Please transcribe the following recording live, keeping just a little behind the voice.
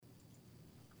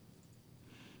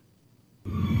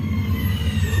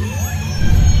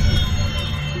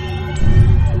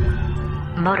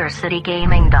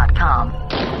MotorCityGaming.com.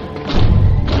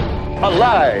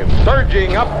 Alive,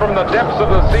 surging up from the depths of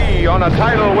the sea on a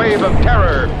tidal wave of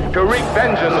terror to wreak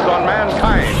vengeance on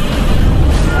mankind.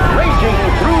 Raging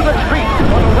through the streets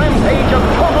on a rampage of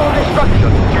total destruction.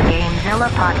 The Gamezilla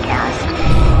Podcast.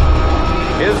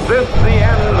 Is this the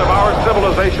end of our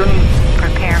civilization?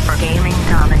 Prepare for gaming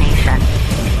domination.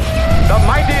 The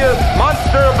mightiest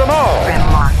monster of them all.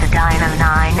 Grimlock, the Dino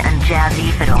 9, and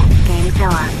Jazzy Fiddle.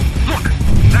 Gamezilla. Look,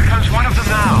 there comes one of them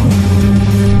now.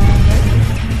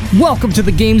 Welcome to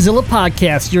the Gamezilla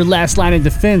Podcast, your last line of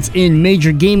defense in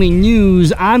major gaming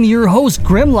news. I'm your host,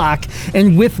 Grimlock,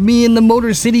 and with me in the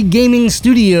Motor City Gaming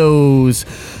Studios,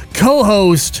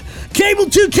 co-host, Cable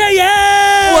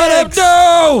 2KX! What up,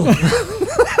 though?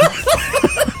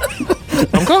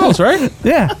 I'm co-host, right?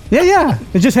 Yeah.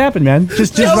 It just happened, man.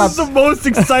 Just That about was the most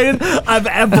excited I've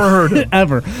ever heard it.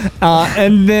 ever.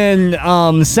 And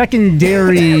then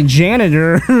secondary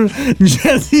janitor,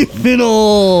 Jazzy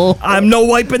Fiddle. I'm no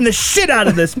wiping the shit out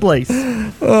of this place.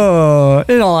 In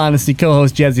all honesty,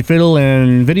 co-host Jazzy Fiddle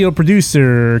and video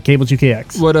producer Cable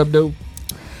 2KX. What up, though?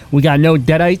 We got no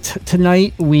Deadite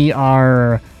tonight. We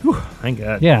are, Thank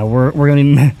God. yeah, I'm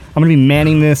gonna be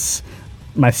manning this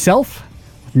myself.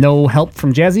 No help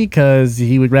from Jazzy because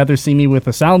he would rather see me with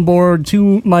a soundboard,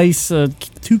 2 mice,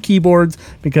 2 keyboards,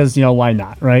 because, you know, why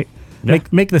not, right? Yeah.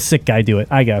 Make the sick guy do it,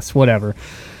 I guess, whatever.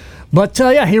 But,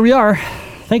 yeah, here we are.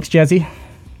 Thanks, Jazzy.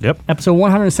 Yep. Episode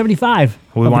 175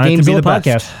 We of the want it to be Gamezilla the best.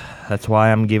 Podcast. That's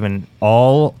why I'm giving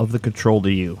all of the control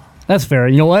to you. That's fair.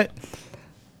 You know what?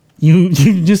 You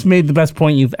just made the best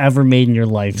point you've ever made in your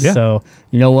life. Yeah. So,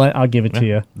 you know what? I'll give it to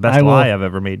you. Best I will- lie I've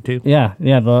ever made, too. Yeah.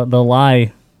 The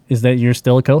lie is that you're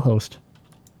still a co-host.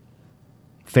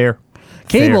 Fair.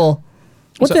 Cable,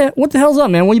 what the hell's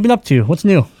up, man? What you been up to? What's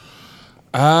new?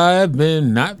 I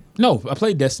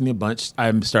played Destiny a bunch.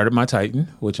 I started my Titan,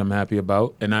 which I'm happy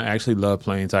about, and I actually love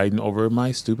playing Titan over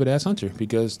my stupid ass Hunter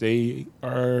because they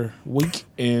are weak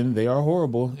and they are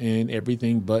horrible in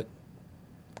everything but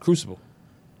Crucible.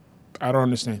 I don't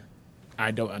understand.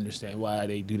 I don't understand why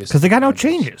they do this. Because they got no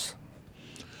changes.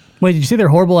 Wait, did you say they're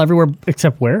horrible everywhere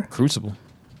except where? Crucible.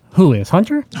 Who is?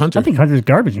 Hunter? Hunter. I think Hunter's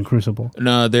garbage in Crucible.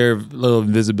 No, their little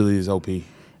invisibility is OP.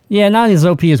 Yeah, not as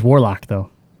OP as Warlock, though.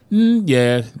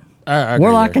 Yeah. I agree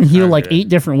Warlock there. can heal I like agree 8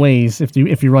 different ways if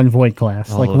you run Void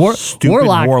class. Like Stupid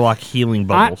Warlock. Warlock healing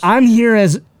bubbles. I'm here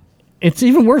as... It's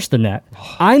even worse than that.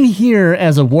 I'm here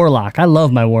as a Warlock. I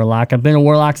love my Warlock. I've been a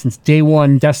Warlock since day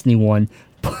 1, Destiny 1.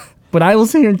 But I will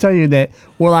sit here and tell you that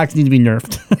Warlocks need to be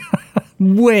nerfed.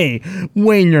 way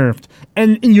nerfed.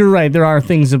 And you're right, there are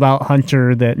things about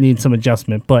Hunter that need some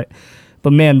adjustment. But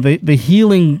man, the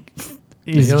healing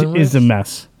is a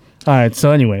mess. All right,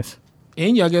 so anyways.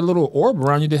 And y'all get a little orb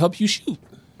around you to help you shoot.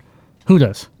 Who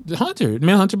does? The Hunter.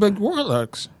 Man, Hunter but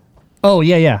Warlocks. Oh,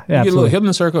 yeah, You get a little absolutely.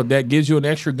 healing circle that gives you an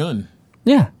extra gun.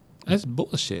 Yeah. That's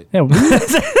bullshit. Yeah,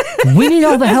 we need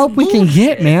all the help we can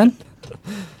get, man.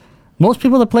 Most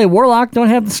people that play Warlock don't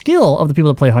have the skill of the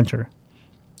people that play Hunter.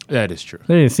 That is true.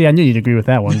 There you see, I knew you'd agree with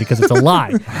that one because it's a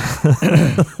lie.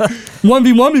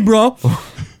 1v1 me, bro.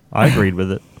 I agreed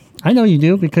with it. I know you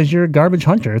do because you're a garbage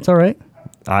hunter. It's all right.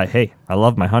 Hey, I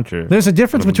love my Hunter. There's a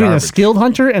difference But I'm between garbage. a skilled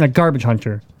hunter and a garbage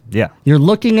hunter. Yeah. You're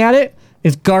looking at it,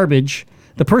 it's garbage.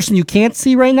 The person you can't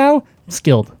see right now,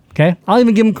 skilled. Okay? I'll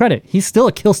even give him credit. He's still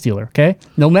a kill stealer, okay?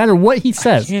 No matter what he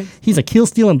says, he's a kill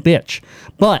stealing bitch.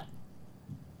 But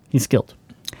he's skilled.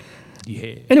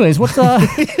 Yeah. Anyways, what's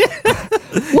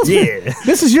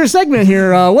this is your segment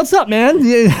here. What's up, man?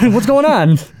 What's going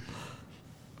on?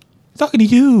 Talking to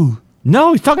you.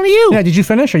 No, he's talking to you. Yeah, did you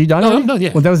finish? Are you done? No, already? I'm done,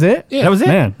 yeah. Well, that was it? Yeah. That was it?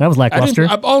 Man, that was lackluster.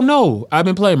 No. I've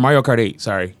been playing Mario Kart 8.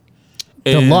 Sorry.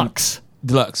 And Deluxe.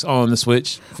 Deluxe on the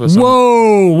Switch. For some,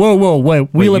 Whoa. Wait,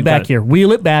 wheel you it back got it. here.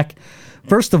 Wheel it back.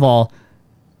 First of all,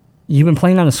 you've been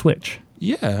playing on a Switch.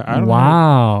 Yeah. I don't know.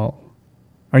 Wow.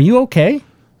 Are you okay?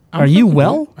 Are you feeling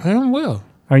well? good. I am well.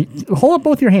 Hold up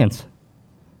both your hands.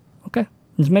 Okay.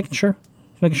 Just making sure.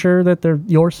 Making sure that they're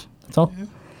yours. That's all.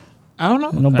 I don't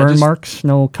know. No burn marks,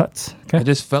 no cuts. I Okay.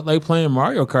 just felt like playing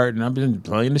Mario Kart, and I've been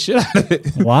playing the shit out of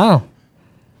it. Wow.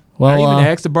 Well, I even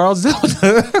asked to borrow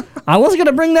Zelda. I wasn't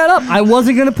gonna bring that up. I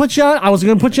wasn't gonna put you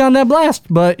on that blast.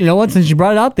 But you know what? Since you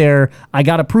brought it out there, I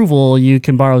got approval. You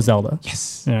can borrow Zelda.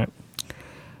 Yes. All right.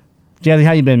 Jazzy,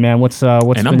 how you been, man? What's And I'm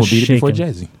been going to beat it before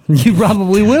shaking? Jazzy. You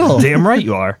probably will. Damn right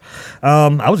you are.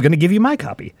 I was going to give you my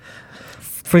copy.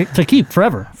 To keep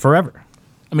forever. Forever.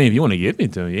 I mean, if you want to give me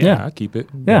to, Yeah. I'll keep it.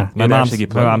 Yeah. My It'd mom's actually get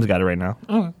played. got it right now.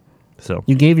 Okay. So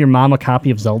You gave your mom a copy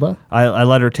of Zelda? I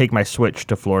let her take my Switch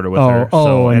to Florida with Oh, her. oh,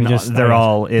 So, and and just- they're I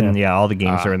all in. yeah. Yeah, all the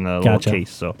games are in the Gotcha. little case.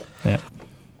 So Yeah.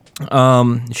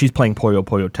 She's playing Puyo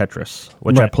Puyo Tetris,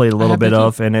 which I Right. played a little have bit that too.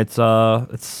 of, and it's a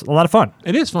lot of fun.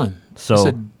 It is fun. So- it's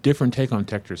a different take on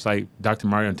Tetris, like Dr.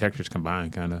 Mario and Tetris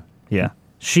combined, kind of. Yeah.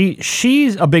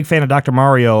 She's a big fan of Dr.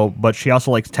 Mario, but she also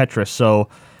likes Tetris, so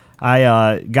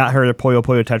I got her the Puyo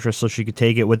Puyo Tetris so she could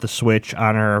take it with the Switch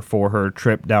on her for her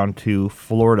trip down to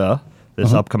Florida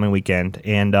this upcoming weekend.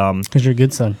 And Because you're a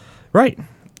good son right.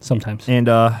 sometimes. And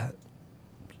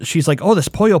she's like, "Oh, this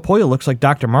Puyo Puyo looks like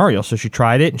Dr. Mario." So she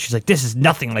tried it, and she's like, "This is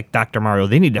nothing like Dr. Mario.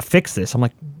 They need to fix this." I'm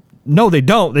like, "No, they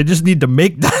don't. They just need to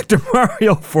make Dr.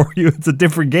 Mario for you. It's a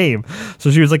different game." So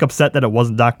she was like upset that it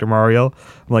wasn't Dr. Mario.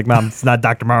 I'm like, "Mom, it's not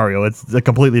Dr. Mario. It's a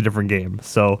completely different game."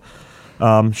 So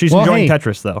she's enjoying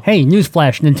Tetris, though. Hey,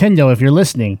 newsflash, Nintendo, if you're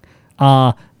listening,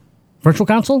 Virtual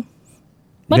Console?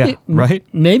 Yeah, right?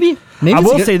 Maybe. I it's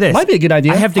will a good- say this. Might be a good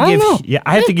idea. I have to don't know.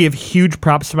 I have to give huge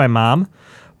props to my mom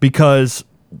because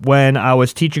when I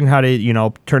was teaching how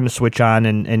to, turn the Switch on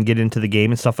and get into the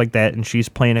game and stuff like that, and she's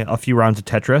playing a few rounds of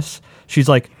Tetris, she's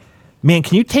like, "Man,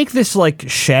 can you take this like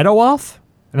shadow off?"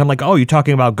 And I'm like, "Oh, you're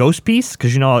talking about Ghost Piece?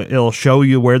 Because it'll show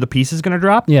you where the piece is gonna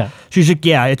drop." Yeah. She's like,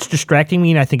 "Yeah, it's distracting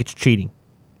me, and I think it's cheating."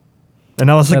 And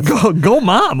I was like, "Go,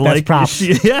 mom!" That's Like, props.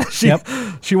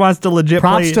 she wants to legit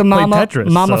Props play, to Mama, play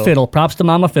Tetris. Mama so. Fiddle. Props to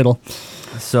Mama Fiddle.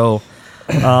 So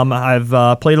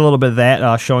I've played a little bit of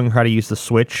that, showing her how to use the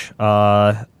Switch.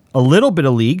 A little bit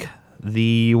of League.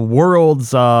 The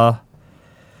world's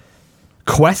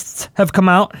quests have come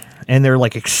out, and they're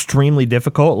like extremely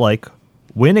difficult. Like,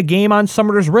 win a game on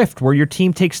Summoner's Rift where your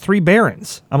team takes 3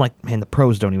 Barons. I'm like, man, the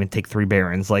pros don't even take 3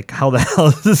 Barons. Like, how the hell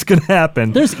is this going to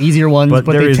happen? There's easier ones, But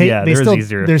but there they is- take. yeah, they there is still,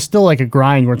 easier. There's still like a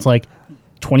grind where it's like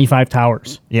 25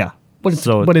 towers, Yeah. but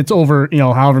it's over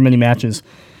however many matches,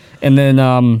 and then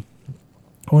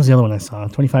what was the other one I saw?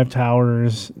 25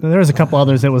 towers. There was a couple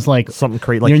others that was like Something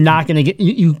crazy. Like, you're not gonna get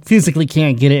you physically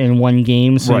can't get it in one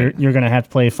game, so Right. you're gonna have to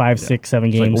play 5, 6, 7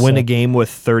 games. win so. a game with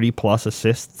 30 plus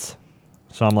assists.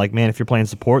 So I'm like, man, if you're playing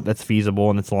support, that's feasible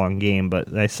and it's a long game.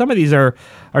 But some of these are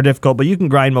difficult, but you can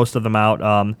grind most of them out.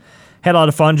 Had a lot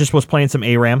of fun. Just was playing some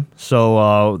ARAM.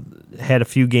 So had a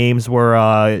few games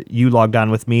where you logged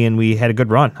on with me and we had a good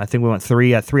run. I think we went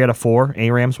 3 out of 4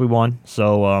 ARAMs we won.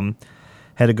 So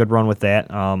had a good run with that.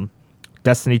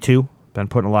 Destiny 2, been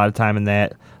putting a lot of time in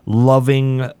that.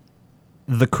 Loving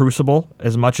the Crucible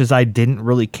as much as I didn't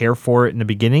really care for it in the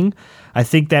beginning. I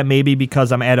think that maybe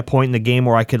because I'm at a point in the game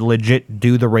where I could legit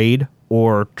do the raid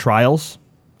or trials.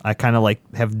 I kind of like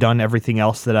have done everything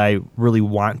else that I really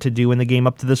want to do in the game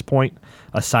up to this point,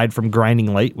 aside from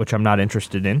grinding late, which I'm not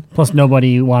interested in. Plus,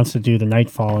 nobody wants to do the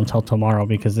Nightfall until tomorrow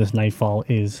because this Nightfall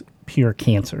is pure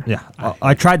cancer. Yeah,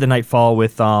 I tried the Nightfall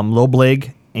with Low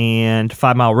Blig and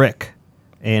 5 Mile Rick,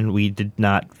 and we did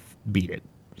not beat it.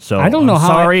 So I don't know I'm how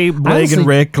sorry, Blig honestly, and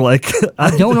Rick. Like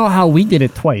I don't know how we did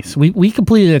it twice. We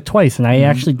completed it twice, and I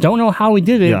actually don't know how we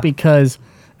did it Yeah. because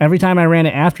every time I ran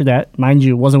it after that, mind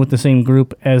you, it wasn't with the same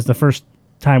group as the first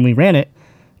time we ran it.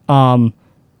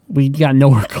 We got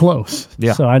nowhere close.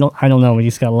 Yeah. So I don't know. We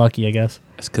just got lucky, I guess.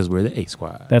 That's because we're the A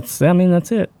squad. That's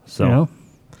it. So-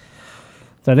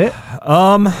 Is that it?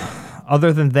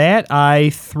 Other than that, I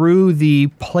threw the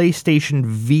PlayStation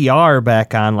VR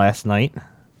back on last night.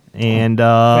 And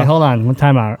Wait, hold on. One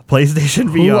time out. PlayStation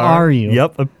VR. are you?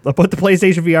 Yep. I put the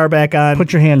PlayStation VR back on.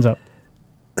 Put your hands up.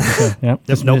 Okay, yep.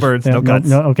 Just no birds, no cuts.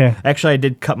 No, okay. Actually, I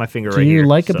did cut my finger Do right you here.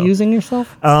 like so. abusing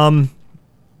yourself?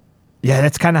 Yeah,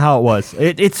 that's kind of how it was.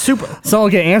 It's super. So,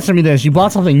 okay, answer me this. You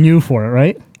bought something new for it,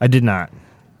 right? I did not.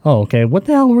 Oh, okay. What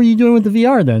the hell were you doing with the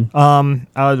VR then?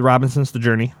 Robinson's The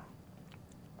Journey.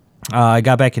 I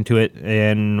got back into it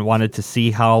and wanted to see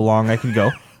how long I could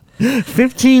go.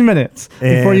 15 minutes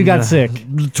before you And, got sick.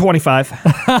 25.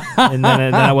 And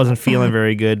then I wasn't feeling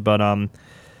very good, but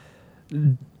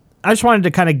I just wanted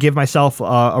to kind of give myself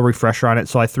a refresher on it,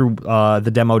 so I threw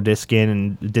the demo disc in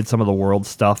and did some of the world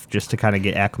stuff just to kind of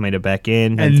get acclimated back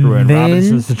in, and threw in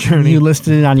Robinson's The Journey. you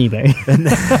listed it on eBay.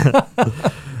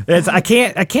 I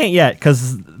can't yet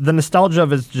because the nostalgia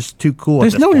of it is just too cool.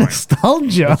 There's at this no point.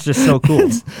 nostalgia. It's just so cool.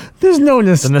 There's no The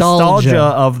nostalgia. nostalgia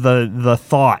of the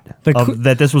thought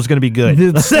that this was going to be good.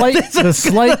 The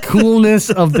slight coolness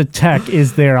of the tech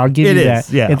is there. I'll give It you is,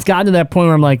 that. yeah. It's gotten to that point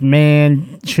where I'm like,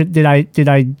 man, did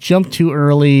I jump too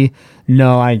early?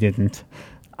 No, I didn't.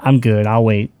 I'm good. I'll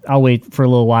wait for a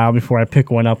little while before I pick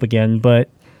one up again. But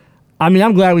I mean,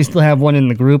 I'm glad we still have one in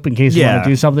the group in case you want to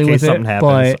do something in case with something it.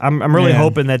 happens. But I'm really man,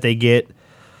 hoping that they get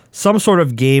some sort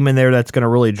of game in there that's going to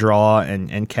really draw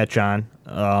and catch on,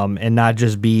 and not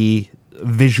just be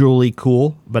visually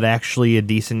cool, but actually a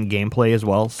decent gameplay as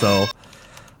well. So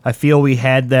I feel we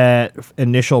had that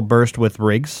initial burst with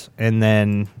Riggs, and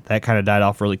then that kind of died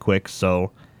off really quick. So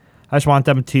I just want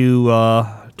them to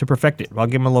perfect it. I'll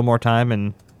give them a little more time,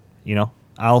 and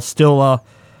I'll still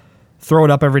throw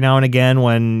it up every now and again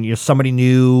when somebody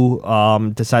new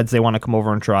decides they want to come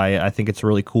over and try it. I think it's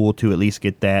really cool to at least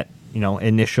get that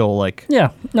initial like.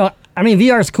 Yeah, no, I mean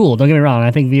VR is cool. Don't get me wrong.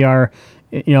 I think VR,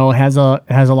 has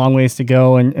a long ways to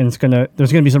go, and there's gonna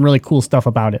be some really cool stuff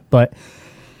about it. But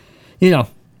there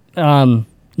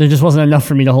just wasn't enough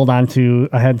for me to hold on to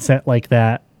a headset like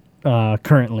that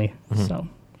currently. Mm-hmm. So,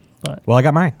 but well, I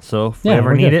got mine. So if we ever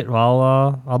we're need good. it,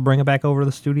 I'll bring it back over to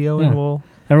the studio and we'll.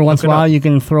 Every once in a it while, up. you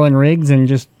can throw in rigs and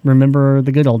just remember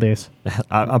the good old days.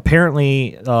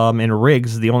 Apparently, in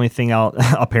rigs, the only thing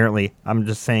apparently, I'm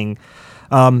just saying,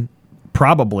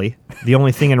 probably the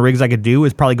only thing in rigs I could do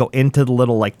is probably go into the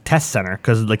little like test center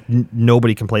because like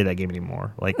nobody can play that game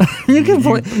anymore. Like You can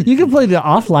play the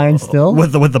offline still.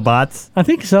 with the bots. I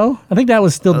think so. I think that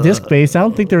was still disc based. I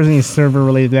don't think there was any server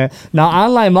related to that. Now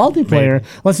online multiplayer. Maybe.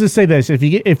 Let's just say this: if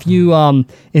you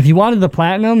wanted the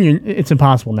platinum, it's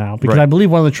impossible now because Right. I believe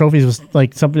one of the trophies was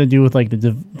like something to do with like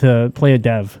to play a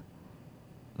dev.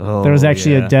 Oh, There was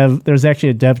actually yeah. a dev. There was actually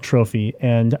a dev trophy,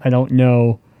 and I don't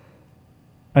know.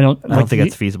 I don't think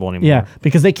it's feasible anymore. Yeah,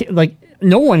 because they like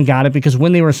no one got it because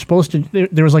when they were supposed to,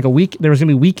 there was like a week. There was gonna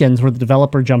be weekends where the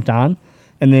developer jumped on,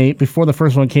 and they before the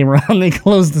first one came around, they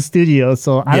closed the studio.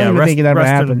 So I don't even think it ever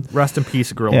happened. Rest in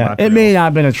peace, Gorilla. Yeah, it may not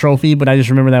have been a trophy, but I just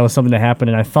remember that was something that happened,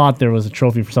 and I thought there was a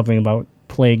trophy for something about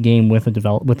play a game with a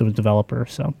developer.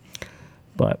 So,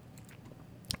 but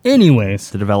anyways,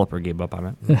 The developer gave up on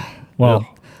it. well,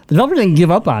 the developer didn't give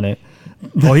up on it.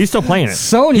 Well, he's still playing it.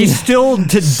 Sony- He's still to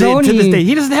this day.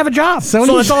 He doesn't have a job, so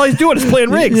Sony- that's all he's doing is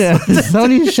playing rigs. Yeah,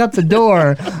 Sony shut the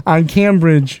door on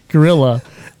Cambridge Gorilla,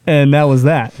 and that was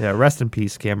that. Yeah, rest in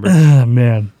peace, Cambridge. Oh,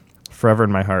 man. Forever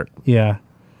in my heart. Yeah.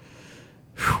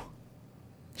 Whew.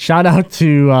 Shout out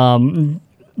to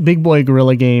Big Boy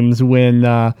Gorilla Games when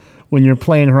you're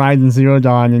playing Horizon Zero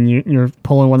Dawn and you're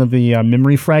pulling one of the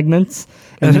memory fragments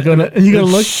and you go to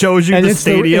look, shows you and the it's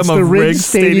stadium it's of the Ridge Riggs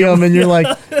Stadium, and you're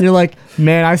like,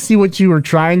 man, I see what you were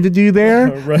trying to do there,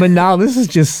 but now this is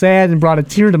just sad and brought a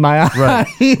tear to my eye.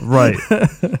 Right.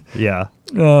 Yeah.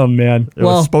 Oh man. It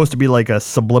was supposed to be like a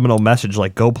subliminal message,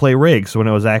 like "Go play rigs," when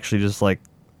it was actually just like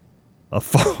a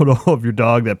photo of your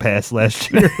dog that passed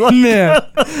last year. man.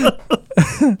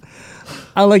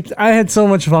 I had so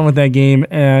much fun with that game,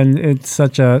 and it's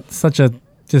such a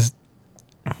just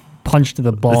punch to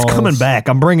the balls. It's coming back.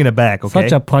 I'm bringing it back. Okay.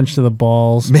 Such a punch to the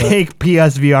balls, but, Make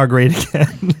PSVR great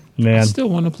again. I man. still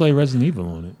want to play Resident Evil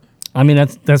on it. I mean,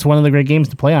 that's one of the great games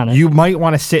to play on it. You might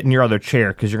want to sit in your other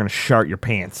chair because you're going to shart your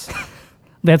pants.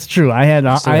 That's true. I had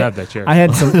still have that chair. I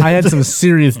had some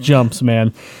serious jumps,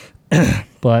 man.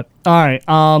 But all right.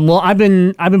 Well, I've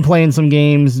been playing some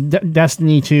games.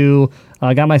 Destiny 2.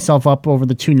 I got myself up over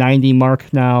the 290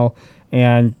 mark now,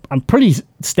 and I'm pretty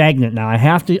stagnant now. I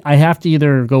have to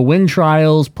either go win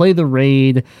trials, play the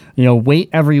raid, wait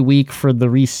every week for the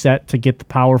reset to get the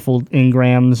powerful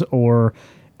engrams, or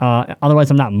otherwise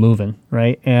I'm not moving,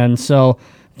 right? And so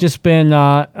just been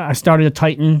I started a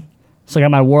Titan, so I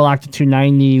got my Warlock to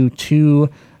 292.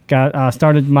 Got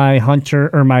started my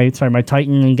Hunter or my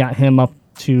Titan and got him up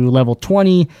to level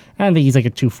 20. And I think he's like a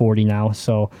 240 now,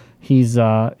 so he's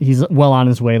well on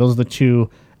his way. Those are the two,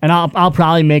 and I'll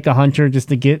probably make a Hunter just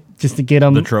to get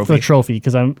him The trophy.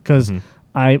 because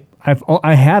I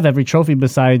have every trophy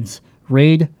besides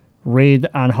raid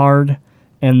on hard,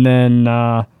 and then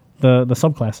the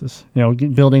subclasses.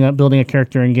 Building a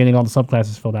character and getting all the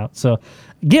subclasses filled out. So,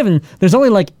 given there's only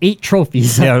like 8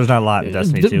 trophies. Yeah, there's not a lot in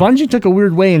Destiny 2. Bungie took a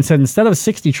weird way and said instead of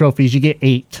 60 trophies, you get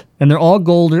 8, and they're all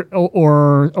gold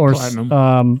or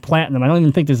Platinum. platinum. I don't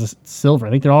even think there's a silver. I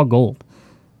think they're all gold.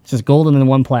 It's just gold and then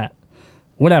 1 plat.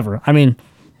 Whatever. I mean,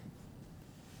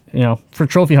 for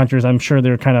trophy hunters, I'm sure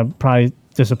they're kind of probably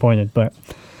disappointed. But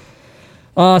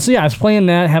so yeah, I was playing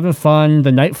that, having fun.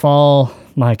 The Nightfall.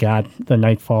 My God, the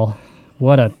Nightfall.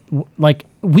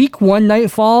 Week 1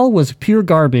 Nightfall was pure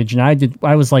garbage, and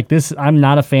I was like, this, I'm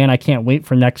not a fan. I can't wait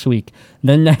for next week.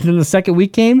 Then the second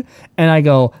week came, and I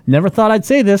go, never thought I'd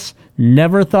say this.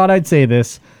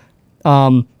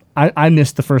 I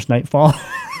missed the first Nightfall.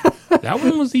 That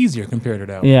one was easier compared to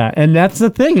that one. Yeah, and that's the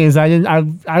thing is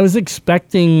I was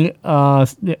expecting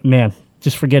man,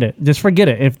 just forget it. If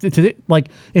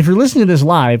you're listening to this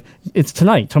live, it's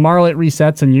tonight. Tomorrow it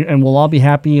resets and we'll all be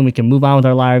happy and we can move on with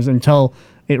our lives until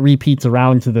it repeats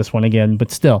around to this one again.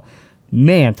 But still,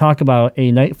 man, talk about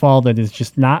a Nightfall that is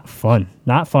just not fun.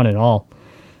 Not fun at all.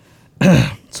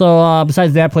 So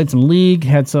besides that, played some League.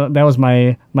 That was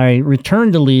my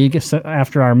return to League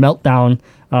after our meltdown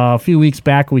a few weeks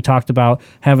back. We talked about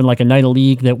having like a night of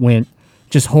League that went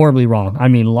just horribly wrong. I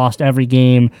mean, lost every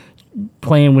game,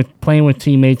 playing with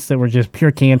teammates that were just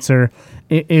pure cancer.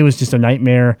 It was just a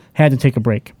nightmare. Had to take a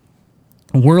break.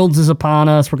 Worlds is upon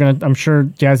us. I'm sure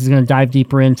Jazzy's gonna dive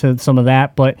deeper into some of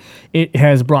that, but it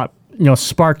has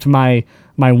sparked my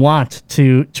want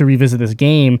to revisit this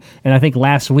game. And I think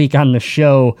last week on the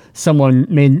show, someone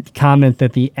made a comment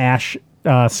that the Ash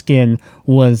skin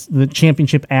was the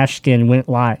championship Ash skin went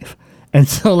live. And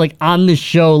so like on the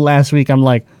show last week, I'm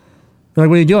like, what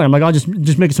are you doing? I'm like, I'll just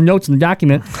making some notes in the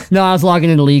document. No, I was logging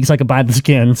into League so I could buy the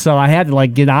skin. So I had to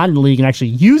like get on the League and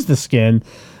actually use the skin.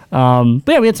 But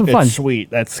yeah, we had some fun. It's sweet.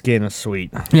 That skin is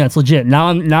sweet. Yeah, it's legit.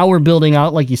 Now we're building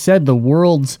out, like you said, the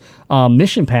World's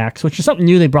mission packs, which is something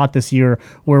new they brought this year,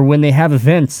 where when they have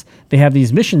events, they have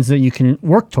these missions that you can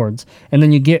work towards, and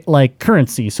then you get like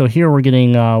currency. So here we're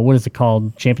getting, what is it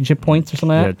called? Championship points or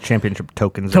something like that? Yeah, championship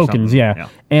tokens. Tokens, yeah.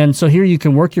 And so here you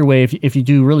can work your way. If you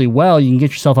do really well, you can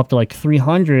get yourself up to like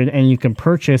 300, and you can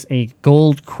purchase a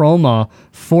gold chroma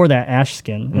for that Ash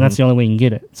skin, and that's the only way you can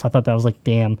get it. So I thought that was like,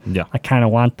 damn, I kind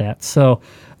of want that. So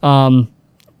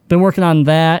been working on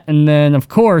that, and then of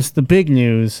course the big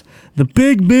news,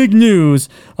 big news,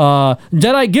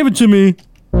 Jedi, give it to me.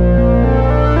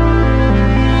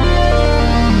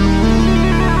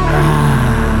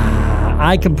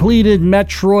 I completed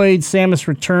Metroid Samus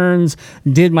Returns,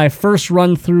 did my first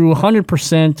run through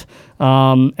 100%,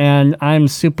 and I'm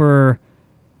super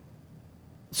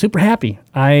happy.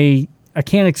 I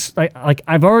can't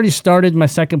I've already started my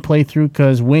second playthrough,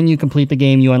 because when you complete the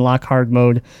game, you unlock hard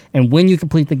mode, and when you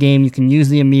complete the game, you can use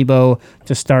the amiibo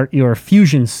to start your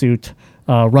fusion suit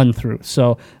run through.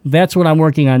 So that's what I'm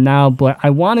working on now. But I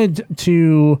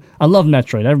love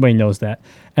Metroid. Everybody knows that.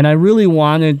 And I really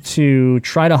wanted to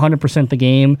try to 100% the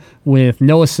game with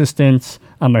no assistance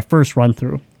on my first run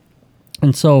through.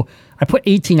 And so I put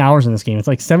 18 hours in this game. It's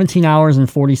like 17 hours and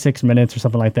 46 minutes or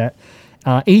something like that.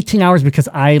 18 hours because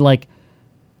I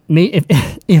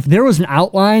if there was an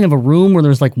outline of a room where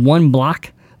there's like one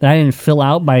block that I didn't fill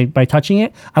out by touching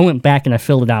it, I went back and I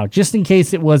filled it out just in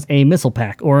case it was a missile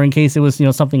pack or in case it was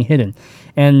something hidden.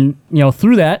 And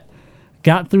through that,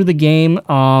 got through the game,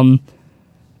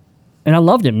 and I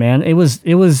loved it, man. It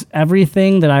was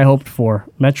everything that I hoped for.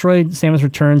 Metroid Samus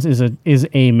Returns is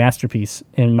a masterpiece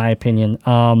in my opinion.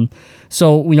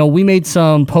 So we made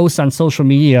some posts on social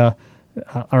media.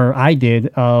 Or I did,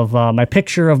 of my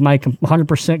picture of my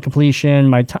 100% completion,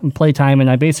 my play time, and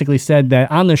I basically said that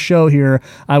on the show here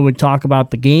I would talk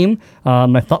about the game,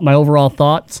 my overall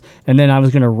thoughts, and then I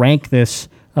was going to rank this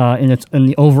in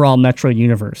the overall Metroid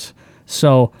universe.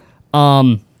 So,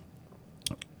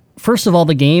 first of all,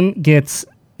 the game it's a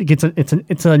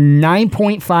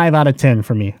 9.5 out of 10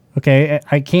 for me. Okay,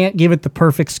 I can't give it the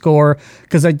perfect score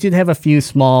because I did have a few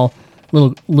small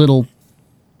little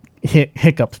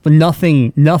hiccups, but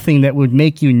nothing that would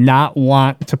make you not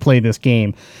want to play this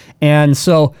game. And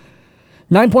so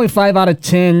 9.5 out of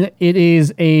 10, it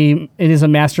is a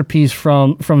masterpiece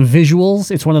from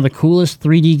visuals. It's one of the coolest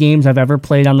 3D games I've ever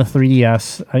played on the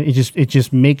 3DS. It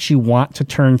just makes you want to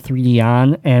turn 3D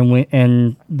on,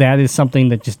 and that is something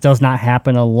that just does not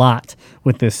happen a lot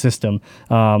with this system,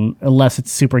 unless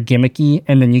it's super gimmicky,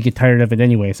 and then you get tired of it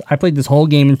anyways. I played this whole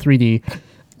game in 3D,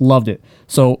 loved it.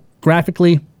 So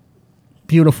graphically,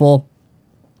 beautiful,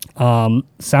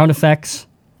 sound effects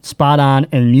spot on,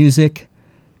 and music,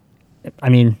 I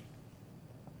mean,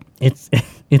 it's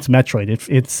Metroid.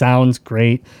 It sounds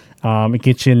great. It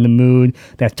gets you in the mood.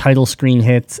 That title screen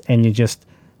hits, and you just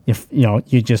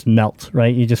melt,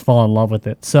 right? You just fall in love with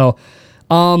it. So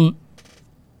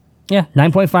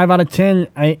 9.5 out of 10.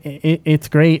 It's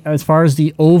great as far as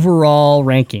the overall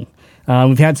ranking.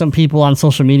 We've had some people on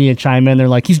social media chime in. They're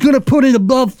like, he's going to put it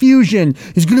above Fusion.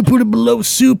 He's going to put it below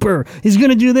Super. He's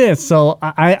going to do this. So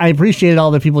I appreciated all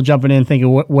the people jumping in and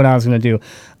thinking what I was going to do.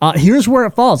 Here's where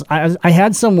it falls. I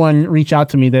had someone reach out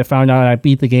to me that found out I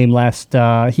beat the game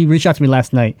he reached out to me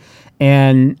last night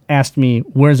and asked me,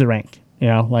 where's it rank?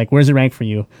 Where's it rank for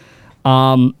you?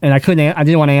 And I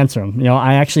didn't want to answer him.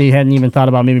 I actually hadn't even thought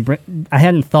about I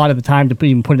hadn't thought at the time to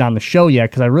even put it on the show yet,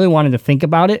 because I really wanted to think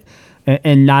about it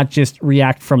and not just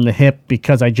react from the hip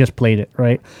because I just played it,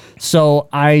 right? So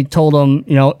I told him,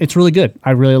 it's really good.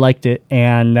 I really liked it,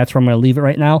 and that's where I'm going to leave it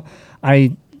right now.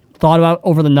 I thought about it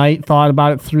over the night, thought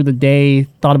about it through the day,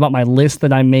 thought about my list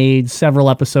that I made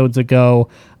several episodes ago,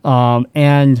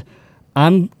 and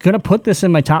I'm going to put this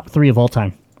in my top 3 of all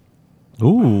time.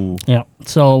 Ooh. Yeah.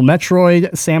 So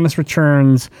Metroid Samus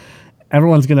Returns,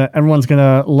 everyone's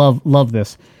gonna love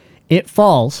this. It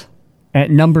falls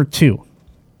at number 2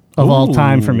 of all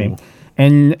time for me.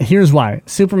 And here's why.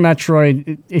 Super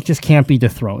Metroid, it just can't be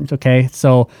dethroned, okay?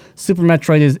 So Super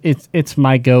Metroid it's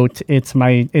my GOAT.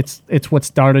 It's what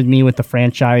started me with the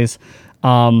franchise.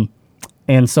 And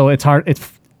so it's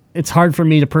hard for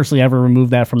me to personally ever remove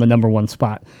that from the number one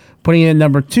spot. Putting it at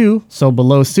number 2, so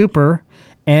below Super,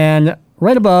 and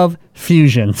right above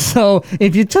Fusion. So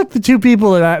if you took the two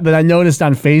people that I noticed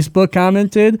on Facebook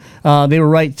commented, they were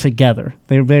right together.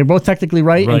 They were both technically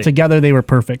right, and together they were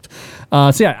perfect.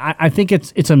 So yeah, I think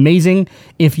it's amazing.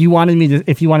 If you want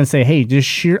to say, hey,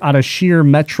 just out of sheer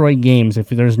Metroid games, if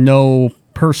there's no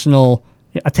personal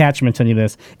attachment to any of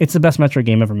this, it's the best Metroid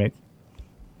game ever made.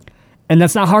 And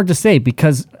that's not hard to say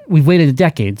because we've waited a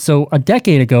decade. So a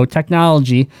decade ago,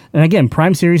 technology, and again,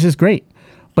 Prime Series is great.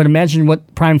 But imagine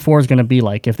what Prime 4 is going to be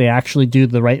like if they actually do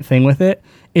the right thing with it.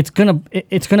 It's gonna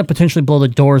potentially blow the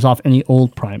doors off any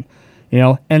old Prime,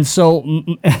 And so,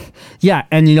 yeah,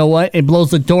 and you know what? It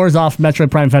blows the doors off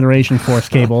Metroid Prime Federation Force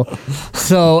Cable.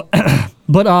 So,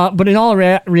 but in all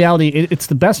reality, it's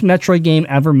the best Metroid game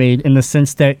ever made in the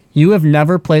sense that you have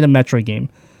never played a Metroid game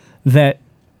that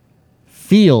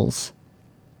feels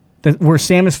where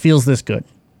Samus feels this good,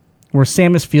 where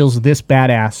Samus feels this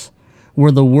badass,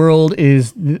 where the world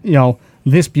is,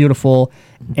 this beautiful.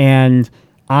 And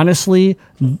honestly,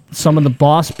 some of the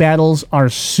boss battles are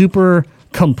super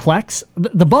complex.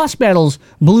 The boss battles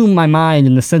blew my mind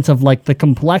in the sense of like the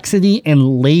complexity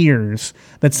and layers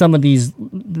that some of these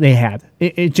they had.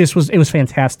 It was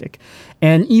fantastic.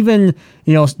 And even,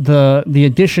 the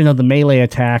addition of the melee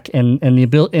attack and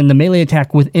the melee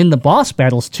attack within the boss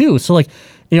battles too. So like,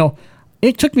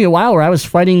 it took me a while where I was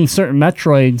fighting certain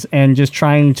Metroids and just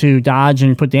trying to dodge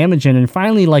and put damage in. And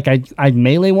finally, like, I'd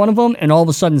melee one of them, and all of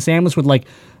a sudden Samus would, like,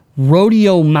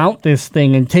 rodeo mount this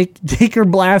thing and take her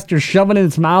blaster, shove it in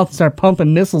its mouth, and start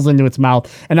pumping missiles into its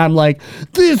mouth. And I'm like,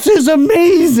 this is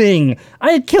amazing!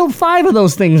 I had killed 5 of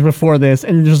those things before this,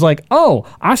 and just like, oh,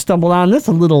 I stumbled on this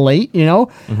a little late,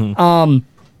 Mm-hmm.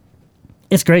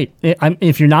 It's great.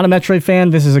 If you're not a Metroid fan,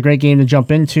 this is a great game to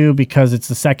jump into because it's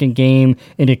the second game,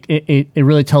 and it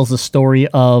really tells the story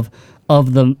of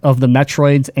the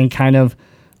Metroids and kind of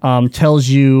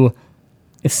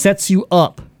it sets you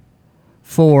up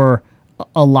for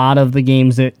a lot of the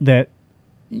games that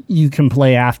you can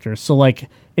play after. So like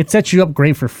it sets you up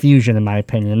great for Fusion, in my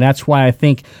opinion, and that's why I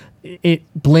think it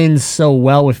blends so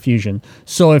well with Fusion.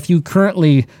 So if you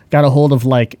currently got a hold of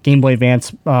like Game Boy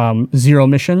Advance Zero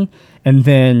Mission and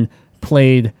then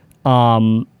played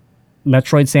Metroid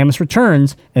Samus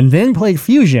Returns and then played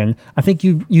Fusion, I think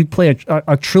you'd play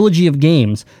a trilogy of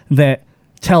games that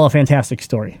tell a fantastic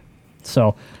story.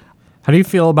 So how do you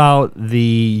feel about the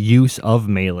use of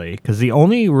melee? Because the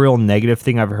only real negative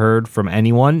thing I've heard from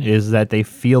anyone is that they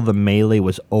feel the melee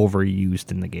was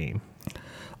overused in the game.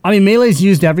 I mean, melee's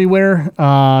used everywhere.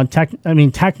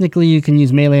 Technically, you can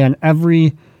use melee on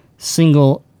every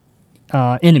single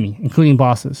enemy, including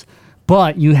bosses.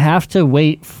 But you have to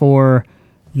wait for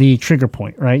the trigger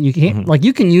point, right? You can't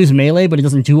you can use melee, but it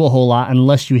doesn't do a whole lot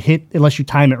unless you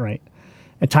time it right.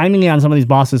 And timing on some of these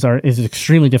bosses is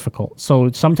extremely difficult.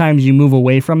 So sometimes you move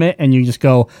away from it and you just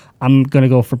go, I'm gonna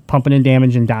go for pumping in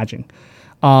damage and dodging.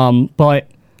 But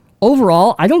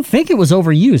overall, I don't think it was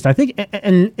overused. I think,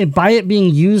 and by it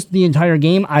being used the entire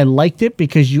game, I liked it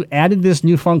because you added this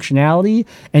new functionality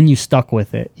and you stuck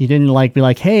with it. You didn't be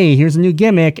like, hey, here's a new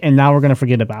gimmick, and now we're going to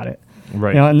forget about it.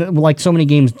 Right. And like so many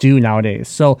games do nowadays.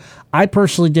 So I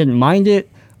personally didn't mind it.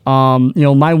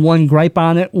 My one gripe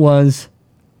on it was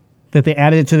that they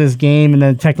added it to this game and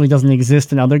then it technically doesn't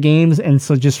exist in other games. And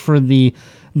so just for the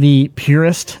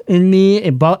purist in me,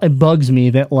 it bugs me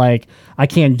that like I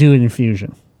can't do it in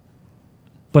Fusion.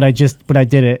 But I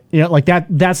did it.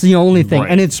 That's the only thing.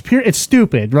 Right. And it's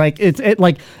stupid. Right? It's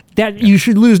like that. You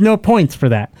should lose no points for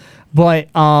that. But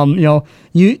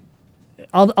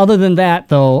other than that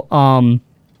though,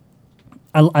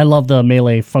 I love the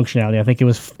melee functionality. I think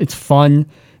it's fun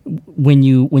when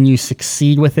you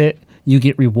succeed with it. You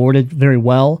get rewarded very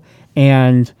well,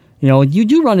 and you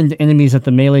do run into enemies that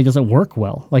the melee doesn't work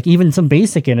well. Like even some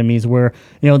basic enemies where,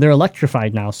 they're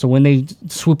electrified now. So when they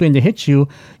swoop in to hit you,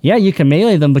 yeah, you can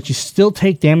melee them, but you still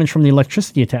take damage from the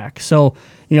electricity attack. So,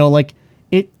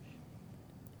 it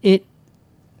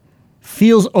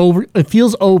feels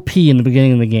OP in the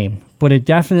beginning of the game, but it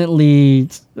definitely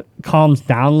calms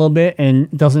down a little bit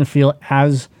and doesn't feel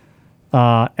as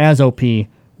OP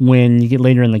when you get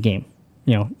later in the game.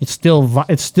 It's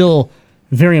still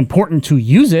very important to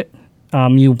use it.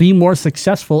 You'll be more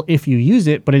successful if you use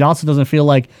it, but it also doesn't feel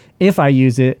like if I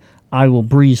use it, I will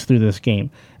breeze through this game.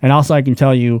 And also I can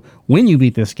tell you when you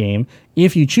beat this game,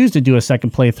 if you choose to do a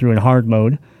second playthrough in hard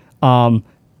mode,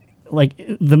 like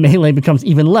the melee becomes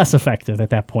even less effective at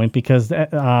that point because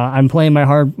I'm playing my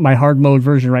hard mode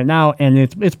version right now, and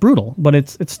it's brutal, but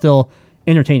it's still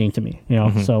entertaining to me, you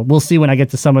know. So we'll see when I get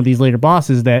to some of these later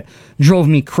bosses that drove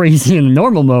me crazy in the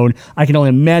normal mode. I can only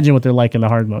imagine what they're like in the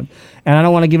hard mode, and I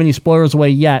don't want to give any spoilers away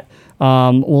yet.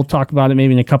 We'll talk about it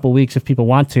maybe in a couple weeks if people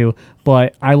want to,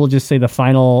 but I will just say the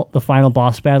final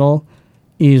boss battle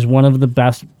is one of the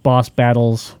best boss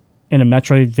battles in a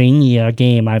Metroidvania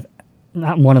game I'm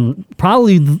going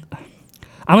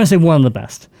to say one of the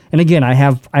best. And again, I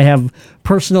have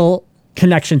personal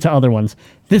connection to other ones.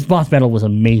 This boss battle was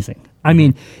amazing. I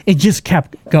mean, it just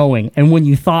kept going. And when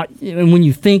you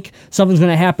think something's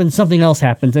going to happen, something else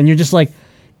happens, and you're just like,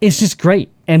 it's just great.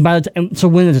 And so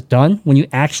when it's done, when you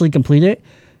actually complete it,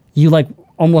 you like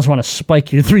almost want to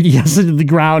spike your 3DS into the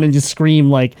ground and just scream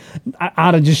like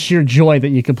out of just sheer joy that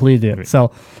you completed it.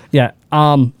 So yeah,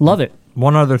 love it.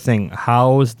 One other thing,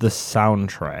 how's the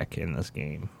soundtrack in this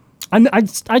game? I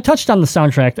touched on the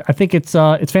soundtrack. I think it's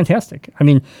fantastic. I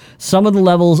mean, some of the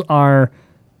levels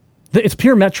it's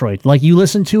pure Metroid. Like you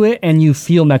listen to it and you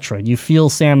feel Metroid. You feel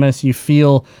Samus. You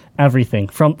feel everything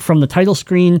from the title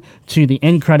screen to the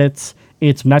end credits.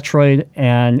 It's Metroid,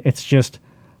 and it's just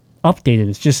updated.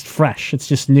 It's just fresh. It's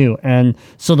just new. And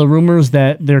so the rumors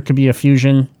that there could be a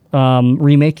Fusion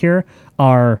remake here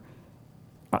are.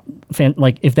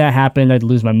 Like if that happened, I'd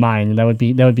lose my mind, and that would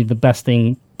be the best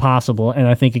thing possible. And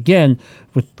I think again,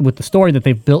 with the story that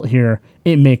they've built here,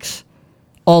 it makes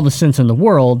all the sense in the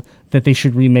world that they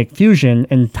should remake Fusion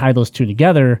and tie those two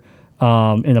together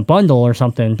in a bundle or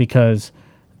something, because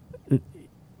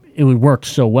it would work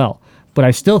so well. But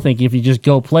I still think if you just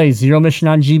go play Zero Mission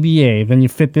on GBA, then you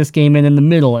fit this game in the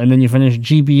middle, and then you finish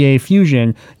GBA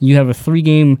Fusion, you have a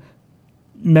 3-game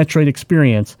Metroid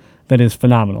experience that is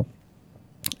phenomenal.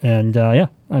 And yeah,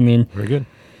 I mean, very good.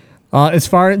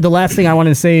 The last thing I want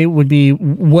to say would be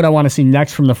what I want to see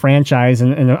next from the franchise,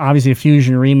 and obviously a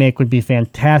Fusion remake would be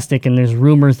fantastic. And there's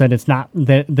rumors that it's not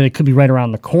that it could be right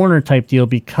around the corner type deal,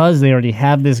 because they already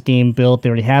have this game built, they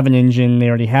already have an engine, they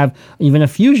already have even a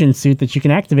Fusion suit that you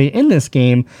can activate in this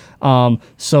game.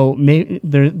 So maybe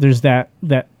there's that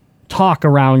talk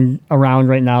around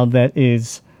right now that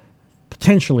is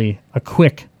potentially a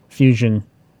quick Fusion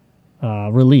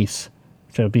release,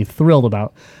 which I'd be thrilled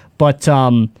about. But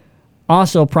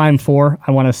also Prime 4,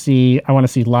 I want to see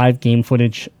live game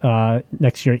footage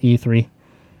next year at E3,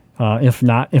 if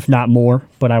not more.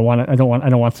 But I don't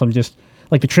want some just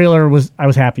like the trailer was. I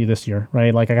was happy this year,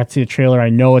 right? Like I got to see the trailer. I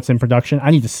know it's in production.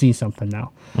 I need to see something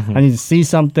now. I need to see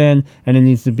something, and it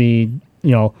needs to be,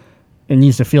 it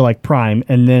needs to feel like Prime.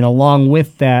 And then along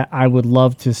with that, I would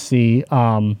love to see.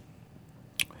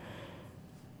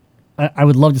 I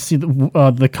would love to see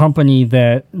the companies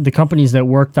that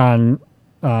worked on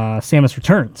Samus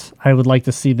Returns. I would like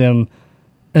to see them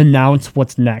announce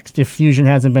what's next. If Fusion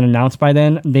hasn't been announced by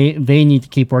then, they need to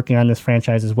keep working on this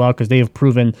franchise as well, because they have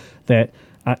proven that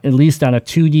at least on a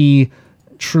 2D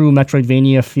true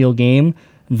Metroidvania feel game,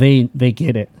 they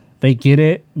get it. They get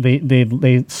it.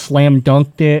 They slam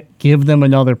dunked it. Give them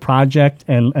another project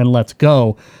and let's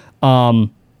go.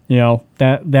 That'd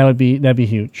be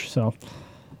huge. So.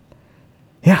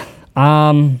 Yeah,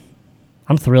 I'm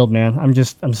thrilled, man.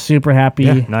 I'm super happy.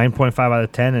 Yeah, 9.5 out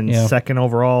of 10, and second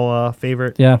overall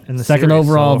favorite. Yeah, in the second series,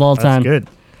 overall of all time. That's good.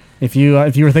 If you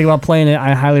were thinking about playing it,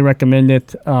 I highly recommend it.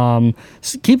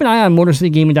 Keep an eye on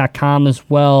MotorCityGaming.com as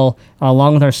well,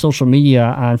 along with our social media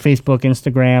on Facebook,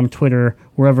 Instagram, Twitter,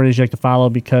 wherever it is you like to follow.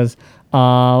 Because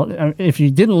if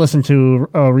you didn't listen to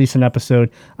a recent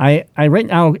episode, I right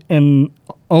now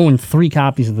own 3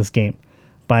 copies of this game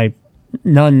by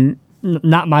none.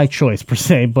 Not my choice per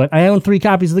se, but I own 3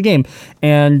 copies of the game,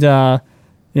 and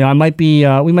we might be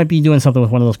doing something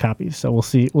with one of those copies. So we'll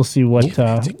see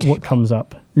what comes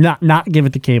up. Not give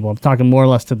it to Cable. I'm talking more or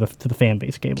less to the fan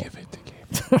base, Cable. Give it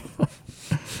to Cable.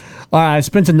 All right, I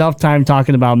spent enough time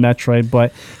talking about Metroid,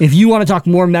 but if you want to talk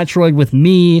more Metroid with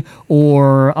me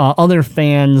or other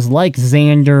fans like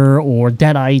Xander or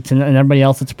Deadite and everybody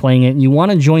else that's playing it, and you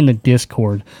want to join the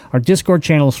Discord, our Discord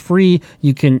channel is free.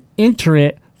 You can enter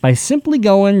it by simply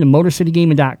going to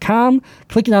MotorCityGaming.com,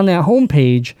 clicking on that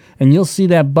homepage, and you'll see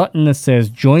that button that says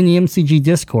Join the MCG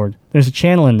Discord. There's a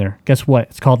channel in there. Guess what?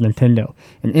 It's called Nintendo.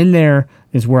 And in there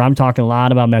is where I'm talking a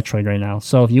lot about Metroid right now.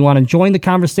 So if you want to join the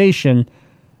conversation,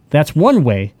 that's one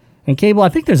way. And Cable, I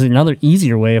think there's another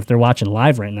easier way if they're watching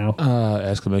live right now.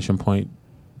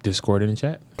 Discord in the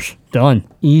chat. Done.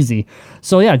 Easy.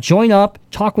 So yeah, join up,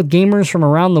 talk with gamers from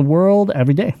around the world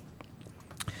every day.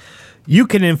 You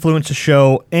can influence the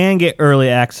show and get early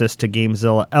access to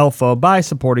Gamezilla Alpha by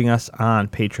supporting us on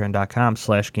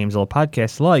patreon.com/Gamezilla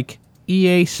Podcast like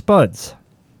EA Spuds,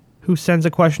 who sends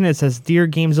a question. It says, Dear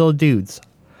Gamezilla dudes,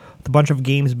 with a bunch of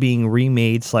games being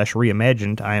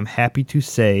remade/reimagined, I am happy to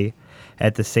say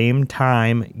at the same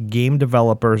time game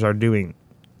developers are doing.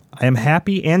 I am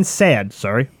happy and sad,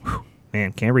 sorry. Whew,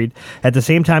 man, can't read. At the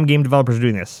same time game developers are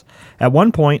doing this. At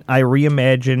one point, I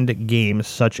reimagined games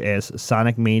such as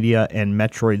Sonic Mania and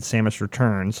Metroid Samus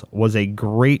Returns was a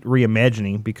great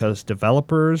reimagining because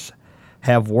developers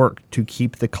have worked to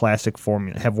keep the classic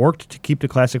formula.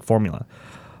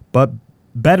 But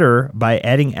better by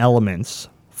adding elements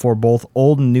for both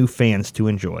old and new fans to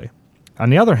enjoy. On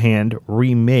the other hand,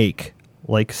 remake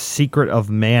like Secret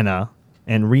of Mana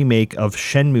and remake of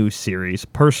Shenmue series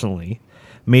personally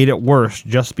made it worse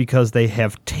just because they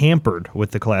have tampered with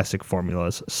the classic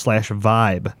formulas /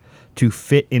 vibe to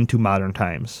fit into modern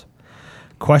times.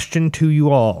 Question to you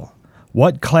all.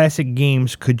 What classic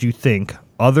games could you think,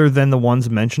 other than the ones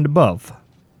mentioned above,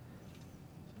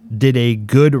 did a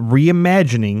good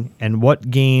reimagining, and what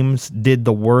games did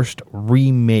the worst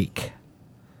remake?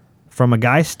 From a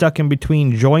guy stuck in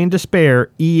between joy and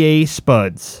despair, EA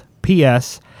Spuds.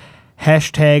 P.S.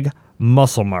 #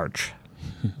 Muscle March.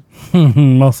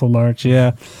 Muscle March,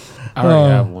 yeah. I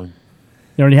already have one.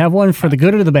 You already have one for the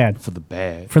good or the bad? For the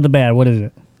bad. For the bad, what is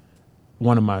it?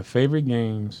 One of my favorite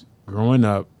games growing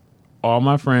up, all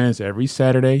my friends every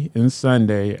Saturday and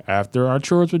Sunday after our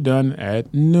chores were done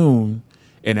at noon,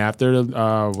 and after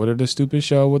the what are the stupid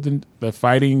show with the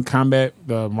fighting combat,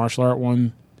 the martial art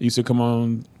one that used to come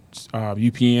on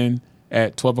UPN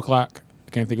at 12 o'clock.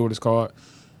 I can't think of what it's called.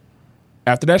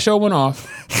 After that show went off,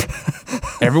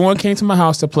 everyone came to my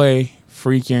house to play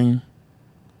freaking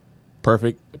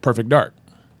Perfect Dark.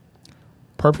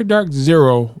 Perfect Dark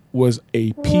Zero was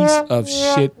a piece of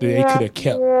shit that they could have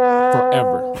kept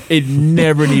forever. It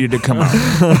never needed to come out.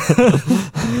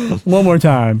 One more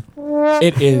time.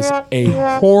 It is a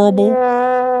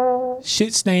horrible,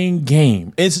 shit-stained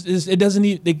game. It doesn't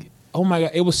even. Oh my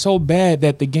god! It was so bad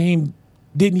that the game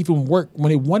didn't even work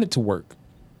when it wanted to work.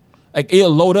 Like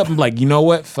it'll load up and be like, you know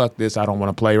what? Fuck this! I don't want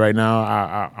to play right now.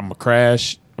 I'm gonna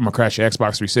crash. I'm gonna crash your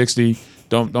Xbox 360.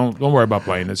 Don't worry about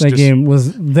playing this. That game.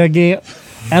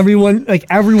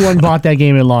 Everyone bought that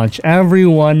game at launch.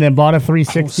 Everyone that bought a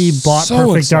 360 bought so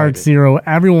Perfect excited. Dark Zero.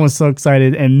 Everyone was so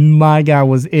excited, and my god,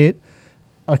 was it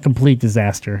a complete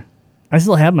disaster. I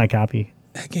still have my copy.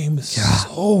 That game is so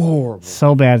horrible.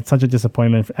 So bad. It's such a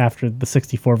disappointment after the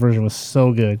 64 version was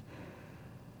so good.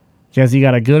 Jazz, you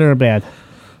got a good or a bad?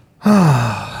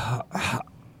 I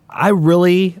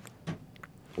really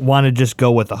want to just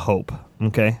go with a hope,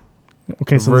 okay?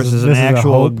 Okay, so versus this an is a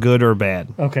actual hope. good or bad.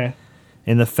 Okay.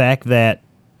 And the fact that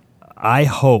I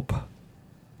hope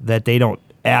that they don't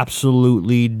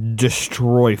absolutely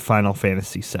destroy Final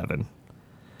Fantasy VII.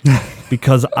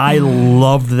 Because I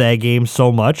loved that game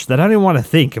so much that I don't even want to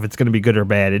think if it's going to be good or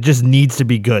bad. It just needs to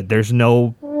be good. There's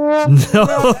no there's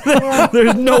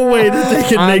no way that they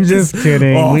can I'm make just this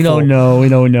kidding. awful. We don't know.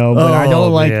 But I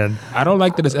don't like. Man. I don't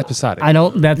like that it's episodic. I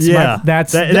don't. That's Yeah,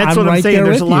 that's that's I'm what I'm right saying. there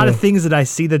There's a with lot you. of things that I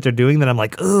see that they're doing that I'm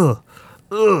like, ugh.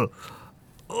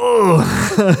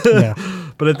 Yeah.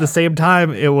 But at the same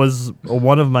time, it was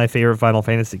one of my favorite Final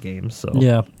Fantasy games. So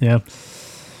Yeah.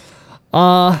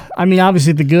 I mean,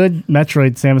 obviously the good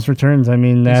Metroid Samus Returns. I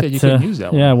mean, that. said you couldn't use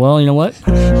that one. Yeah. Well, you know what?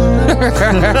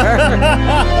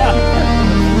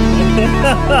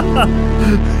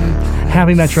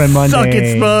 Happy Metroid Monday. suck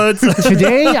it, Spuds.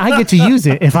 Today I get to use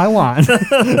it if I want.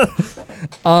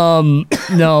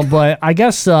 No, but I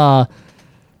guess I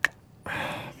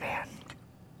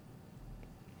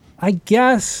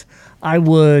guess I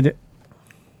would.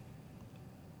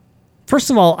 First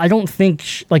of all, I don't think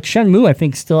like Shenmue. I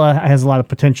think still has a lot of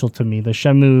potential to me. The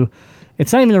Shenmue,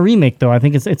 it's not even a remake though. I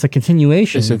think it's a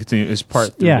continuation. It's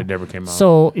part 3 that never came out.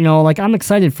 So like I'm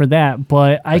excited for that,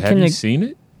 but I have can. you seen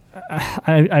it?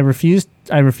 I refuse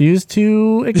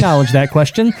to acknowledge that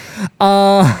question.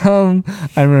 I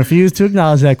refuse to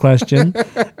acknowledge that question.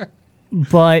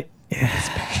 But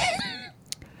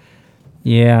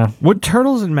yeah, Would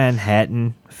Turtles in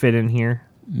Manhattan fit in here?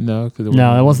 No, because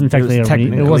no, it wasn't technically a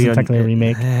technically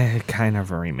remake. Kind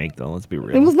of a remake, though. Let's be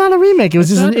real. It was not a remake. It was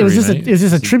just not a remake. it was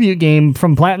just a tribute game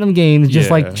from Platinum Games, just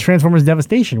Yeah. like Transformers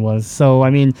Devastation was. So I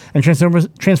mean, and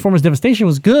Transformers Devastation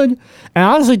was good. And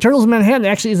honestly, Turtles in Manhattan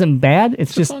actually isn't bad.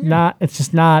 It's just not. It's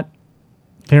just not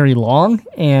very long,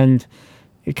 and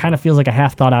it kind of feels like a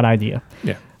half thought out idea.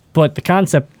 Yeah. But the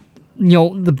concept,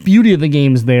 the beauty of the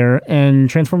game is there, and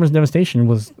Transformers Devastation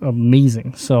was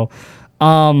amazing. So,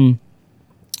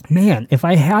 man, if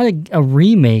I had a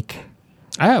remake.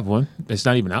 I have one. It's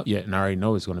not even out yet, and I already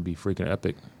know it's going to be freaking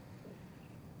epic.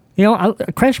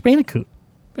 Crash Bandicoot.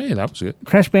 Yeah, that was good.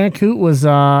 Crash Bandicoot was.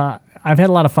 I've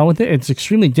had a lot of fun with it. It's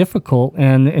extremely difficult,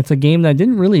 and it's a game that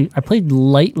I played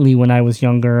lightly when I was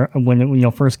younger, when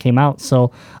it first came out.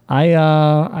 So I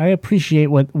appreciate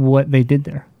what they did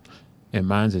there. And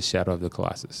mine's a Shadow of the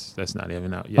Colossus. That's not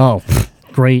even out yet. Oh,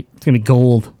 great! It's gonna be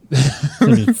gold.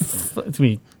 It's gonna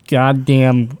be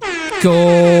goddamn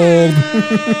gold.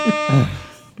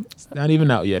 It's not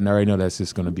even out yet, and I already know that's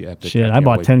just going to be epic. Shit, I can't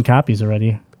bought wait. 10 copies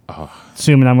already.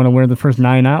 Assuming I'm gonna wear the first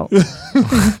 9 out.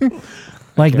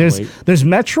 Like there's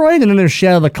Metroid and then there's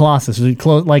Shadow of the Colossus.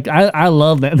 Like I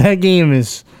love that. That game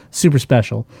is super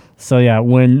special. So yeah,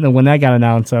 when that got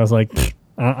announced, I was like,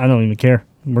 I don't even care.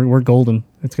 We're golden.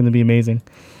 It's gonna be amazing.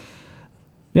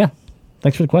 Yeah.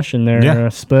 Thanks for the question there,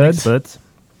 Spuds. Spuds.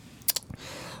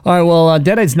 All right, well,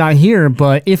 Deadeye's not here,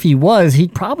 but if he was,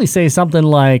 he'd probably say something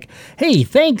like, hey,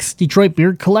 thanks, Detroit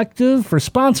Beard Collective, for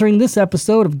sponsoring this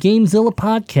episode of Gamezilla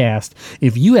Podcast.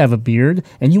 If you have a beard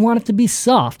and you want it to be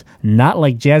soft, not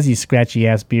like Jazzy's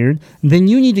scratchy-ass beard, then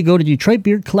you need to go to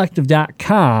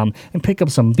DetroitBeardCollective.com and pick up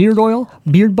some beard oil,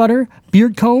 beard butter,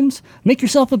 beard combs. Make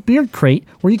yourself a beard crate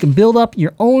where you can build up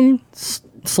your own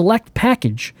select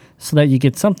package so that you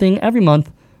get something every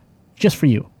month just for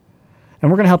you. And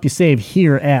we're going to help you save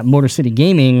here at Motor City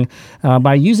Gaming.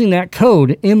 By using that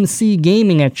code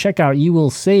MCGaming at checkout, you will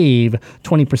save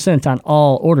 20% on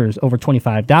all orders over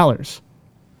 $25.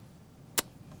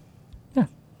 Yeah.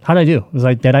 How'd I do? Was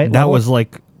I Deadeye? That was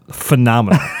like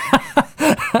phenomenal.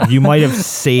 You might have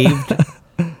saved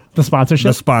the sponsorship.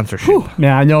 the sponsorship.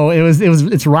 Yeah, I know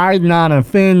it's riding on a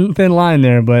thin line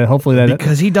there, but hopefully that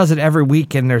Because he does it every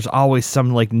week, and there's always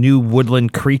some like new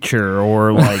woodland creature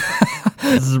or like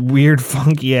this weird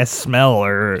funky ass smell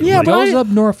or Yeah, like, but Goes up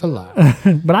north a lot.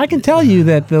 But I can tell you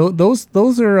that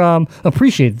those are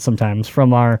appreciated sometimes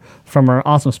from our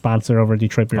awesome sponsor over at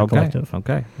Detroit Beard Collective.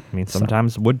 Okay. I mean,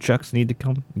 sometimes woodchucks need to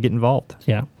come get involved.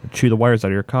 Yeah. Chew the wires out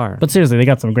of your car. But seriously, they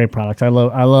got some great products. I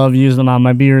love using them on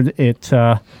my beard. It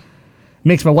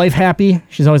makes my wife happy.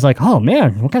 She's always like, "Oh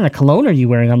man, what kind of cologne are you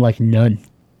wearing?" I'm like, "None.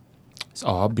 It's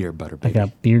all beer butter, I baby.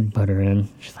 got beard butter in."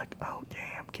 She's like, "Oh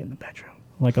damn, get in the bedroom."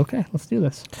 I'm like, "Okay, let's do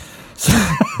this." So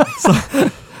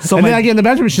And then I get in the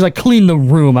bedroom and she's like, "Clean the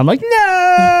room." I'm like,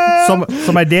 "No."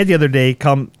 so my dad the other day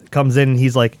comes in and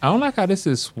he's like, I don't like how this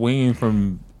is swinging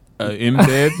from in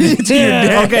bed to your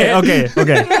dad.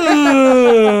 okay.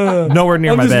 Nowhere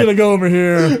near my bed. go over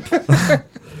here.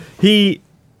 He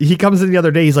comes in the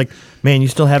other day. He's like, "Man, you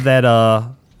still have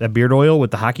that beard oil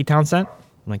with the Hockey Town scent?"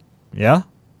 I'm like, "Yeah."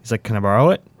 He's like, "Can I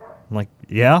borrow it?" I'm like,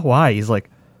 "Yeah." Why? He's like,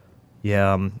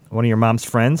 "Yeah, one of your mom's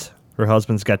friends, her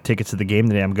husband's got tickets to the game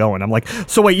today. I'm going." I'm like,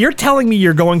 "So wait, you're telling me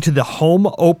you're going to the home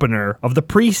opener of the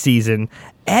preseason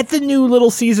at the new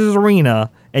Little Caesars Arena,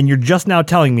 and you're just now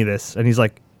telling me this?" And he's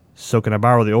like, "So can I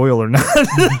borrow the oil or not?"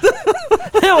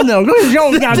 Hell no. Go get your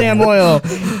own goddamn oil.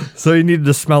 So he needed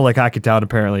to smell like Hockey Town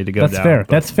apparently to go That's down. fair. but-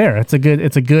 That's fair. It's a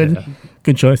good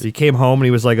choice. He came home and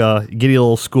he was like a giddy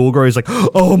little schoolgirl. He's like,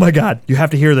 "Oh my God, you have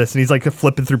to hear this." And he's like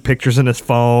flipping through pictures in his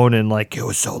phone and like, "It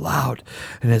was so loud."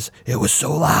 And it was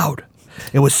so loud.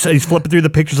 He's flipping through the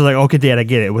pictures. Like, "Okay, Dad, I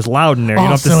get it. It was loud in there. You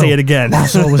don't have to say it again."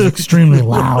 Also, it was extremely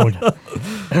loud.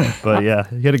 But yeah,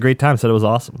 he had a great time. Said it was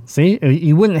awesome. See,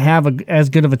 you wouldn't have as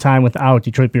good of a time without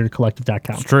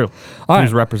DetroitBeardCollective.com. It's true. All right.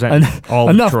 He's representing all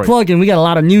of Enough Detroit. plugging. We got a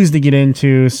lot of news to get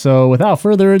into. So without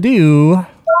further ado,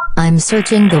 I'm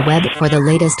searching the web for the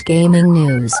latest gaming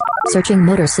news. Searching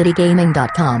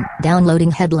MotorCityGaming.com.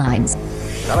 Downloading headlines.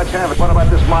 Now let's have it. What about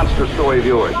this monster story of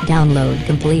yours? Download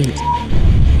complete.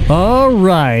 all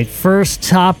right, first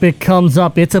topic comes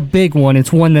up. It's a big one.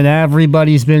 It's one that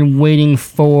everybody's been waiting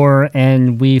for,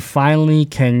 and we finally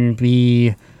can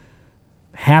be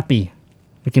happy.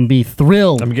 We can be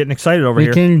thrilled. I'm getting excited over We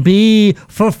here. can be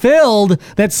fulfilled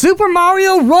that Super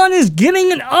Mario Run is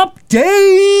getting an update.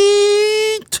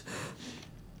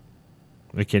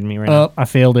 Are you kidding me right now? I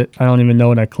failed it. I don't even know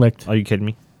what I clicked. Are you kidding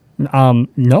me?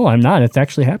 No, I'm not. It's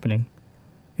actually happening.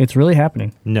 It's really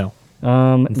happening. No.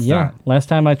 Yeah. not. Last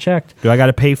time I checked. Do I got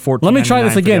to pay $14.99? Let me try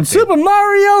this for the again. update? Super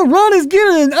Mario Run is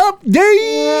getting an update.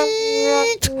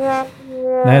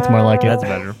 That's more like it. That's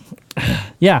better.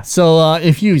 Yeah, so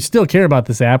if you still care about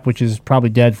this app, which is probably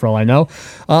dead for all I know,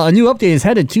 a new update is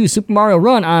headed to Super Mario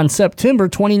Run on September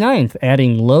 29th,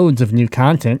 adding loads of new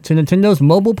content to Nintendo's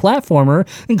mobile platformer,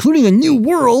 including a new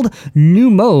world, new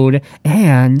mode,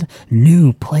 and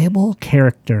new playable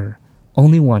character.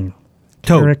 Only one.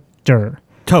 Toad. Character.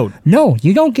 Toad. No,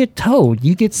 you don't get Toad.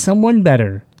 You get someone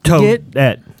better. You Toad. get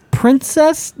That.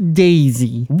 Princess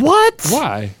Daisy. What?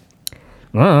 Why?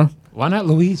 Why not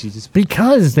Luigi? Just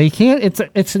Because they can't. It's an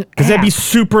Because that'd be app.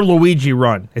 Super Luigi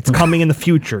Run. It's coming in the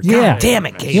future. Yeah. God damn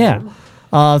it, Gabe. Yeah.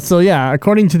 So yeah,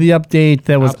 according to the update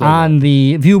that was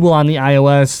viewable on the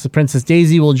iOS, Princess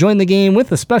Daisy will join the game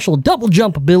with a special double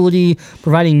jump ability,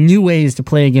 providing new ways to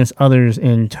play against others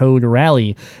in Toad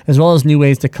Rally, as well as new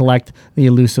ways to collect the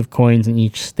elusive coins in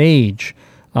each stage.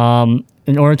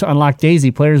 In order to unlock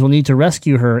Daisy, players will need to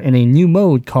rescue her in a new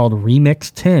mode called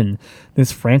Remix 10.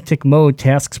 This frantic mode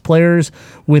tasks players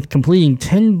with completing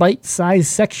 10 bite-sized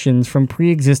sections from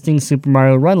pre-existing Super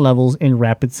Mario Run levels in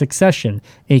rapid succession,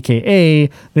 aka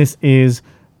this is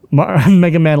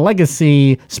Mega Man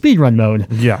Legacy speedrun mode.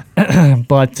 Yeah.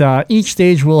 But each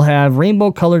stage will have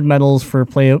rainbow-colored medals for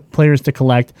players to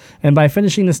collect, and by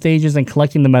finishing the stages and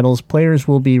collecting the medals, players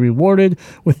will be rewarded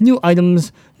with new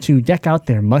items to deck out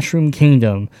their Mushroom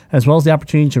Kingdom, as well as the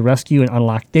opportunity to rescue and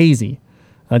unlock Daisy.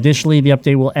 Additionally, the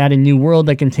update will add a new world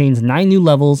that contains 9 new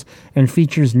levels and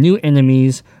features new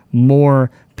enemies,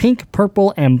 more pink,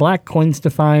 purple, and black coins to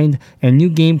find, and new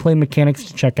gameplay mechanics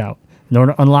to check out. In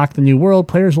order to unlock the new world,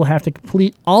 players will have to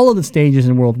complete all of the stages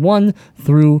in World 1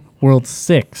 through World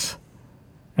 6.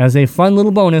 As a fun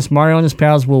little bonus, Mario and his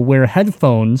pals will wear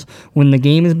headphones when the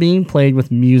game is being played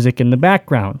with music in the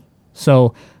background.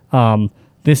 So,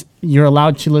 you're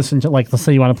allowed to listen to, like, let's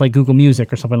say you want to play Google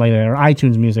Music or something like that, or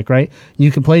iTunes Music, right?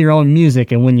 You can play your own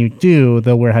music, and when you do,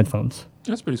 they'll wear headphones.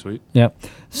 That's pretty sweet. Yep.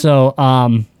 So,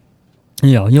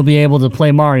 you'll be able to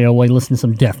play Mario while you listen to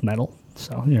some death metal.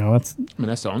 So,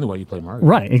 that's the only way you play Mario.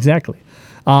 Right, exactly.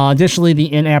 Additionally,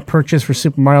 the in-app purchase for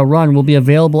Super Mario Run will be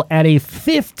available at a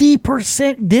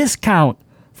 50% discount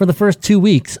for the first 2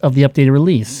 weeks of the updated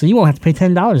release. So you won't have to pay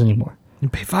 $10 anymore. You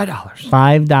pay $5.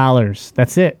 $5.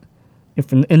 That's it.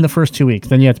 If in the first 2 weeks,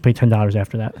 then you have to pay $10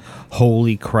 after that.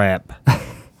 Holy crap.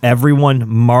 Everyone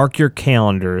mark your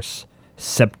calendars.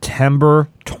 September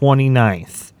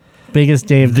 29th. Biggest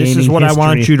day of gaming history. This is what history. I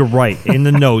want you to write in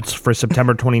the notes for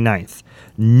September 29th.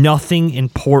 Nothing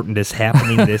important is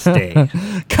happening this day.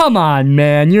 Come on,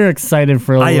 man. You're excited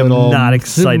for I am not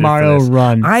excited Super Mario for this.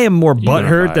 Run. I am more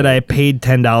butthurt that I paid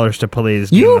 $10 to play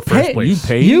this game in the first place.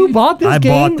 You bought this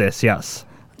game? I bought this, yes.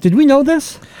 Did we know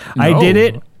this? I did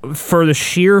it for the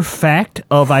sheer fact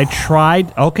of I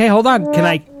tried. Okay, hold on. Can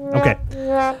I? Okay.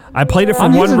 I played it for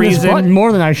I'm one using this button reason.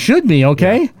 more than I should be,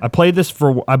 okay? Yeah.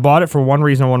 I bought it for one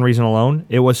reason and one reason alone.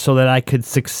 It was so that I could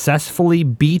successfully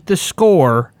beat the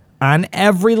score on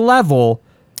every level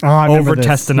over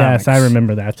Testonomics. Yes, I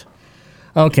remember that.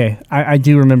 Okay, I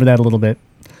do remember that a little bit.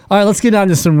 All right, let's get on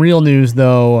to some real news,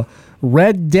 though.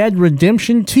 Red Dead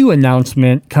Redemption 2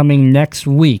 announcement coming next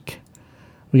week.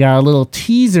 We got a little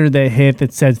teaser that hit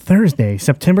that said Thursday,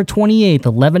 September 28th,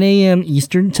 11 a.m.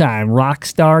 Eastern Time.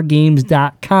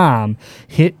 RockstarGames.com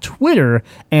hit Twitter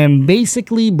and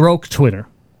basically broke Twitter.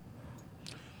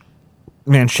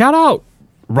 Man, shout out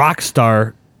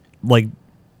Rockstar, like,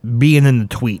 being in the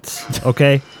tweets,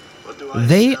 okay?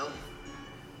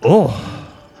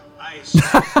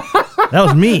 That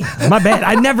was me. My bad.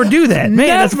 I never do that. Man,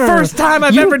 that's the first time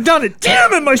I've ever done it.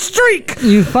 Damn it, my streak.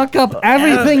 You fuck up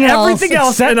everything else.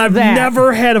 And I've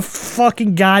never had a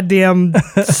fucking goddamn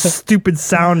stupid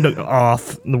sound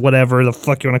off, whatever the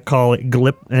fuck you want to call it,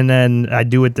 glip, and then I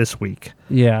do it this week.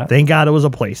 Yeah. Thank God it was a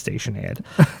PlayStation ad.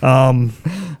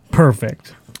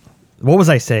 Perfect. What was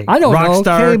I saying? I don't know.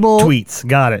 Rockstar Cable tweets.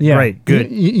 Got it. Yeah. Right. Good.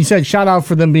 You said shout out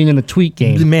for them being in the tweet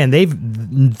game. Man, they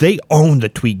own the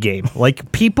tweet game.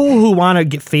 Like, people who want to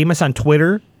get famous on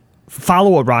Twitter, follow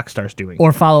what Rockstar's doing.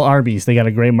 Or follow Arby's. They got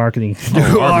a great marketing.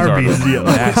 Arby's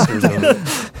masters of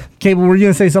it. Cable, were you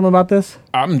going to say something about this?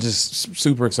 I'm just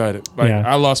super excited. Like, Yeah.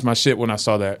 I lost my shit when I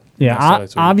saw that. Yeah,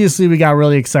 obviously we got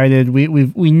really excited.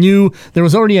 We knew there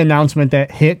was already an announcement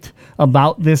that hit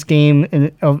about this game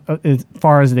as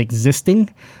far as it existing,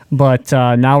 but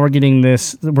now we're getting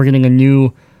this. We're getting a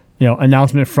new,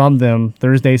 announcement from them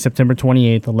Thursday, September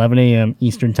 28th, 11 a.m.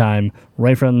 Eastern Time,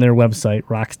 right from their website,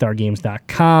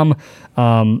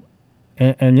 RockstarGames.com.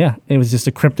 And yeah, it was just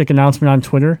a cryptic announcement on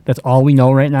Twitter. That's all we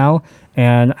know right now,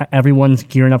 and everyone's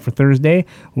gearing up for Thursday.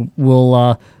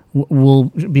 We'll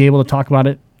be able to talk about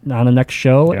it on the next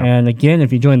show. Yeah. And again,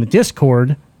 if you join the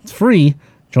Discord, it's free.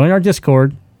 Join our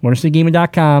Discord,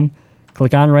 MotorCityGaming.com.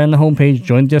 Click on right on the homepage,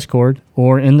 join the Discord,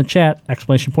 or in the chat,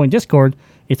 exclamation point Discord.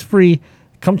 It's free.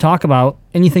 Come talk about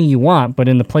anything you want, but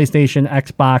in the PlayStation,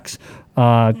 Xbox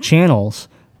channels,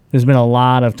 there's been a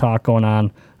lot of talk going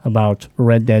on about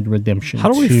Red Dead Redemption 2.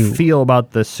 How do we feel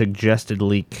about the suggested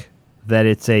leak that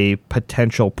it's a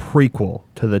potential prequel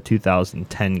to the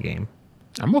 2010 game?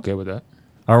 I'm okay with that.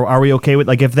 Are we okay with,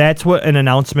 like, if that's what an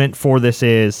announcement for this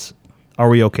is, are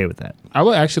we okay with that? I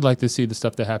would actually like to see the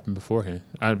stuff that happened beforehand.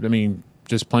 I mean,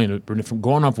 just playing it, from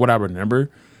going off what I remember,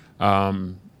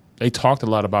 they talked a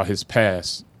lot about his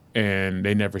past and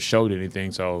they never showed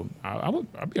anything. So I'd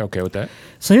be okay with that.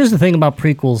 So here's the thing about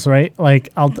prequels, right? Like,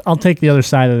 I'll take the other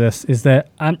side of this, is that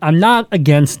I'm not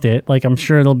against it. Like, I'm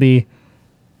sure it'll be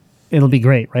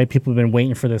great, right? People have been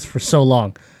waiting for this for so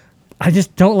long. I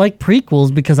just don't like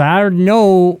prequels because I already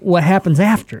know what happens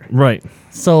after. Right.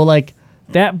 So, like,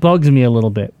 that bugs me a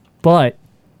little bit. But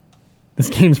this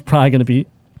game's probably going to be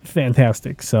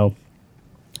fantastic. So,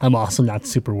 I'm also not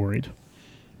super worried.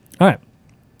 All right.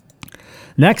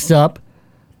 Next up,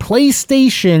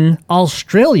 PlayStation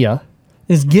Australia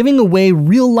is giving away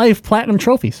real-life platinum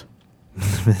trophies.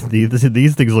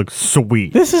 These things look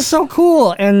sweet. This is so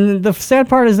cool, and the sad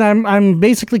part is I'm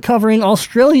basically covering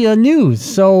Australia news.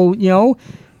 So, you know,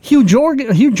 Hugh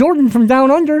Jordan from Down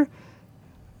Under,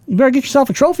 you better get yourself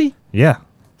a trophy. Yeah.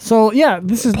 So yeah,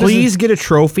 Please get a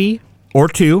trophy or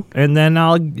two, and then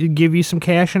I'll give you some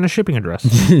cash and a shipping address.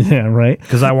 Yeah, right.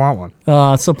 Because I want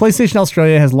one. So PlayStation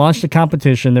Australia has launched a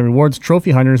competition that rewards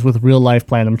trophy hunters with real-life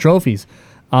platinum trophies.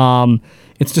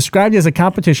 It's described as a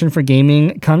competition for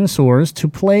gaming connoisseurs to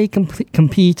play,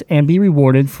 compete, and be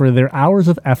rewarded for their hours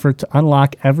of effort to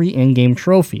unlock every in-game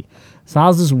trophy. So how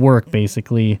does this work,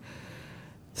 basically?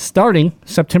 Starting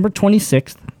September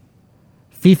 26th,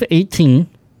 FIFA 18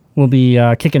 will be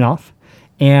kicking off.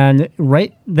 And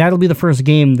that'll be the first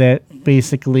game that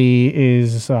basically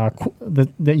is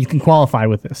that you can qualify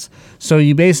with this. So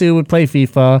you basically would play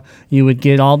FIFA, you would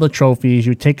get all the trophies,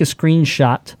 you would take a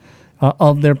screenshot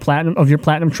of your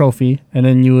platinum trophy, and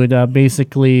then you would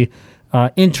basically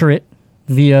enter it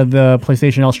via the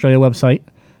PlayStation Australia website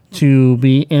to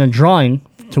be in a drawing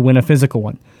to win a physical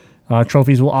one.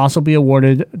 Trophies will also be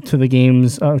awarded to the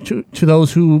games to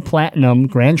those who platinum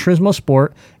Gran Turismo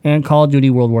Sport and Call of Duty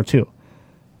World War II.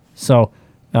 So,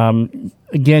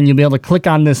 again, you'll be able to click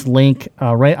on this link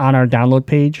right on our download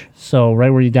page. So right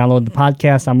where you download the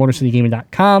podcast on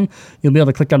MotorCityGaming.com, you'll be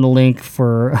able to click on the link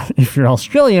for, if you're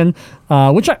Australian,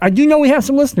 which I do know we have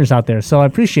some listeners out there, so I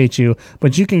appreciate you.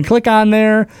 But you can click on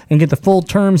there and get the full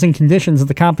terms and conditions of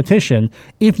the competition.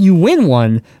 If you win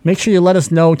one, make sure you let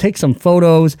us know, take some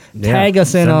photos, tag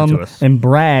us in them, and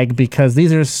brag, because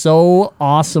these are so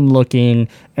awesome looking,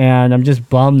 and I'm just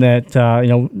bummed that,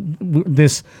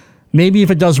 this... Maybe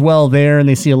if it does well there and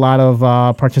they see a lot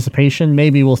of participation,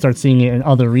 maybe we'll start seeing it in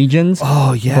other regions.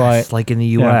 Oh, yes, like in the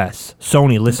U.S. Yeah.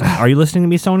 Sony, listen. Are you listening to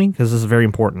me, Sony? Because this is very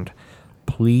important.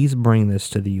 Please bring this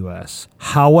to the U.S.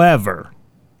 However,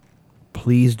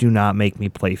 please do not make me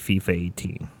play FIFA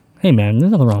 18. Hey, man,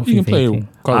 there's nothing wrong with FIFA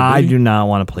 18. I do not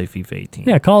want to play FIFA 18.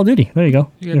 Yeah, Call of Duty. There you go.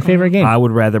 Your favorite game. I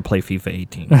would rather play FIFA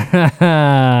 18.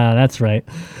 That's right.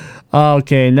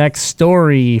 Okay, next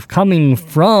story coming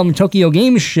from Tokyo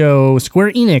Game Show.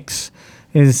 Square Enix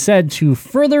is said to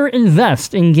further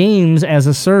invest in games as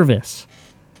a service.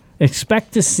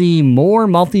 Expect to see more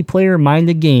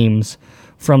multiplayer-minded games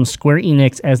from Square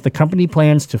Enix as the company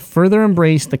plans to further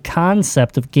embrace the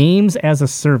concept of games as a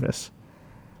service.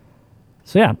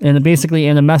 So yeah, and basically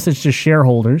in a message to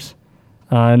shareholders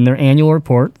in their annual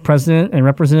report, President and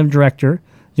Representative Director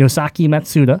Yosaki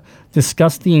Matsuda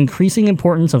discussed the increasing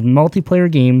importance of multiplayer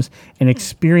games and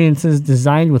experiences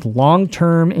designed with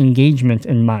long-term engagement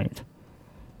in mind.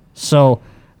 So,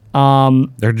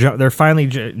 they're finally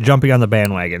jumping on the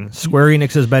bandwagon. Square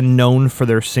Enix has been known for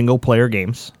their single-player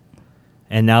games,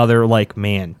 and now they're like,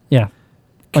 man, yeah,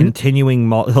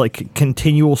 continual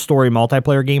story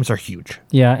multiplayer games are huge.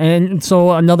 Yeah, and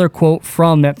so another quote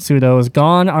from Matsuda is,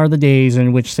 "Gone are the days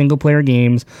in which single-player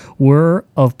games were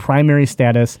of primary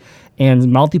status and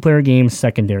multiplayer games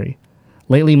secondary.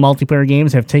 Lately, multiplayer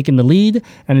games have taken the lead,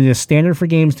 and it is standard for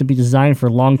games to be designed for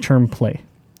long-term play."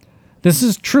 This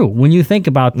is true. When you think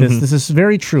about this, this is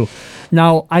very true.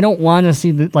 Now, I don't want to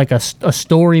see a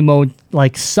story mode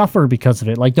suffer because of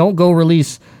it. Like, don't go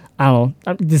release... I don't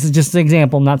know. This is just an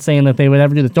example. I'm not saying that they would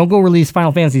ever do this. Don't go release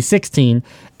Final Fantasy 16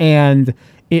 and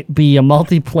it be a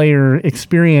multiplayer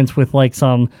experience with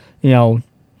some,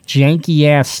 janky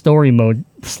ass story mode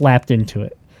slapped into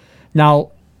it.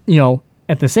 Now,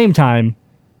 at the same time,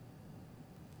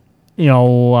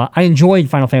 I enjoyed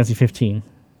Final Fantasy 15.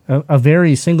 A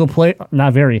very single player,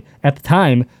 not very, at the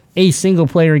time, a single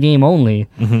player game only.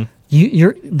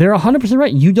 Mm-hmm. They're 100%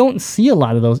 right. You don't see a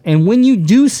lot of those. And when you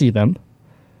do see them,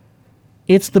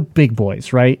 it's the big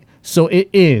boys, right? So it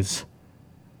is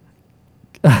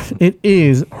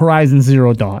Horizon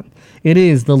Zero Dawn. It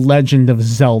is The Legend of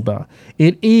Zelda.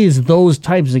 It is those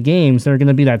types of games that are going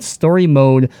to be that story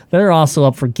mode that are also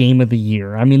up for Game of the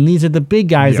Year. I mean, these are the big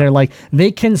guys that are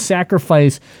they can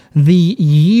sacrifice the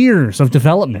years of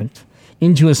development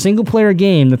into a single-player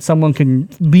game that someone can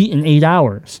beat in 8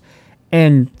 hours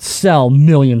and sell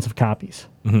millions of copies.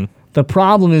 Mm-hmm. The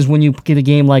problem is when you get a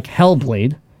game like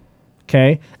Hellblade,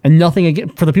 okay, and nothing again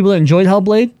for the people that enjoyed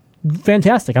Hellblade,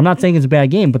 fantastic. I'm not saying it's a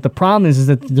bad game, but the problem is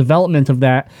that the development of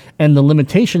that and the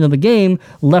limitation of the game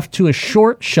left to a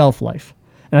short shelf life.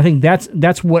 And I think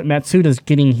that's what Matsuda's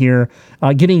getting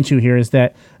to here is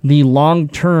that the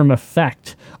long-term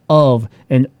effect of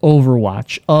an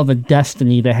Overwatch, of a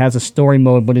Destiny that has a story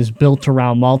mode but is built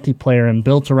around multiplayer and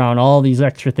built around all these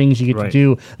extra things you get to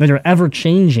do that are ever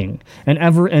changing and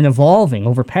evolving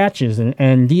over patches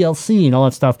and DLC and all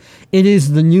that stuff. It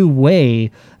is the new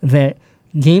way that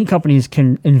game companies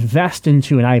can invest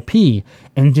into an IP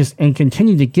and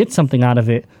continue to get something out of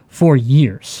it for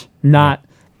years, not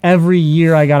every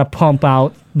year I got to pump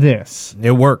out this.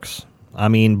 It works. I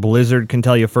mean, Blizzard can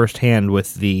tell you firsthand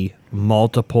with the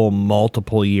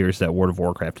multiple years that World of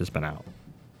Warcraft has been out.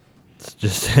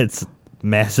 It's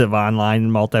massive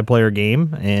online multiplayer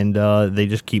game, and they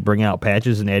just keep bringing out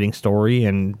patches and adding story,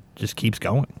 and just keeps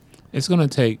going. It's going to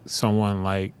take someone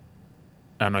like,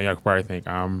 I know y'all probably think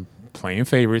I'm playing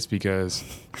favorites because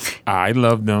I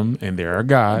love them and they're a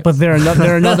god. But they're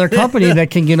another company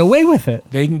that can get away with it.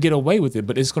 They can get away with it,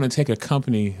 but it's going to take a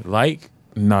company like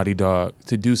Naughty Dog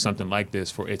to do something like this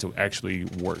for it to actually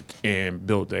work and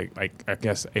build a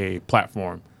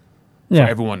platform for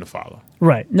everyone to follow.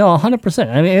 Right. No,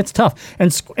 100%. I mean, it's tough.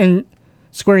 And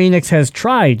Square Enix has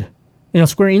tried.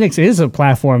 Square Enix is a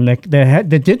platform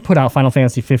that did put out Final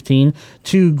Fantasy 15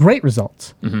 to great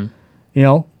results. Mm-hmm.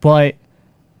 But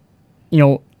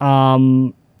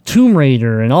Tomb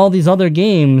Raider and all these other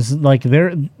games,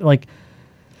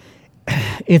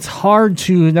 it's hard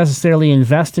to necessarily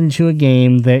invest into a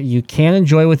game that you can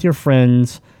enjoy with your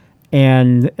friends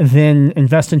and then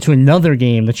invest into another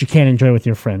game that you can't enjoy with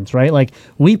your friends, right? Like,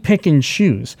 we pick and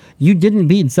choose. You didn't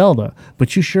beat Zelda,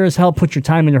 but you sure as hell put your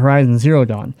time into Horizon Zero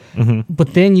Dawn. Mm-hmm.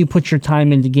 But then you put your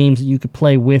time into games that you could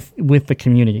play with the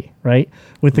community, right?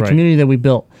 With the community that we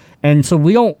built. And so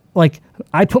we don't,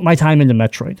 I put my time into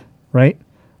Metroid, right?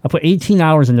 I put 18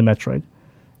 hours into Metroid.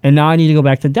 And now I need to go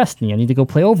back to Destiny. I need to go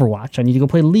play Overwatch. I need to go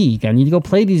play League. I need to go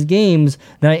play these games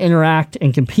that I interact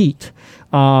and compete.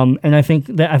 And I think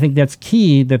that's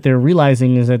key that they're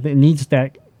realizing is that it needs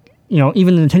that.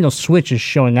 Even the Nintendo Switch is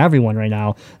showing everyone right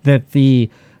now that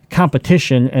the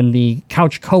competition and the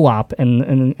couch co-op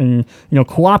and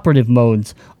cooperative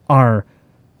modes are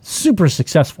super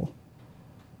successful.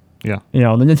 Yeah. The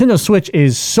Nintendo Switch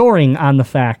is soaring on the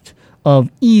fact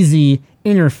of easy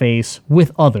interface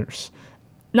with others.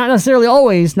 Not necessarily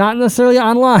always, not necessarily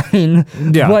online.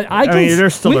 Yeah. But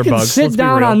there's still we can bugs. sit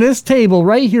down on this table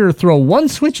right here, throw one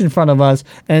Switch in front of us,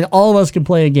 and all of us can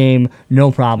play a game, no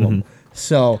problem. Mm-hmm.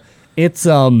 So it's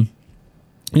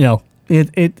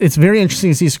it's very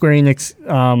interesting to see Square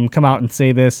Enix come out and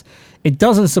say this. It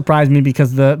doesn't surprise me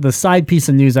because the side piece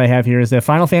of news I have here is that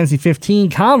Final Fantasy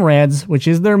 15 Comrades, which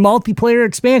is their multiplayer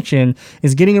expansion,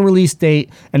 is getting a release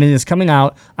date, and it is coming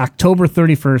out October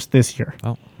 31st this year.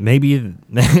 Well, maybe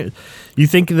you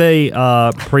think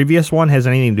the previous one has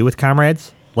anything to do with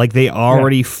Comrades? Like, they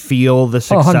already feel the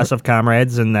success of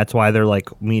Comrades, and that's why they're like,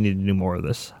 we need to do more of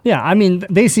this. Yeah, I mean,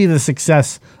 they see the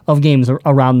success of games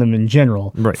around them in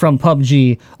general, from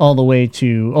PUBG all the way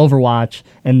to Overwatch,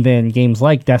 and then games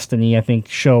like Destiny, I think,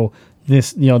 show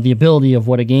this, the ability of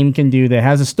what a game can do that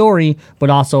has a story, but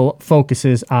also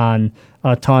focuses on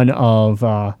a ton of,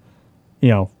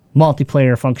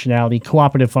 multiplayer functionality,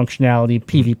 cooperative functionality,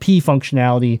 PvP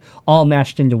functionality, all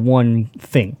mashed into one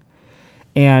thing.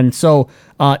 And so,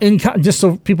 just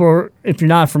so people if you're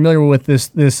not familiar with this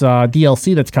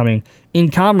DLC that's coming,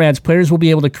 in Comrades, players will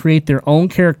be able to create their own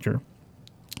character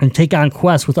and take on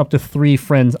quests with up to 3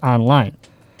 friends online.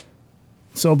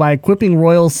 So by equipping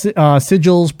royal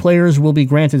sigils, players will be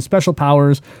granted special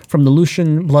powers from the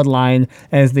Lucian bloodline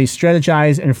as they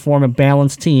strategize and form a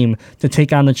balanced team to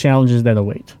take on the challenges that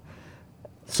await.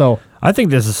 So I think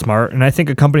this is smart, and I think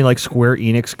a company like Square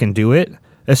Enix can do it.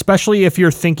 Especially if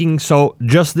you're thinking, so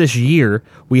just this year,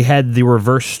 we had the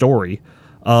reverse story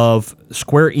of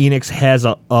Square Enix has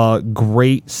a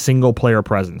great single-player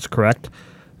presence, correct?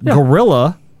 Yeah.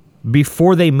 Guerrilla,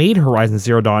 before they made Horizon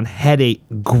Zero Dawn, had a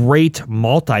great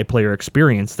multiplayer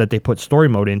experience that they put story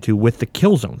mode into with the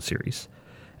Killzone series.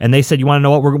 And they said, you want to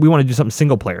know what? We want to do something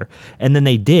single-player. And then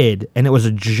they did, and it was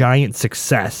a giant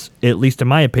success, at least in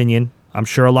my opinion. I'm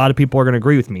sure a lot of people are going to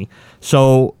agree with me.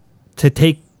 So to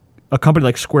take a company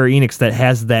like Square Enix that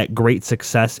has that great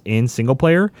success in single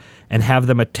player and have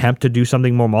them attempt to do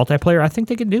something more multiplayer, I think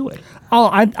they can do it. Oh,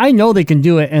 I know they can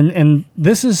do it, and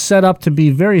this is set up to be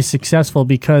very successful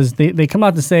because they come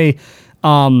out to say,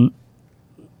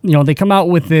 they come out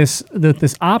with this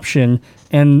option,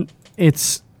 and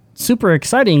it's super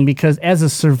exciting because as a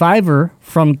survivor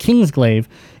from Kingsglaive,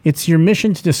 it's your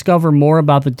mission to discover more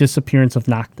about the disappearance of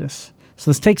Noctis. So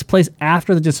this takes place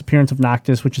after the disappearance of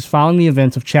Noctis, which is following the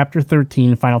events of Chapter 13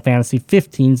 in Final Fantasy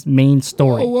XV's main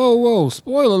story. Whoa.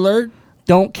 Spoiler alert.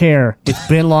 Don't care. It's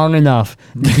been long enough.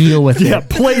 Deal with Yeah, it.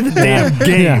 play the damn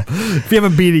game. Yeah. If you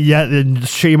haven't beat it yet, then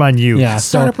shame on you. Yeah,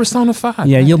 Start so a Persona 5.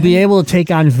 yeah, you'll be able to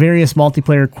take on various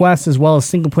multiplayer quests as well as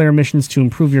single-player missions to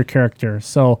improve your character.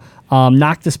 So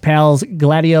Noctis pals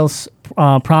Gladios,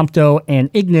 Prompto,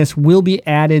 and Ignis will be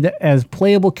added as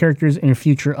playable characters in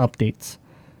future updates.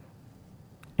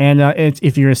 And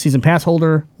if you're a season pass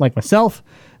holder like myself,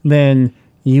 then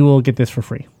you will get this for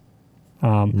free.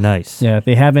 Nice. Yeah,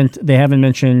 they haven't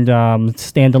mentioned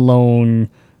standalone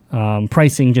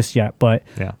pricing just yet, but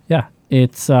Yeah.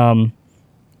 it's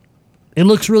it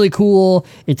looks really cool.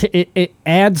 It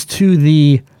adds to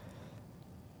the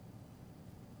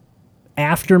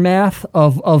aftermath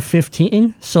of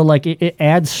 15. So like it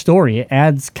adds story, it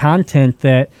adds content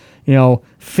that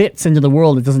fits into the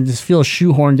world. It doesn't just feel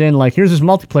shoehorned in. Like here's this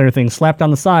multiplayer thing slapped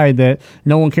on the side that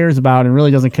no one cares about and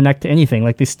really doesn't connect to anything.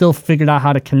 Like they still figured out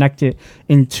how to connect it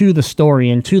into the story,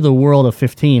 into the world of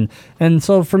 15. And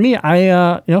so for me,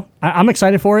 I'm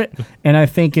excited for it. And I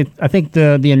think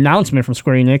the announcement from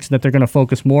Square Enix that they're going to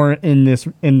focus more in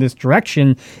this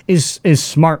direction is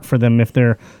smart for them if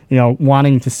they're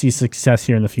wanting to see success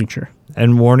here in the future.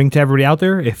 And warning to everybody out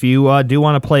there, if you do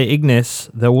want to play Ignis,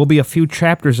 there will be a few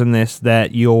chapters in this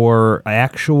that your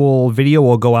actual video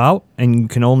will go out and you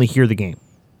can only hear the game.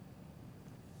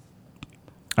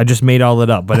 I just made all that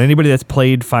up, but anybody that's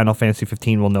played Final Fantasy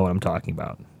 15 will know what I'm talking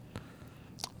about.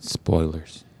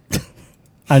 Spoilers.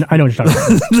 I know what you're talking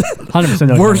about. 100%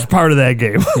 know. Worst part of that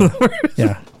game.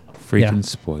 Yeah. Freaking Yeah.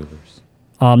 spoilers.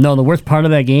 No, the worst part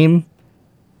of that game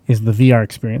is the VR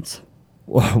experience.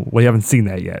 We haven't seen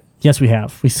that yet. Yes, we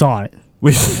have. We saw it.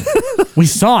 We We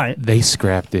saw it. They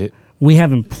scrapped it. We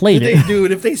haven't played it.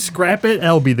 Dude, if they scrap it,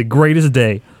 that'll be the greatest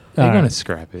day. They're going to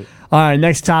scrap it. All right,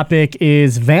 next topic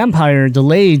is Vampire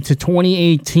delayed to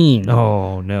 2018.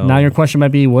 Oh, no. Now your question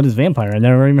might be, what is Vampire? I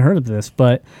never even heard of this,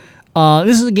 but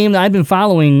this is a game that I've been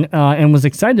following and was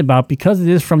excited about because it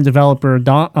is from developer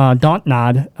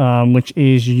Dontnod, which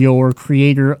is your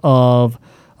creator of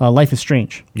Life is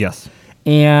Strange. Yes.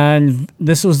 And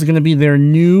this was going to be their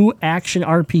new action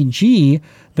RPG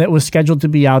that was scheduled to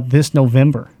be out this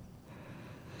November.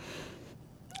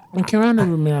 It kind of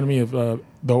reminded me of The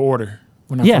Order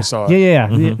when I first saw it.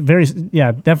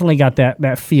 Yeah. Definitely got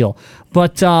that feel.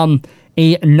 But a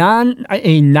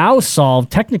now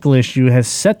solved technical issue has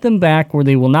set them back where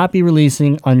they will not be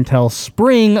releasing until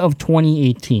spring of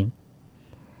 2018.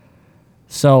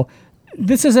 So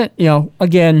this isn't,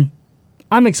 again,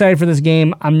 I'm excited for this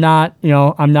game. I'm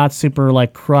not super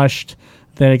like crushed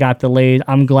that it got delayed.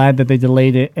 I'm glad that they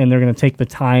delayed it and they're going to take the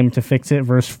time to fix it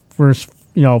versus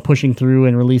pushing through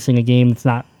and releasing a game that's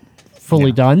not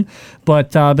fully done.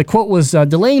 But the quote was,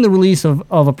 delaying the release of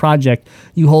a project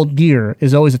you hold dear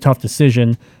is always a tough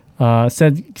decision,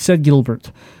 said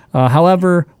Gilbert.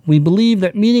 However, we believe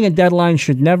that meeting a deadline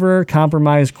should never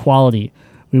compromise quality.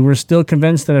 We were still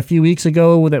convinced that a few weeks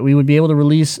ago that we would be able to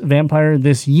release Vampire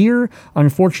this year.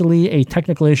 Unfortunately, a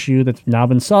technical issue that's now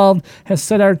been solved has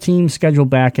set our team schedule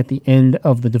back at the end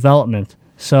of the development.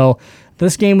 So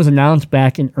this game was announced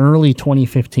back in early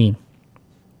 2015.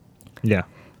 Yeah.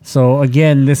 So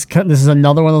again, this is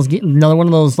another one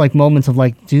of those like moments of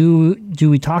like, do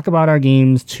we talk about our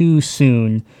games too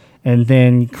soon and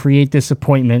then create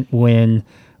disappointment when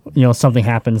something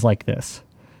happens like this?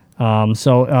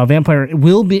 So Vampire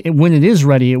will be, when it is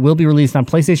ready, it will be released on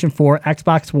PlayStation 4,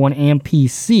 Xbox One, and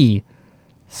PC.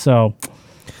 So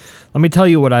let me tell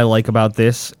you what I like about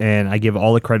this, and I give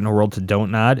all the credit in the world to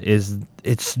Dontnod, is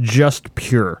it's just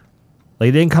pure.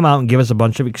 Like, they didn't come out and give us a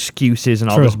bunch of excuses and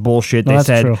all this bullshit. No, they that's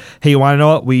said, true. hey, you want to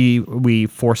know what? We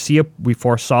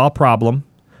foresaw a problem.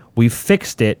 We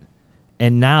fixed it,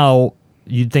 and now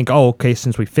you'd think, oh, okay,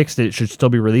 since we fixed it, it should still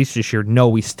be released this year. No,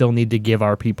 we still need to give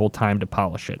our people time to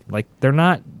polish it. Like, they're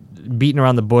not beating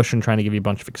around the bush and trying to give you a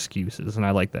bunch of excuses, and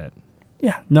I like that.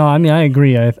 yeah, no, I mean, I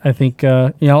agree. I think,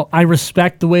 I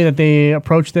respect the way that they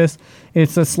approach this.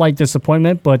 It's a slight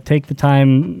disappointment, but take the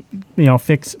time,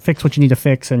 fix what you need to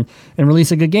fix and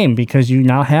release a good game because you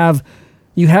now have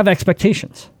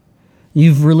expectations.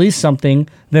 You've released something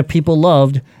that people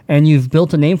loved and you've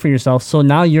built a name for yourself. So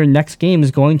now your next game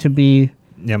is going to be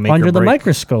Make or under the break.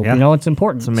 microscope. Yeah. It's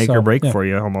important. It's a make or break for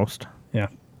you, almost. Yeah.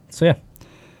 So yeah.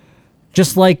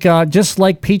 Just like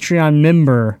Patreon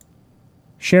member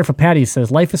Sheriff of Patty says,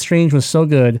 Life is Strange was so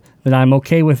good that I'm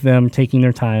okay with them taking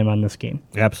their time on this game.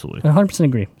 Absolutely. I 100%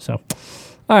 agree. So,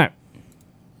 all right.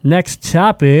 Next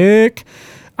topic.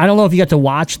 I don't know if you got to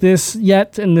watch this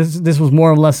yet, and this was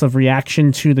more or less of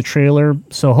reaction to the trailer,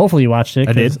 so hopefully you watched it.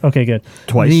 I did. Okay, good.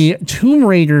 Twice. The Tomb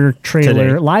Raider trailer,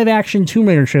 Today. live-action Tomb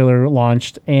Raider trailer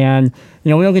launched, and we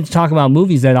don't get to talk about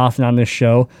movies that often on this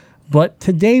show, but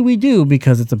today we do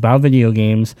because it's about video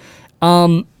games.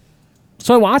 So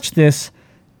I watched this,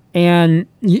 and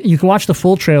you can watch the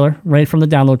full trailer right from the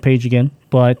download page again,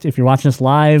 but if you're watching this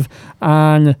live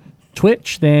on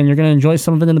Twitch, then you're going to enjoy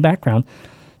some of it in the background.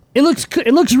 It looks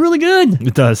really good.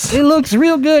 It does. It looks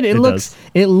real good. It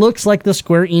looks like the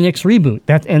Square Enix reboot.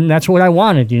 That's what I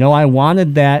wanted. I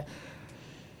wanted that.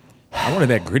 I wanted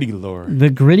that gritty lore. The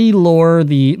gritty lore,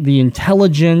 the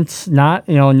intelligence, not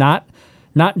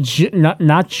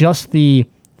just the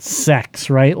sex,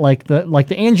 right? Like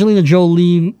the Angelina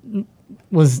Jolie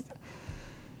was.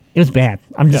 It was bad.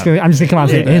 I'm just gonna come out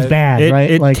and say it's bad, right?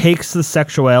 It takes the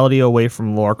sexuality away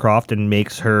from Lara Croft and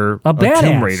makes her a badass.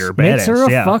 Tomb Raider badass. Makes her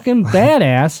a fucking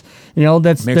badass.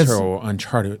 Makes her an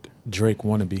Uncharted Drake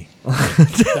wannabe.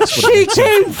 She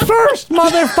came first,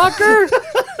 motherfucker.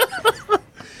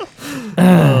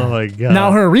 Oh my god!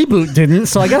 Now her reboot didn't,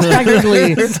 so I guess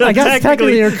technically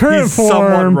her current he's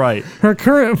somewhat form, right. Her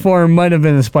current form might have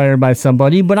been inspired by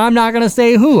somebody, but I'm not gonna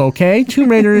say who. Okay, Tomb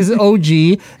Raider is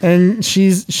OG, and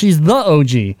she's the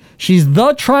OG. She's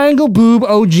the triangle boob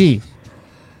OG.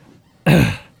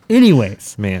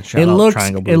 Anyways, man, shout out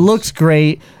triangle boobs. It looks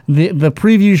great. The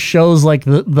preview shows like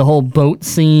the whole boat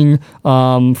scene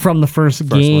from the first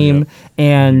game, one, yeah.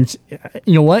 And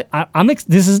you know what?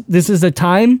 This is a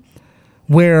time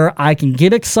where I can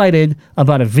get excited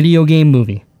about a video game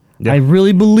movie. Yeah. I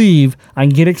really believe I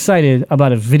can get excited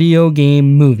about a video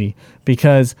game movie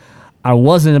because I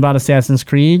wasn't about Assassin's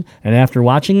Creed, and after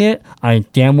watching it, I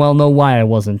damn well know why I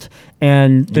wasn't.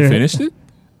 And you finished it?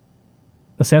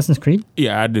 Assassin's Creed?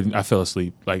 Yeah, I didn't. I fell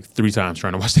asleep like 3 times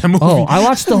trying to watch that movie. Oh, I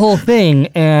watched the whole thing,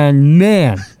 and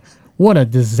man, what a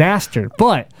disaster!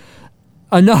 But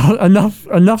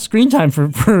enough screen time for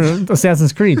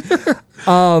Assassin's Creed.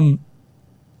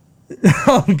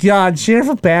 Oh God, Sheriff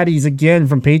of Baddies again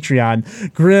from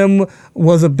Patreon. Grim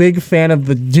was a big fan of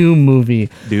the Doom movie.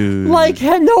 Dude.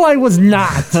 No, I was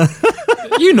not.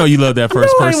 You love that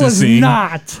first person scene. No,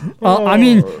 I was not. I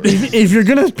mean, if you're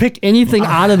gonna pick anything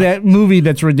out of that movie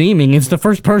that's redeeming, it's the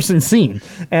first person scene.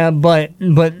 But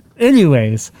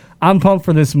anyways, I'm pumped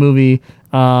for this movie.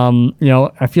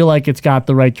 I feel like it's got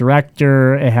the right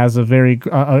director. It has a very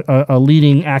a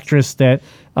leading actress that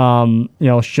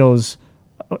shows.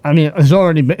 I mean,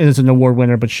 is an award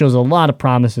winner, but shows a lot of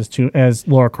promises as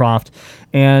Lara Croft.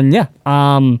 And yeah,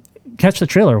 catch the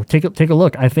trailer. Take a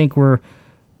look. I think we're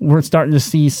starting to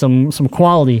see some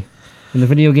quality in the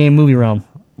video game movie realm.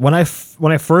 When I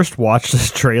first watched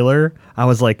this trailer, I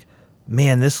was like,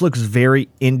 man, this looks very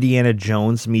Indiana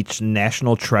Jones meets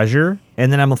National Treasure.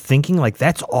 And then I'm thinking, like,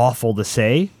 that's awful to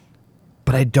say,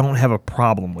 but I don't have a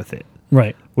problem with it.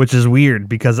 Right. Which is weird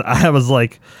because I was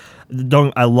like,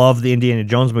 I love the Indiana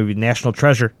Jones movie, National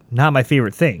Treasure, not my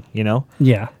favorite thing,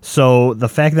 Yeah. So the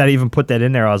fact that I even put that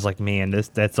in there, I was like, man,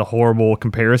 that's a horrible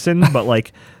comparison. But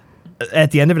like,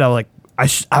 at the end of it, I was like,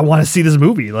 I want to see this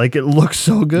movie. Like, it looks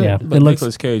so good. Yeah. But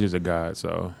Nicolas Cage is a god,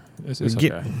 so it's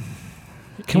okay.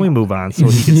 Can we move on so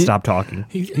he can stop talking?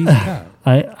 He's a god.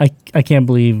 I can't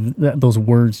believe that those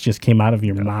words just came out of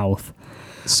your mouth.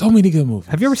 So many good movies.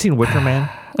 Have you ever seen Wicker Man?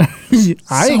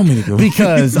 So many good movies.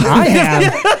 Because I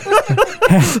have.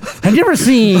 Have you ever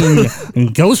seen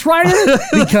Ghost Rider?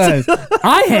 Because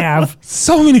I have.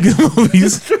 So many good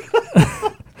movies.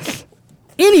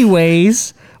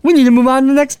 Anyways, we need to move on to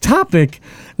the next topic,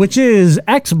 which is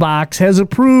Xbox has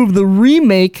approved the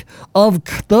remake of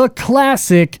the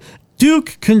classic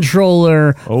Duke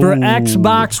controller for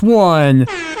Xbox One.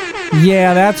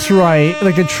 Yeah, that's right.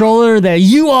 The controller that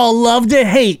you all love to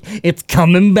hate. It's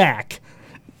coming back.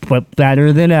 But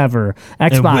better than ever.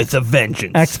 And with a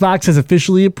vengeance. Xbox has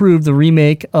officially approved the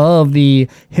remake of the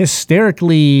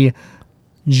hysterically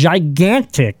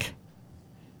gigantic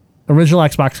original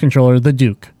Xbox controller, the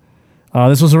Duke.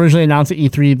 This was originally announced at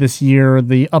E3 this year.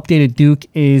 The updated Duke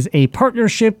is a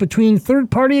partnership between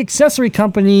third-party accessory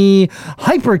company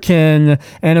Hyperkin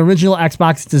and original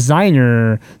Xbox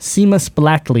designer Seamus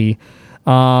Blackley.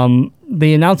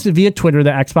 They announced it via Twitter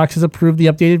that Xbox has approved the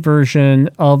updated version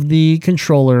of the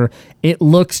controller. It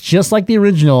looks just like the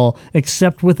original,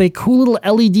 except with a cool little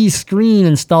LED screen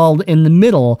installed in the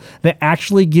middle that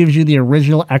actually gives you the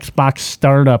original Xbox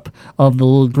startup of the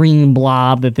little green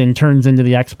blob that then turns into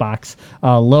the Xbox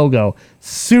logo.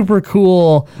 super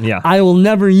cool. Yeah. I will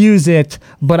never use it,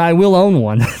 but I will own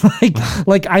one.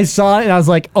 like I saw it and I was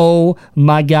like, oh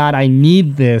my God, I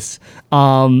need this.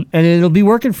 And it'll be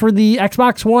working for the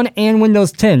Xbox One and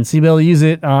Windows 10, so you'll be able to use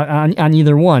it on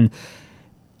either one.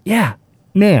 Yeah,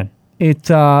 man, it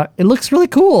looks really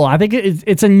cool. I think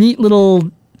it's a neat little.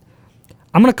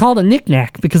 I'm gonna call it a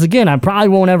knick-knack because again, I probably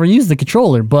won't ever use the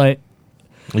controller, but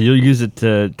You'll use it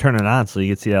to turn it on so you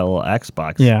can see that little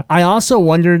Xbox. yeah. I also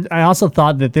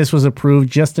thought that this was approved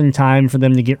just in time for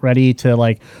them to get ready to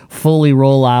like fully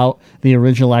roll out the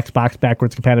original Xbox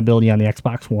backwards compatibility on the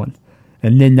Xbox One.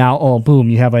 And then now, oh, boom,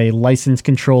 you have a licensed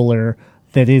controller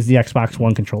that is the Xbox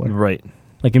One controller. Right.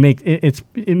 Like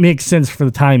it makes sense for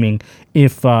the timing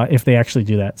if they actually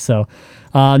do that. So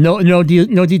no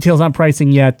details on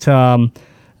pricing yet, but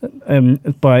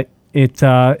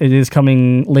it is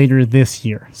coming later this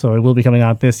year. So it will be coming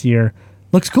out this year.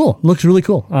 Looks cool. Looks really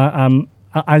cool.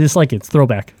 I just like it. It's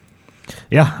throwback.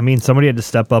 Yeah, I mean, somebody had to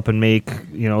step up and make,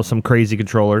 some crazy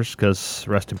controllers because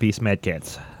rest in peace, Mad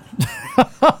Cats.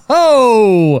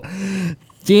 Oh,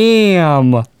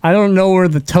 damn! I don't know where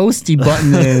the toasty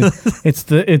button is. It's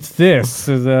this.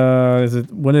 Is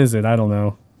it? What is it? I don't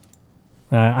know.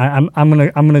 I'm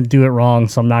gonna do it wrong,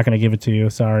 so I'm not gonna give it to you.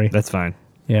 Sorry. That's fine.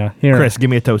 Yeah. Here, Chris, give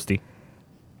me a toasty.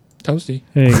 Toasty.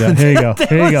 Here you go. Here you go.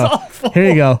 Here you go. awful. Here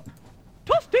you go.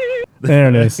 Toasty. There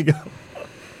it is.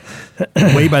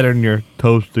 Way better than your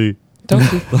toasty.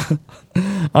 Toasty.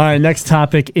 All right. Next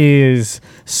topic is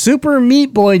Super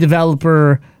Meat Boy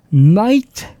developer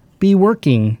might be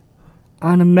working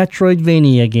on a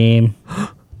Metroidvania game.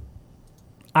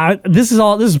 This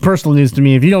is personal news to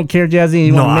me. If you don't care, Jazzy,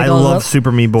 you No, want to make I all love up,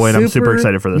 Super Meat Boy, and I'm super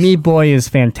excited for this. Meat Boy is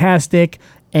fantastic.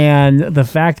 And the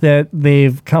fact that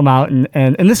they've come out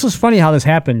and this was funny how this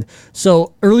happened.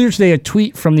 So earlier today, a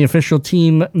tweet from the official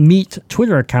Team Meat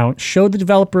Twitter account showed the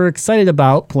developer excited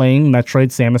about playing Metroid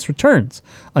Samus Returns.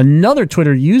 Another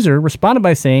Twitter user responded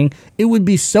by saying it would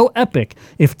be so epic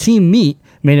if Team Meat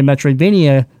made a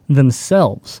Metroidvania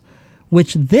themselves.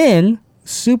 Which then,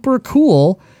 super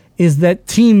cool, is that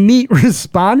Team Meat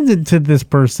responded to this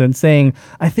person saying,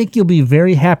 I think you'll be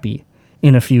very happy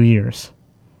in a few years.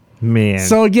 Man.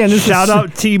 So again, this shout is,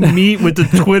 out Team Meat with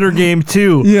the Twitter game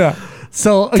too. Yeah.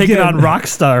 So Taking again, on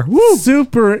Rockstar.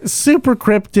 Woo! super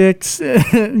cryptic,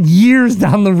 years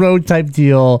down the road type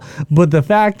deal. But the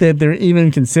fact that they're even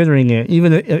considering it,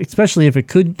 especially if it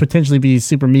could potentially be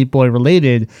Super Meat Boy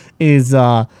related, is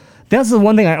that's the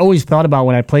one thing I always thought about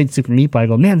when I played Super Meat Boy. I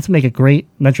go, man, this would make a great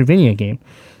Metroidvania game.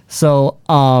 So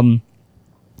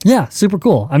yeah, super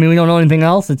cool. I mean, we don't know anything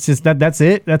else. It's just that's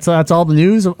it. That's all the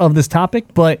news of this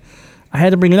topic. But I had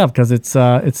to bring it up because it's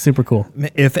super cool.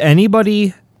 If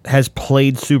anybody has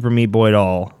played Super Meat Boy at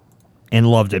all and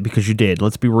loved it, because you did,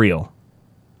 let's be real,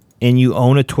 and you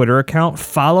own a Twitter account,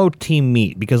 follow Team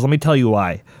Meat, because let me tell you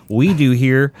why. We do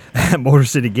here at Motor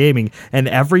City Gaming, and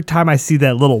every time I see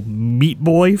that little Meat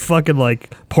Boy fucking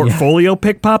like portfolio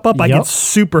pic pop up, I get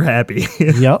super happy.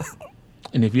 Yep.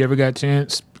 And if you ever got a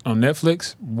chance on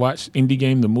Netflix, watch Indie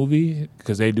Game the movie,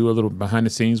 because they do a little behind the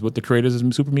scenes with the creators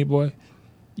of Super Meat Boy.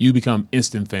 You become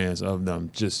instant fans of them.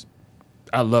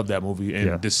 I love that movie,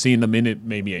 and just seeing them in it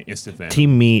made me an instant fan.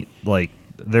 Team Meat, like,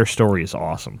 their story is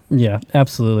awesome. Yeah,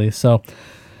 absolutely. So,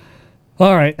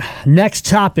 all right, next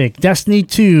topic, Destiny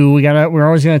 2. We're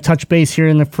always gonna touch base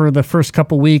here for the first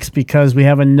couple weeks because we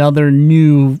have another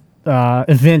new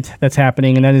event that's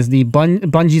happening, and that is the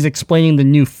Bungie's explaining the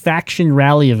new faction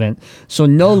rally event. So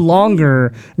no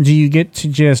longer do you get to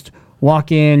just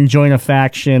walk in, join a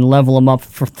faction, level them up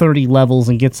for 30 levels,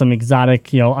 and get some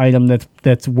exotic item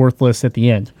that's worthless at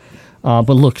the end, but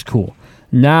looks cool.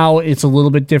 Now it's a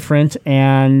little bit different,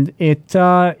 and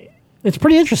it's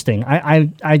pretty interesting.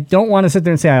 I don't want to sit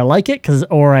there and say I like it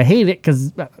or I hate it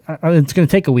because it's going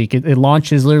to take a week. It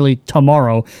launches literally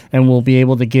tomorrow, and we'll be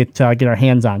able to get our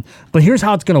hands on. But here's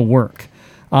how it's going to work.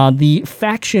 The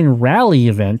Faction Rally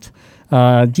event,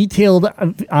 detailed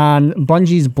on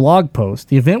Bungie's blog post,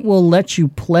 the event will let you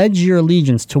pledge your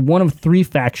allegiance to one of three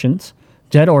factions: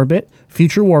 Dead Orbit,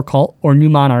 Future War Cult, or New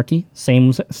Monarchy, same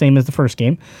as the first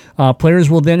game. Players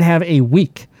will then have a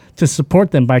week to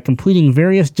support them by completing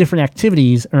various different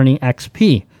activities, earning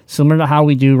XP, similar to how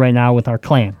we do right now with our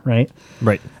clan, right?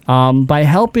 Right. By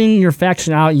helping your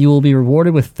faction out, you will be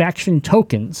rewarded with faction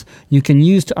tokens you can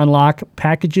use to unlock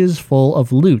packages full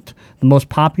of loot. The most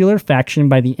popular faction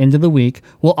by the end of the week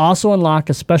will also unlock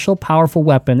a special powerful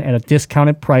weapon at a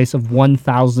discounted price of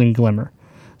 1,000 Glimmer.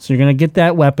 So you're going to get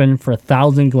that weapon for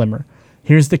 1,000 Glimmer.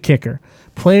 Here's the kicker.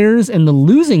 Players in the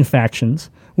losing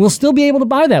factions will still be able to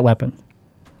buy that weapon,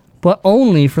 but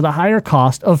only for the higher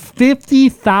cost of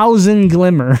 50,000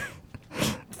 Glimmer.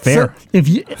 Fair. So if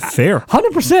you Fair.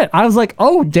 100%. I was like,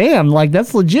 oh, damn, like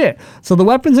that's legit. So the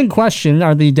weapons in question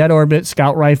are the Dead Orbit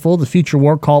Scout Rifle, the Future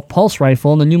War Cult Pulse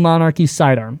Rifle, and the New Monarchy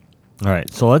Sidearm. All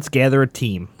right, so let's gather a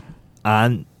team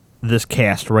on this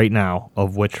cast right now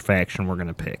of which faction we're going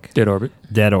to pick. Dead Orbit.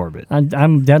 Dead Orbit.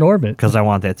 I'm Dead Orbit. Because I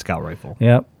want that Scout Rifle.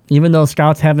 Yep. Even though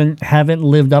Scouts haven't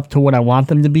lived up to what I want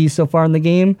them to be so far in the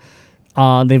game,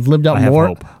 they've lived up I have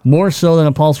hope. more so than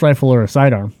a Pulse Rifle or a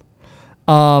Sidearm.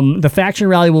 The faction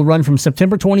rally will run from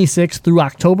September 26th through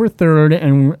October 3rd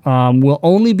and will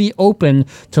only be open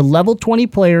to level 20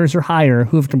 players or higher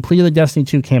who have completed the Destiny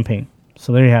 2 campaign.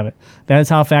 So there you have it. That is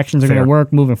how factions are going Fair. to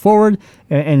work moving forward,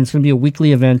 and it's going to be a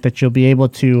weekly event that you'll be able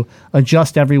to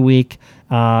adjust every week.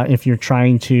 If you're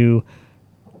trying to,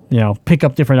 pick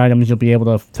up different items, you'll be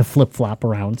able to flip-flop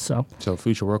around. So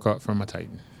Future workout from my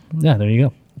Titan. yeah, there you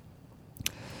go.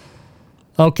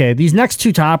 Okay, these next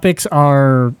two topics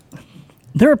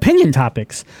they're opinion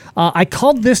topics. I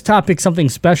called this topic something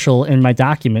special in my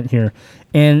document here,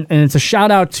 and it's a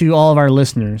shout out to all of our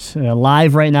listeners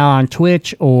live right now on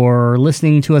Twitch or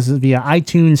listening to us via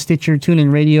iTunes, Stitcher,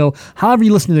 TuneIn Radio, however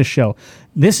you listen to this show.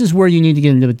 This is where you need to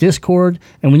get into the Discord,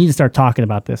 and we need to start talking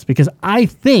about this because I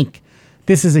think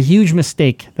this is a huge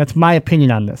mistake. That's my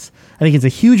opinion on this. I think it's a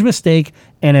huge mistake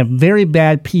and a very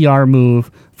bad PR move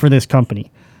for this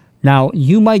company. Now,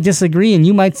 you might disagree and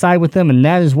you might side with them, and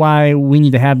that is why we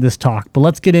need to have this talk. But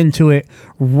let's get into it.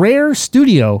 Rare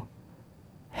Studio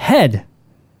head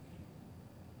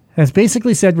has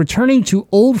basically said returning to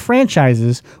old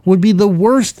franchises would be the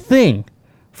worst thing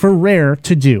for Rare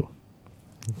to do.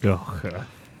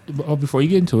 Oh, before you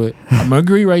get into it, I'm going to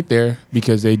agree right there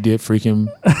because they did freaking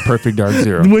Perfect Dark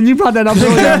Zero. When you brought that up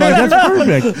earlier, I'm like, that's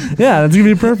perfect. Yeah, that's going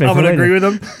to be perfect. I'm going to agree with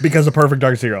him because of Perfect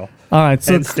Dark Zero. All right,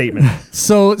 so End statement.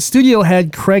 So studio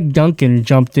head Craig Duncan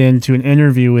jumped into an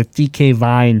interview with DK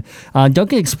Vine.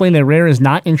 Duncan explained that Rare is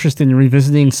not interested in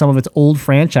revisiting some of its old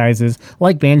franchises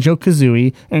like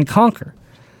Banjo-Kazooie and Conker.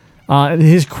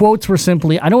 His quotes were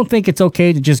simply, I don't think it's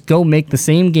okay to just go make the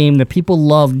same game that people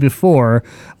loved before,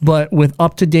 but with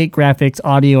up-to-date graphics,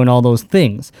 audio, and all those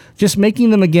things. Just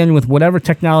making them again with whatever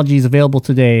technology is available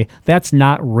today, that's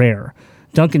not Rare.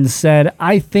 Duncan said,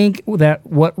 I think that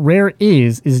what Rare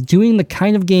is doing the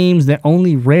kind of games that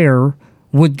only Rare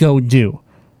would go do.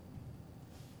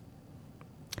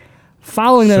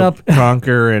 Following that up,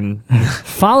 Conquer and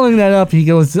Following that up, he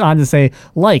goes on to say,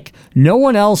 no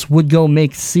one else would go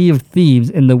make Sea of Thieves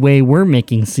in the way we're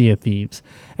making Sea of Thieves.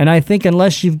 And I think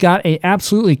unless you've got a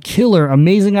absolutely killer,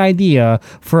 amazing idea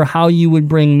for how you would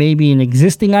bring maybe an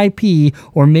existing IP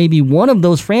or maybe one of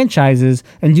those franchises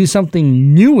and do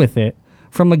something new with it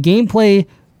from a gameplay,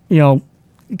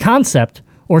 concept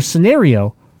or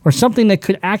scenario or something that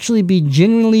could actually be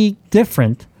genuinely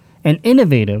different and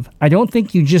innovative, I don't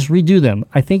think you just redo them.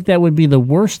 I think that would be the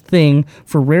worst thing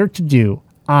for Rare to do,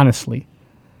 honestly.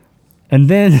 And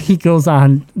then he goes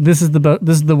on, this is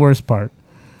the worst part.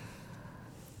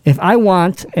 If I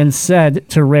want and said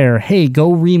to Rare, hey,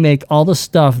 go remake all the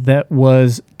stuff that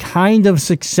was kind of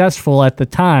successful at the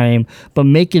time, but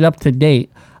make it up to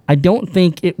date, I don't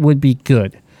think it would be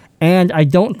good. And I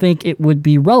don't think it would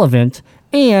be relevant.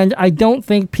 And I don't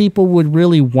think people would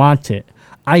really want it.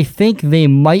 I think they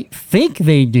might think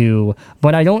they do,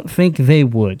 but I don't think they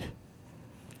would.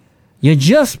 You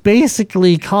just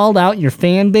basically called out your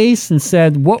fan base and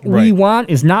said what we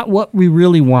want is not what we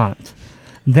really want.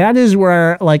 That is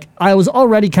where, I was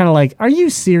already kind of like, are you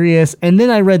serious? And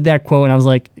then I read that quote and I was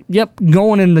like, yep,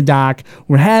 going in the dock.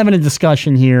 We're having a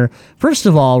discussion here. First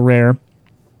of all, Rare,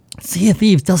 Sea of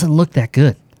Thieves doesn't look that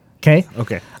good. Okay?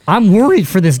 Okay. I'm worried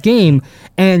for this game,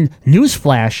 and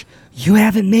newsflash, you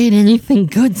haven't made anything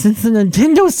good since the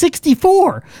Nintendo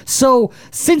 64. So,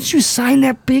 since you signed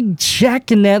that big check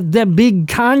and that big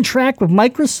contract with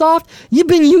Microsoft, you've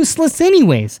been useless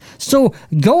anyways. So,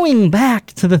 going back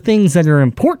to the things that are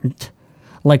important,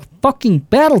 like fucking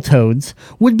Battletoads,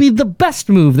 would be the best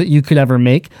move that you could ever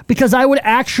make because I would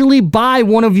actually buy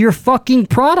one of your fucking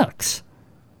products.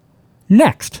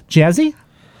 Next, Jazzy?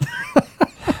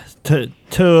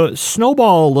 To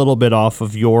snowball a little bit off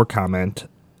of your comment,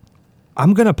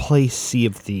 I'm gonna play Sea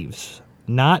of Thieves,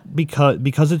 not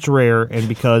because it's Rare and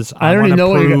because I already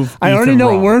know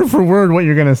wrong. word for word what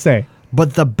you're gonna say.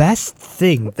 But the best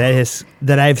thing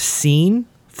that I've seen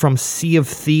from Sea of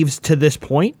Thieves to this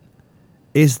point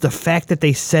is the fact that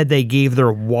they said they gave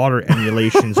their water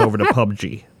emulations over to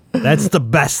PUBG. That's the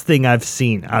best thing I've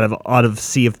seen out of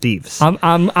Sea of Thieves. I'm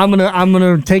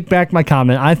gonna take back my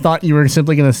comment. I thought you were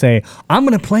simply gonna say I'm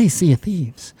gonna play Sea of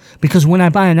Thieves because when I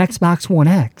buy an Xbox One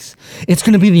X, it's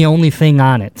gonna be the only thing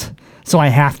on it. so I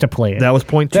have to play it. That was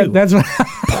point 2. That's what.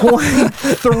 Point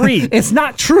 3. It's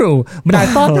not true, but I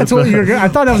thought that's what you're. I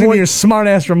thought that was going to be your smart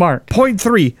ass remark. Point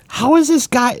 3. How is this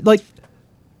guy like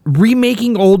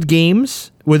remaking old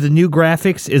games with the new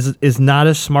graphics is not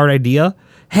a smart idea?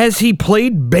 Has he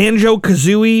played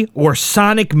Banjo-Kazooie or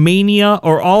Sonic Mania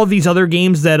or all of these other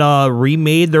games that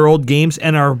remade their old games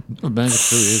and are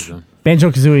Banjo-Kazooie is them.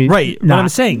 Banjo-Kazooie. Right, what I'm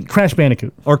saying. Crash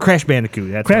Bandicoot. or Crash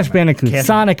Bandicoot? That's Crash what I meant. Bandicoot,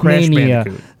 Sonic Crash Mania,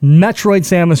 Bandicoot. Metroid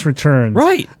Samus Returns.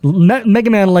 Right. Mega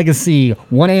Man Legacy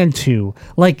 1 and 2.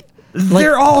 Like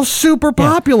They're all super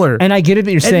popular. and I get it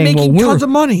that you're and saying, making well, tons of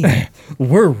money.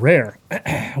 we're rare.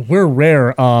 We're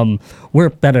rare. We're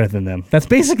better than them. That's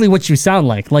basically what you sound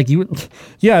like. Like you,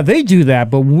 yeah, they do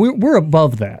that, but we're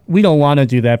above that. We don't want to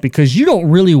do that because you don't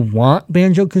really want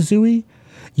Banjo-Kazooie.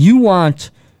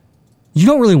 You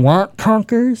don't really want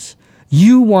Conkers.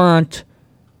 You want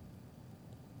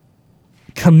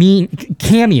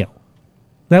Cameo.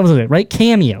 That was it, right?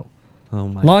 Cameo. Oh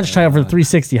my Launch title for the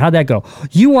 360. How'd that go?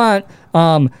 You want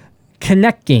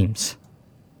Kinect games.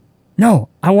 No,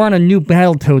 I want a new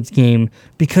Battletoads game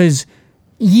because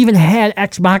you even had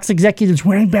Xbox executives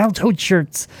wearing Battletoads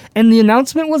shirts. And the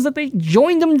announcement was that they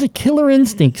joined them to Killer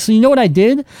Instinct. So you know what I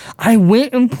did? I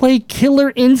went and played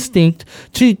Killer Instinct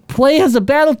to play as a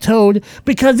Battletoad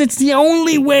because it's the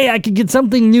only way I could get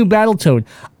something new Battletoad.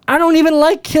 I don't even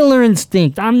like Killer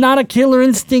Instinct. I'm not a Killer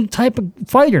Instinct type of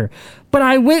fighter. But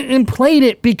I went and played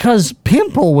it because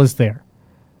Pimple was there.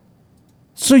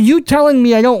 So you telling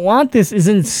me I don't want this is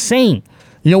insane.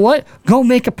 You know what? Go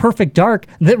make a Perfect Dark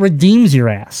that redeems your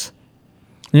ass.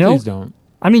 You know? Please don't.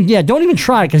 I mean, yeah, don't even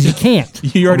try because you can't.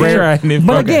 You already tried. and it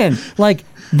But fucked up. again, like,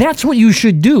 that's what you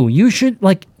should do. You should,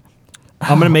 like,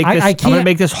 I'm gonna make this. I I'm gonna can't-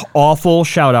 make this awful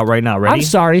shout out right now. Ready? I'm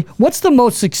sorry. What's the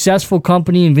most successful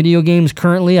company in video games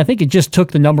currently? I think it just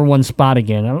took the #1 spot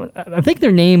again. I think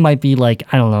their name might be like,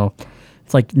 I don't know.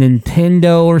 It's like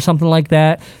Nintendo or something like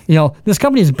that. You know, this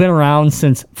company has been around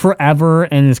since forever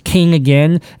and is king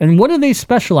again. And what do they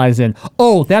specialize in?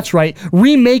 Oh, that's right.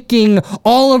 Remaking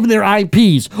all of their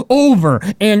IPs over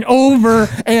and over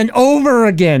and over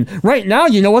again. Right now,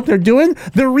 you know what they're doing?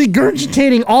 They're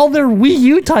regurgitating all their Wii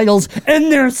U titles and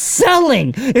they're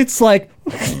selling. It's like,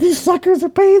 these suckers are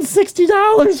paying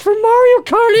 $60 for Mario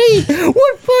Kart 8.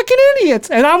 What fucking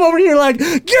idiots. And I'm over here like, give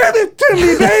it to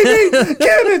me, baby.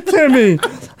 Give it to me.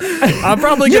 I'm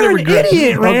probably You're gonna an regret.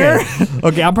 idiot, Rare.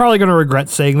 Okay, I'm probably gonna regret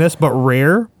saying this, but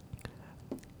Rare,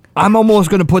 I'm almost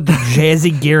gonna put the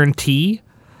jazzy guarantee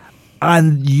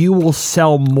on you will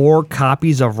sell more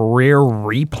copies of Rare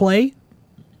Replay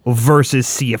versus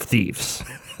Sea of Thieves.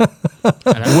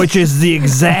 Which is the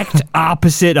exact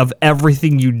opposite of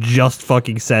everything you just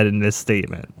fucking said in this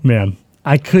statement. Man,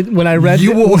 I could, when I read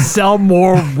You will sell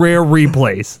more Rare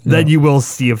Replays than you will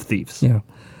Sea of Thieves. Yeah.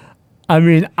 I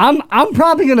mean, I'm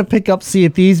probably going to pick up Sea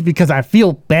of Thieves because I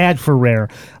feel bad for Rare.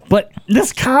 But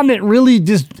this comment really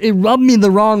it rubbed me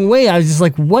the wrong way. I was just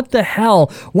like, what the hell?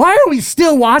 Why are we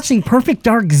still watching Perfect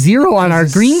Dark Zero on our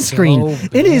green screen?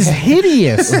 It is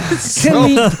hideous.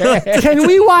 Can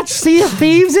we watch Sea of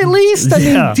Thieves at least? I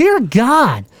Yeah. mean, dear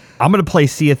God. I'm going to play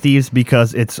Sea of Thieves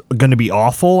because it's going to be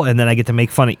awful, and then I get to make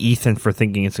fun of Ethan for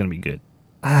thinking it's going to be good.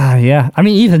 Yeah. I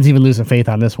mean, Ethan's even losing faith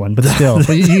on this one, but still. But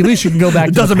at least you can go back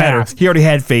It to doesn't the matter. past. He already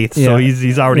had faith, so Yeah.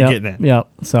 he's already Yep, getting it. Yeah.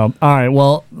 So, all right.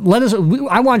 Well,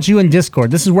 I want you in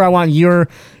Discord. This is where I want your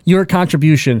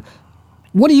contribution.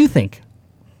 What do you think?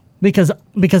 Because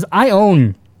I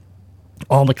own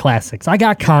all the classics. I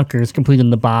got Conkers complete in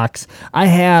the box. I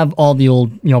have all the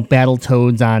old,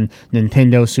 Battletoads on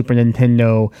Nintendo, Super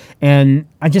Nintendo, and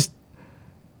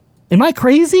am I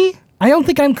crazy? I don't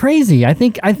think I'm crazy. I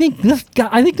think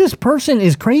this person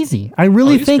is crazy. I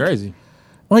really he's think crazy.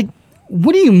 Like,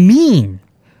 what do you mean?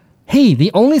 Hey,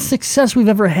 the only success we've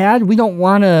ever had, we don't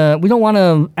want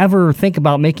to ever think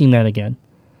about making that again.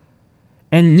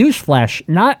 And newsflash,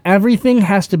 not everything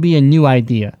has to be a new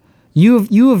idea.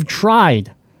 You have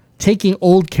tried taking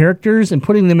old characters and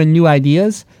putting them in new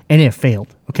ideas, and it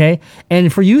failed, okay?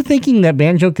 And for you thinking that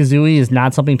Banjo-Kazooie is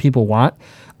not something people want,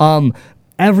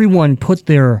 everyone put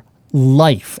their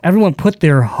life, everyone put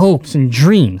their hopes and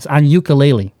dreams on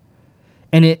Yooka-Laylee.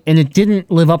 And it didn't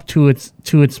live up to its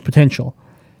potential.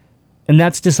 And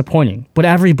that's disappointing. But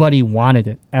everybody wanted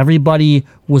it. Everybody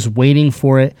was waiting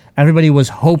for it. Everybody was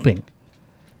hoping.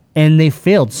 And they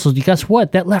failed. So guess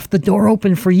what? That left the door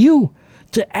open for you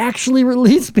to actually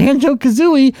release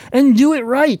Banjo-Kazooie and do it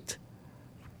right.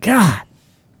 God.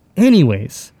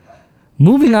 Anyways,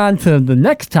 moving on to the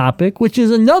next topic, which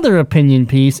is another opinion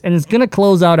piece, and it's going to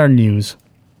close out our news.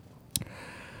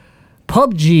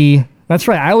 PUBG, That's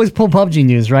right. I always pull PUBG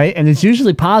news, right? And it's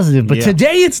usually positive. But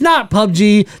today it's not,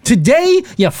 PUBG. Today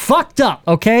you fucked up,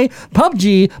 okay?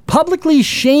 PUBG publicly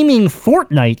shaming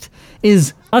Fortnite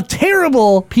is a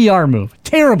terrible PR move.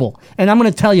 Terrible. And I'm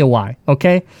going to tell you why,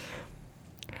 okay?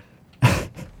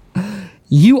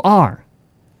 You are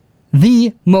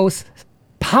the most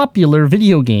popular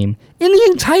video game in the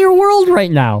entire world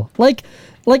right now. Like,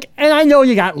 and I know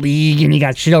you got League and you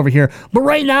got shit over here, but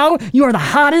right now you are the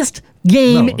hottest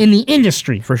game in the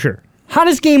industry. For sure.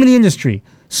 Hottest game in the industry.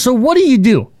 So what do you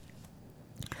do?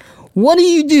 What do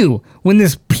you do when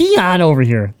this peon over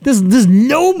here, this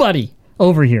nobody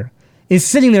over here, is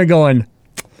sitting there going,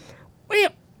 well,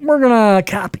 we're going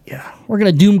to copy you. We're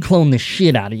going to doom clone the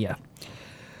shit out of you.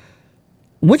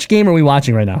 Which game are we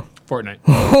watching right now? Fortnite.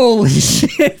 Holy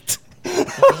shit.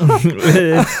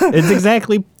 It's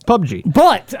exactly PUBG.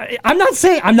 But I'm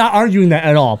not arguing that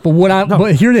at all. But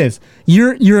but here it is.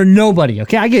 You're a nobody.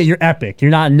 Okay, I get it, you're epic. You're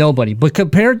not a nobody. But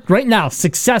compared right now,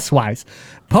 success-wise,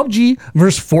 PUBG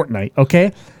versus Fortnite,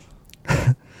 okay?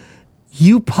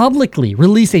 You publicly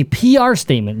release a PR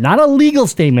statement, not a legal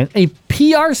statement, a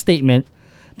PR statement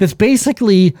that's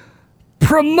basically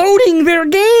promoting their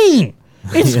game.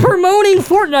 It's promoting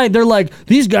Fortnite. They're like,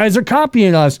 these guys are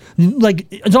copying us. Like,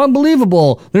 it's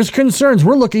unbelievable. There's concerns.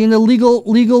 We're looking into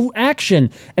legal action.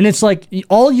 And it's like,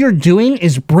 all you're doing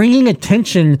is bringing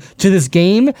attention to this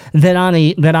game that on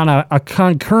a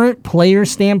concurrent player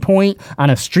standpoint, on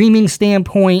a streaming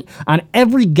standpoint, on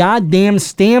every goddamn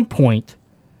standpoint,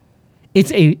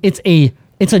 it's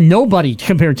a nobody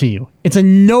compared to you. It's a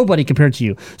nobody compared to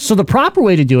you. So the proper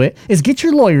way to do it is get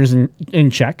your lawyers in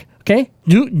check. Okay,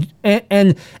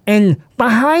 and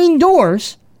behind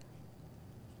doors,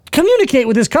 communicate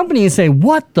with this company and say,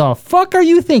 what the fuck are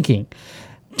you thinking?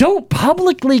 Don't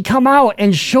publicly come out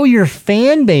and show your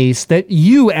fan base that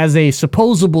you, as a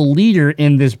supposable leader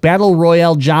in this battle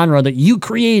royale genre that you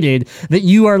created, that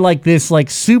you are like this like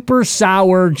super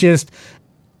sour, just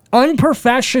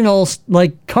unprofessional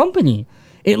like company.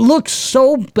 It looks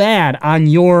so bad on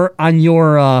your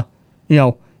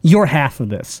your half of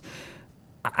this.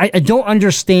 I don't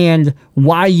understand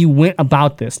why you went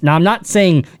about this. Now, I'm not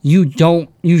saying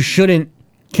you shouldn't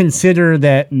consider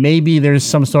that maybe there's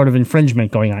some sort of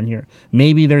infringement going on here.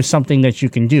 Maybe there's something that you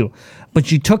can do. But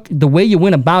the way you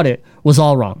went about it was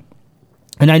all wrong.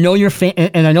 And I know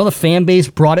I know the fan base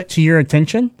brought it to your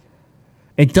attention.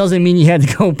 It doesn't mean you had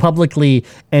to go publicly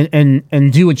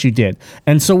and do what you did.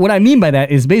 And so what I mean by that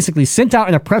is basically sent out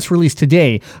in a press release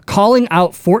today calling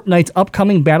out Fortnite's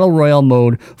upcoming Battle Royale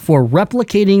mode for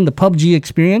replicating the PUBG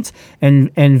experience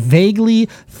and vaguely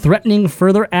threatening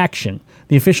further action.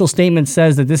 The official statement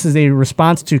says that this is a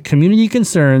response to community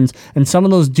concerns, and some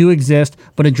of those do exist,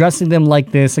 but addressing them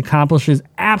like this accomplishes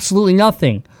absolutely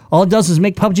nothing. All it does is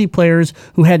make PUBG players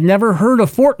who had never heard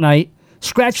of Fortnite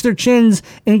scratch their chins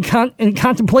in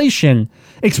contemplation,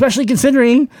 especially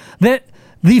considering that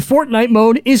the Fortnite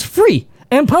mode is free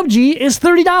and PUBG is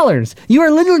 $30. You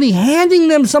are literally handing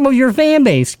them some of your fan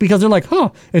base because they're like,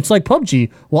 it's like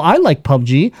PUBG. Well, I like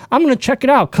PUBG. I'm going to check it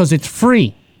out because it's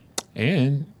free.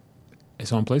 And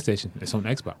it's on PlayStation. It's on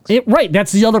Xbox. Right.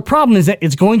 That's the other problem is that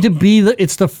it's going to be the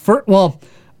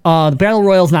Battle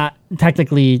Royale's not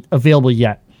technically available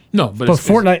yet. No, but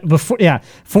Fortnite,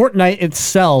 Fortnite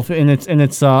itself and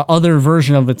its other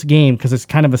version of its game, because it's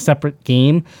kind of a separate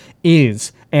game,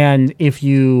 is, and if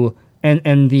you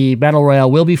and the Battle Royale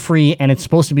will be free, and it's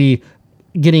supposed to be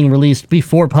getting released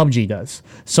before PUBG does,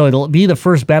 so it'll be the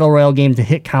first Battle Royale game to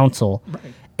hit console,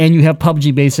 right. And you have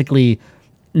PUBG basically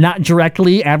not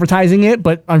directly advertising it,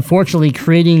 but unfortunately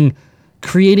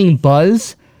creating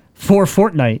buzz for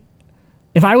Fortnite.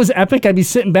 If I was Epic, I'd be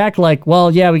sitting back like,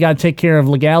 well, yeah, we got to take care of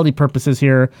legality purposes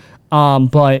here,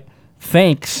 but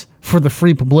thanks for the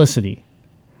free publicity.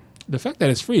 The fact that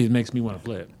it's free makes me want to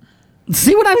play it.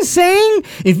 See what I'm saying?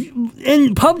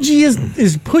 And PUBG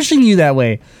is pushing you that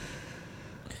way.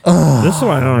 This is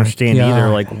what I don't understand either.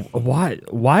 Like,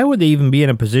 why would they even be in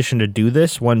a position to do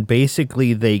this when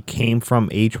basically they came from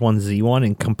H1Z1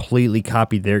 and completely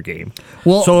copied their game?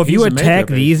 Well, so if you attack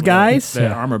these guys, then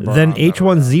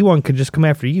H1Z1 could just come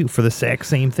after you for the exact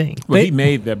same thing. Well, he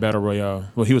made that Battle Royale.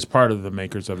 Well, he was part of the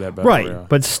makers of that Battle Royale. Right,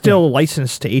 but still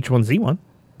licensed to H1Z1.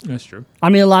 That's true. I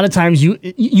mean, a lot of times you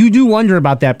do wonder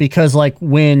about that because, like,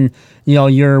 when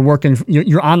you're working,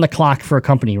 you're on the clock for a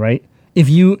company, right? If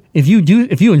you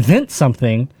invent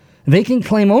something, they can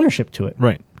claim ownership to it,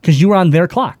 right? Because you were on their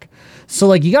clock. So,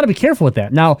 like, you got to be careful with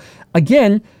that. Now,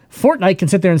 again, Fortnite can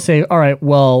sit there and say, "All right,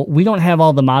 well, we don't have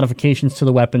all the modifications to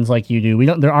the weapons like you do.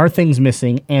 There are things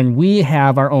missing, and we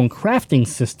have our own crafting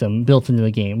system built into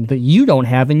the game that you don't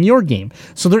have in your game."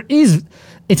 So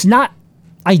it's not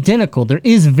identical. There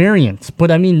is variance,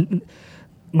 but I mean,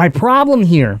 my problem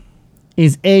here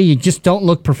is you just don't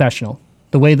look professional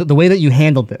the way that you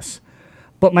handled this.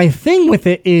 But my thing with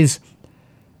it is,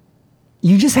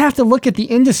 you just have to look at the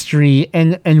industry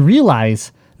and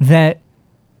realize that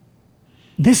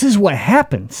this is what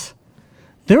happens.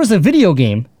 There was a video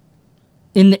game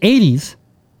in the 80s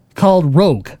called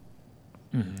Rogue.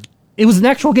 Mm-hmm. It was an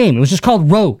actual game. It was just called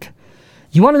Rogue.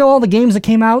 You want to know all the games that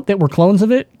came out that were clones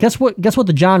of it? Guess what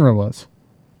the genre was?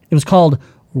 It was called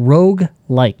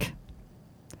rogue-like.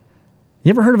 You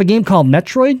ever heard of a game called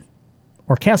Metroid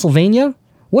or Castlevania?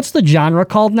 What's the genre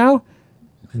called now?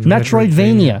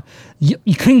 Metroidvania.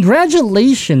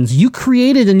 Congratulations, you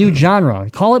created a new genre.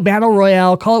 Call it Battle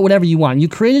Royale, call it whatever you want. You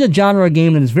created a genre of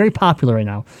game that is very popular right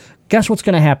now. Guess what's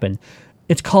going to happen?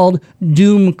 It's called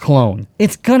Doom Clone.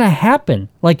 It's going to happen.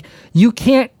 Like, you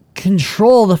can't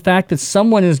control the fact that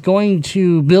someone is going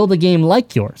to build a game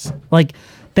like yours. Like,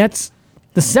 that's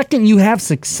the second you have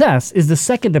success is the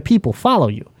second that people follow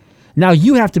you. Now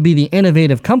you have to be the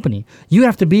innovative company. You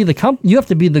have to be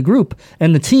the group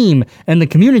and the team and the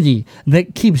community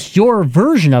that keeps your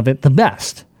version of it the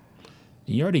best.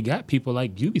 You already got people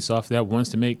like Ubisoft that wants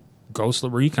to make Ghost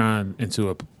Recon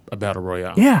into a battle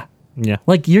royale. Yeah. Yeah.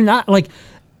 Like, you're not like,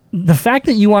 the fact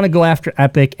that you want to go after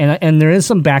Epic, and there is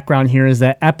some background here, is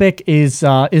that Epic is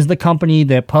the company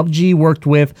that PUBG worked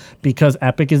with, because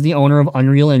Epic is the owner of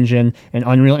Unreal Engine, and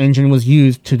Unreal Engine was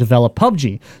used to develop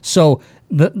PUBG. So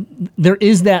there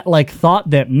is that like thought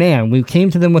that, man, we came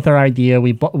to them with our idea,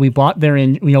 we bought their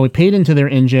we paid into their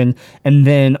engine, and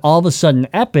then all of a sudden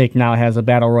Epic now has a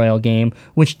battle royale game,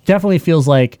 which definitely feels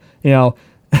like,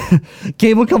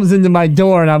 Cable comes into my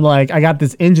door and I'm like, I got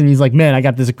this engine. He's like, man, I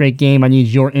got this great game. I need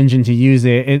your engine to use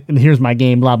it. Here's my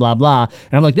game, blah, blah, blah.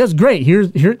 And I'm like, that's great.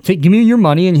 Give me your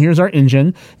money and here's our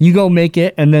engine. You go make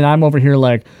it. And then I'm over here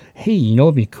like, hey,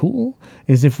 what'd be cool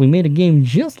is if we made a game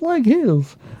just like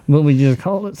his, but we just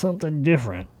called it something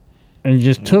different. And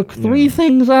just took three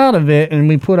things out of it, and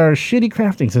we put our shitty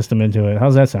crafting system into it.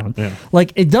 How's that sound? Yeah.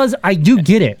 Like, it does. I do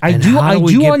get it. I do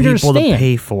understand. People to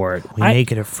pay for it. We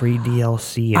make it a free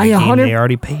DLC. And a game they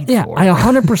already paid for. I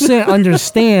 100%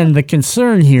 understand the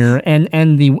concern here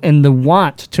and the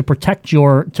want to protect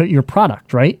your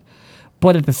product, right?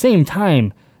 But at the same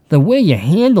time, the way you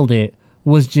handled it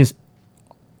was just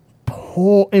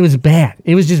it was bad.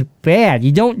 It was just bad.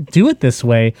 You don't do it this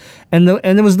way. And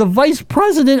it was the vice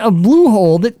president of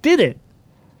Bluehole that did it.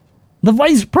 The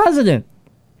vice president.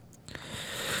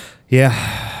 Yeah.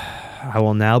 I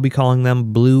will now be calling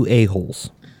them blue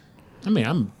a-holes. I mean,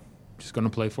 I'm just going to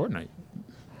play Fortnite.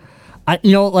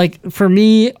 For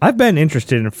me, I've been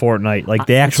interested in Fortnite, like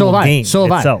the actual game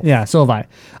itself. Yeah, so have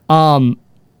I.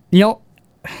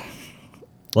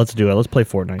 Let's do it. Let's play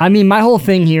Fortnite. I mean, my whole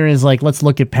thing here is like, let's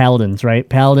look at Paladins, right?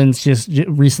 Paladins just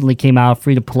recently came out,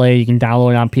 free to play. You can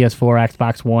download it on PS4,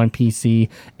 Xbox One, PC,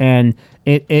 and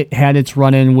it had its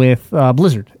run-in with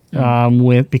Blizzard,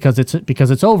 because it's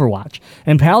Overwatch.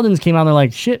 And Paladins came out and they're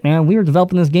like, shit, man, we were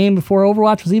developing this game before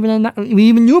Overwatch was we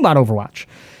even knew about Overwatch.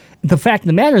 The fact of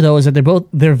the matter, though, is that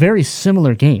they're very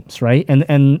similar games, right?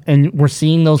 And we're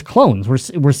seeing those clones.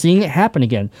 We're seeing it happen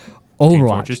again. Overwatch. Team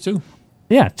Fortress 2.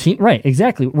 Yeah, right,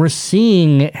 exactly. We're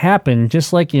seeing it happen,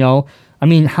 just like, how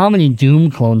many Doom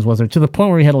clones was there? To the point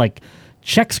where we had, like,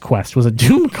 Chex Quest was a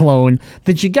Doom clone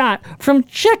that you got from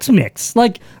Chex Mix,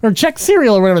 or Chex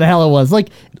Cereal or whatever the hell it was. Like,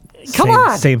 come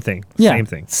on. Same thing. Yeah, same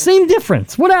thing. Same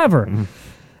difference, whatever.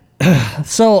 Mm-hmm.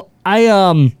 So,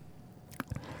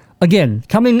 again,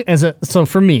 for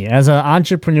me, as an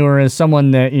entrepreneur, as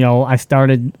someone that, I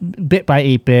started Bit by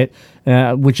 8-Bit,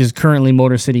 which is currently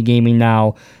Motor City Gaming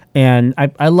now, and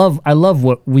I love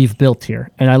what we've built here,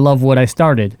 and I love what I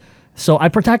started. So I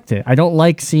protect it. I don't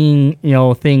like seeing,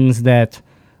 things that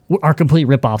are complete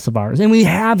ripoffs of ours. And we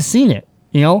have seen it,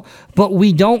 but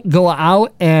we don't go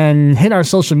out and hit our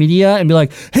social media and be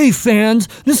like, hey fans,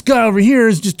 this guy over here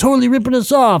is just totally ripping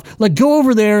us off. Like, go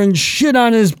over there and shit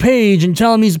on his page and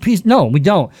tell him he's a piece. No, we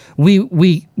don't.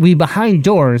 We behind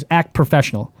doors act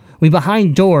professional. We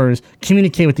behind doors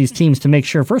communicate with these teams to make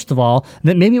sure, first of all,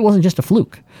 that maybe it wasn't just a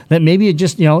fluke. That maybe it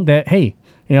just, that, hey,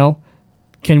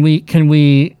 can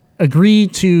we agree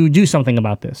to do something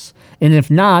about this? And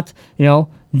if not,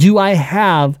 do I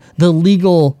have the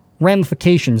legal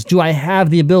ramifications? Do I have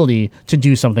the ability to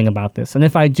do something about this? And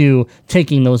if I do,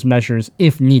 taking those measures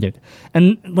if needed.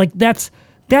 And like, that's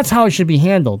how it should be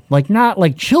handled, like not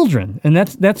like children. And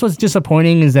that's what's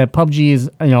disappointing, is that PUBG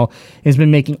is, has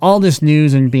been making all this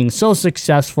news and being so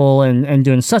successful and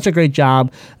doing such a great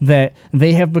job that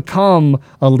they have become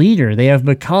a leader. They have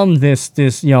become this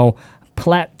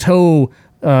plateau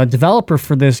developer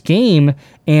for this game,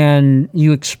 and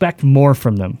you expect more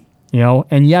from them.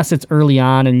 And yes, it's early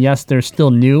on, and yes, they're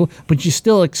still new, but you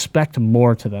still expect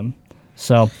more to them.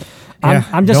 So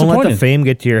I'm disappointed. Don't let the fame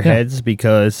get to your heads,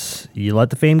 because you let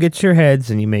the fame get to your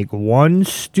heads and you make one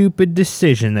stupid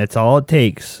decision. That's all it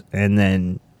takes. And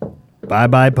then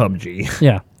bye-bye PUBG.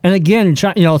 Yeah. And again,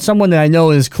 someone that I know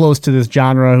is close to this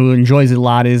genre who enjoys it a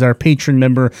lot is our patron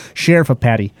member, Sheriff of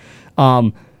Patty.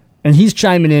 And he's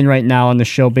chiming in right now on the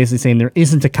show, basically saying there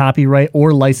isn't a copyright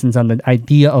or license on the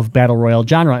idea of Battle Royale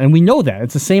genre. And we know that.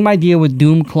 It's the same idea with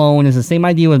Doom Clone. It's the same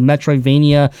idea with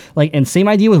Metroidvania. And same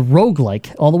idea with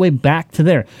Roguelike, all the way back to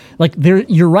there.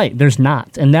 You're right. There's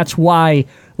not. And that's why,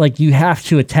 you have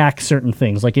to attack certain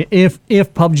things. If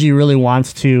PUBG really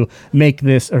wants to make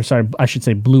this, or sorry, I should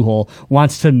say Bluehole,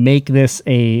 wants to make this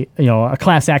a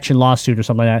class action lawsuit or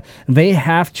something like that, they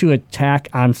have to attack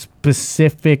on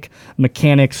specific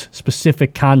mechanics,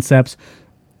 specific concepts,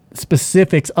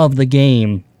 specifics of the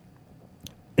game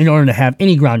in order to have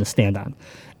any ground to stand on.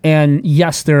 And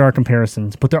yes, there are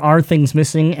comparisons, but there are things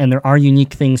missing, and there are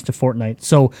unique things to Fortnite.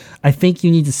 So I think you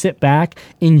need to sit back,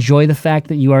 enjoy the fact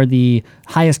that you are the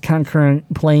highest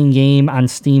concurrent playing game on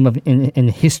Steam in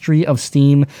history of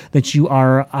Steam, that you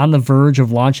are on the verge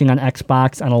of launching on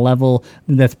Xbox on a level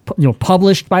that's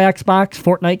published by Xbox.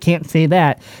 Fortnite can't say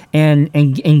that, and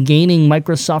gaining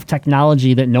Microsoft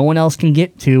technology that no one else can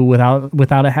get to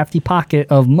without a hefty pocket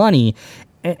of money.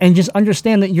 And just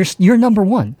understand that you're number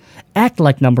one. Act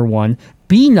like number one.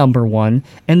 Be number one.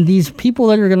 And these people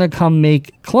that are going to come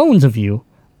make clones of you,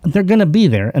 they're going to be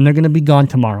there, and they're going to be gone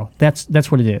tomorrow. That's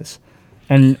what it is.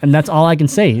 And that's all I can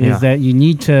say is that you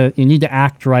need to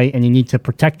act right, and you need to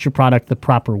protect your product the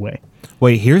proper way.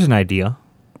 Wait, here's an idea.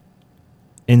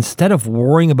 Instead of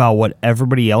worrying about what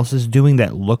everybody else is doing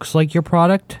that looks like your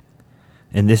product,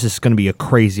 and this is going to be a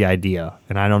crazy idea,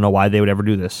 and I don't know why they would ever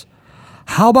do this.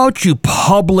 How about you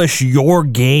publish your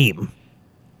game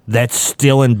that's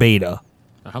still in beta?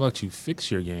 How about you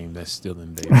fix your game that's still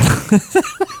in beta?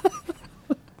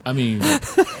 I mean,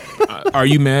 are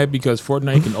you mad because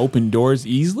Fortnite can open doors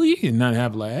easily and not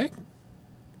have lag?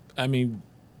 I mean,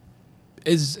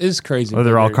 it's crazy. Or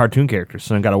they're all cartoon characters,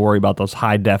 so I got to worry about those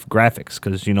high-def graphics,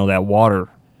 because that water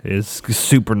is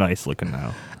super nice looking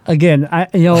now. Again, I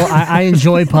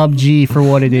enjoy PUBG for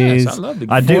what it is. I love the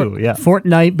game. I do, yeah.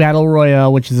 Fortnite Battle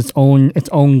Royale, which is its own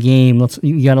game.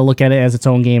 You got to look at it as its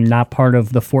own game, not part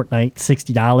of the Fortnite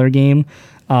 $60 game.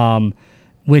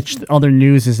 Which the other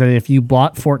news is that if you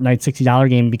bought Fortnite $60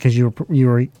 game because you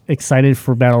were excited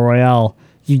for Battle Royale,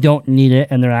 you don't need it,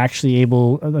 and they're actually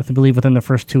able, I believe, within the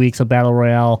first 2 weeks of Battle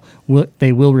Royale,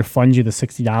 they will refund you the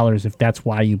 $60 if that's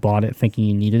why you bought it, thinking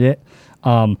you needed it.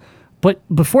 But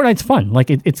Fortnite's fun.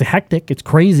 It's hectic, it's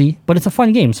crazy, but it's a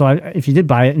fun game. So if you did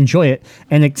buy it, enjoy it,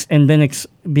 and then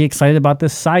be excited about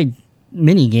this side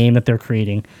mini game that they're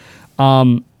creating.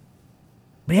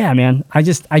 But yeah, man, I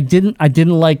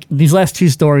didn't like these last two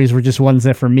stories. Were just ones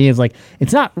that for me is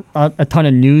it's not a ton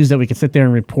of news that we can sit there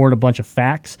and report a bunch of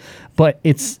facts, but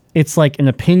it's like an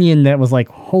opinion that was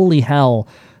holy hell,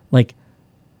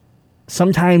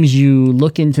 sometimes you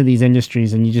look into these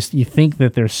industries and you think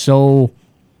that they're so,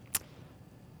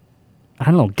 I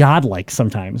don't know, godlike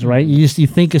sometimes, right? You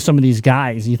think of some of these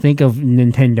guys, you think of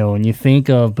Nintendo, and you think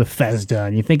of Bethesda,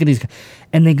 and you think of these,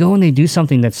 and they go and they do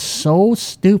something that's so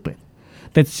stupid,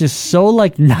 that's just so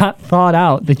not thought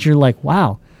out, that you're like,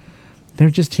 wow, they're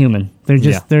just human. They're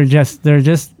just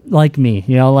like me,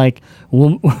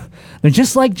 they're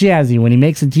just like Jazzy when he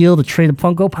makes a deal to trade a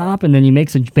Funko Pop, and then he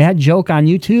makes a bad joke on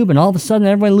YouTube, and all of a sudden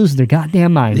everybody loses their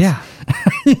goddamn minds. Yeah.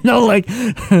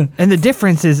 And the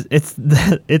difference is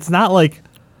it's not like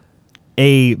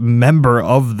a member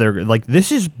of their,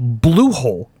 this is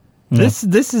Bluehole. Yeah.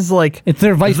 This is it's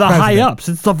their vice the president. high ups.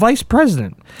 It's the vice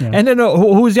president. Yeah. And then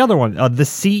who was the other one? The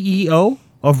CEO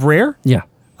of Rare? Yeah.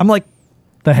 I'm like,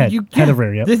 the head of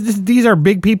Rare, yep. These are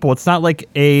big people. It's not like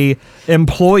a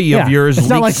employee of yours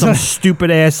leaked like some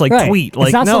stupid ass right. tweet.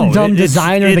 It's not some dumb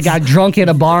designer that got drunk at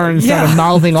a bar and started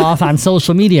mouthing off on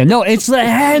social media. No, it's the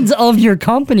heads of your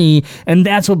company, and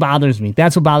that's what bothers me.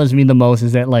 That's what bothers me the most,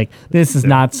 is that this is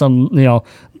not some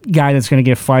guy that's going to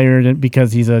get fired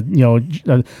because he's a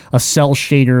cell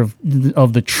shader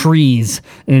of the trees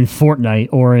in Fortnite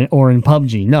or in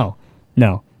PUBG.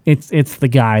 No, it's the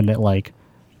guy that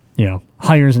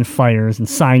hires and fires and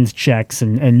signs checks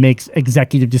and makes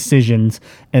executive decisions,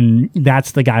 and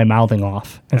that's the guy mouthing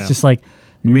off. It's just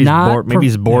maybe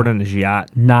he's bored on his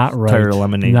yacht. Not right. Tired of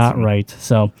lemonade. Not right.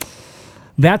 So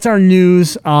that's our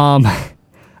news.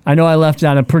 I know I left it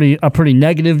on a pretty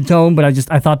negative tone, but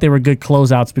I thought they were good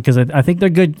closeouts because I think they're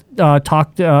good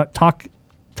talk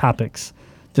topics.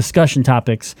 discussion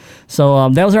topics. So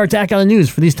that was our attack on the news.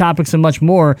 For these topics and much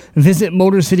more, visit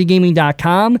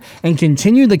MotorCityGaming.com and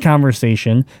continue the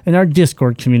conversation in our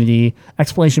Discord community,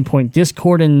 Explanation Point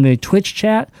Discord in the Twitch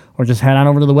chat, or just head on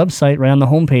over to the website right on the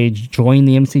homepage. Join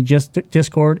the MC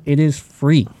Discord. It is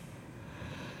free.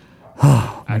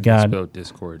 Oh, my God. I spelled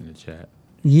Discord in the chat.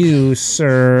 You,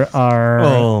 sir,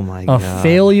 are my a God.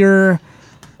 failure.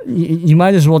 You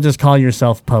might as well just call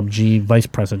yourself PUBG vice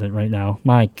president right now.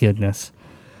 My goodness.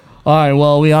 All right.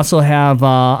 Well, we also have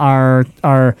our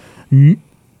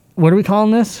what are we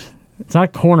calling this? It's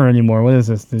not corner anymore. What is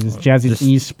this? This is Jazzy's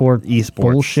esports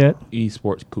bullshit.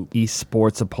 Esports poop.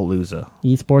 Esports-a-palooza.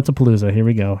 Esports-a-palooza. Here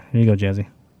we go. Here you go, Jazzy.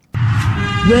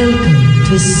 Welcome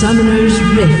to Summoner's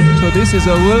Rift. So this is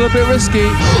a little bit risky.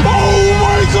 Oh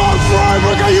my God,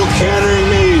 Freiburg, are you kidding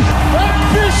me?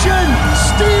 Ambition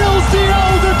steals the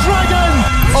Elder Dragon.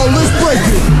 Oh, let's break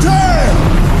it. Damn!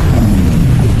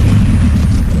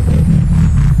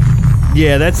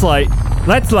 Yeah, that's light.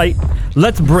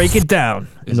 Let's break it down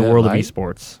in the that world light? of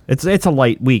esports. It's a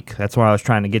light week. That's what I was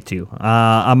trying to get to.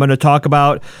 I'm going to talk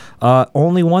about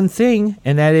only one thing,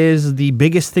 and that is the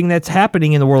biggest thing that's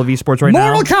happening in the world of esports right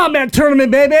Mortal now. Kombat tournament,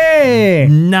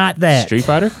 baby. Not that. Street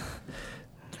Fighter?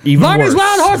 Even Barbie's worse.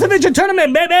 Wild Horse Adventure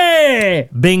tournament, baby.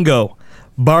 Bingo.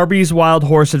 Barbie's Wild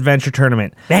Horse Adventure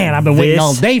Tournament. Man, I've been waiting This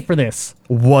all day for this.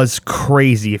 was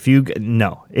crazy. It's the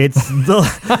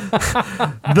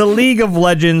League of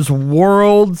Legends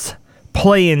World's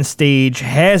play-in stage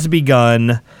has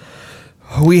begun.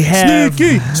 We have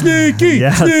Sneaky,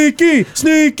 Yes.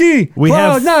 sneaky. We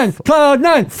have- Cloud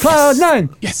nine.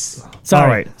 Yes. Sorry, All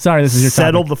right. sorry. This is your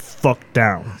settle topic. the fuck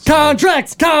down.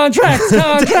 Contracts. Contract.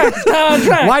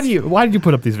 Why did you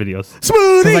put up these videos? 'Cause I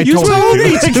Smoothie, told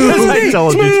you to. Because I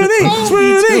told you to.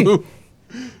 smoothie.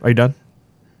 Are you done?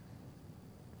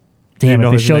 Damn know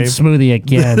it! They his showed name? Smoothie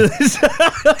again.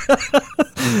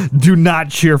 Do not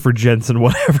cheer for Jensen,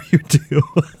 whatever you do.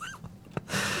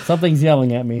 Something's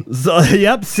yelling at me. So,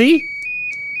 yep. See.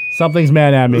 Something's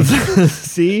mad at me.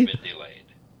 See. Been delayed.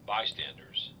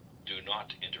 Bystanders, do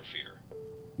not interfere.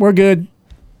 We're good.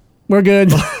 We're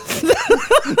good.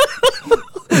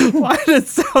 Why did it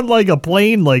sound like a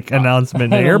plane announcement in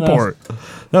the I don't know. airport?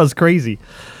 That was crazy.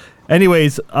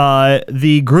 Anyways,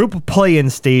 the group play-in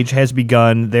stage has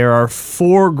begun. There are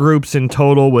 4 groups in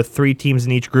total with 3 teams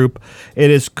in each group. It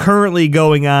is currently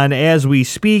going on as we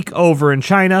speak over in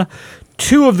China.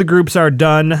 2 of the groups are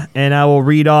done, and I will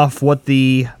read off what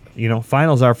the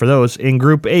finals are for those. In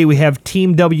Group A, we have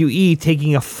Team WE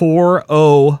taking a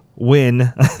 4-0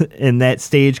 win in that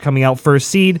stage, coming out first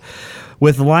seed,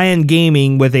 with Lion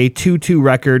Gaming with a 2-2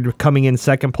 record coming in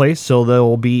second place, so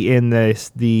they'll be in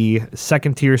the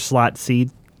second tier slot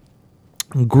seed.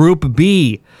 Group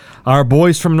B, our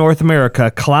boys from North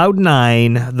America,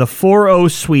 Cloud9, the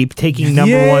 4-0 sweep, taking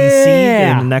number 1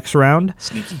 seed in the next round.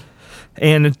 Sneaky.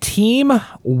 And Team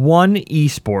 1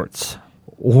 Esports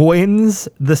wins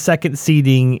the second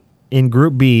seeding in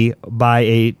Group B by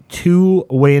a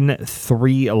 2-win,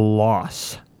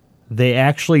 3-loss. They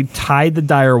actually tied the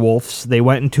Direwolves. They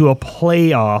went into a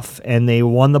playoff, and they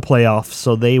won the playoff,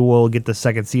 so they will get the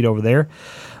second seed over there.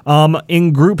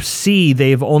 In Group C,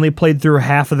 they've only played through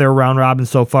half of their round robin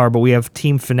so far, but we have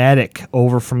Team Fnatic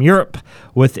over from Europe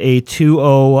with a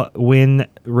 2-0 win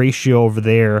ratio over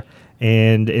there.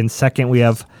 And in second, we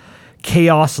have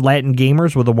Chaos Latin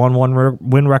Gamers with a 1-1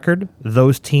 win record.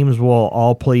 Those teams will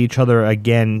all play each other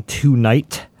again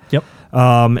tonight. Yep.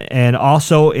 And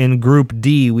also in Group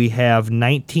D, we have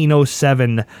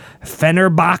 1907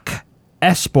 Fenerbahce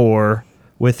Espor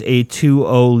with a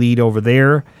 2-0 lead over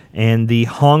there, and the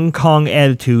Hong Kong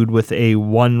Attitude with a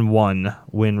 1-1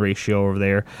 win ratio over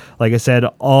there. Like I said,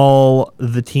 all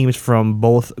the teams from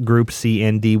both Group C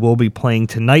and D will be playing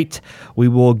tonight. We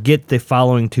will get the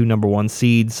following 2 number 1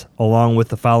 seeds, along with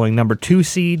the following number 2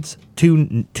 seeds,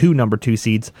 two number 2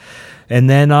 seeds. And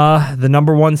then the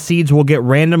number 1 seeds will get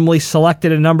randomly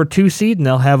selected a number 2 seed, and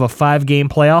they'll have a 5-game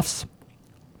playoffs.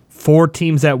 4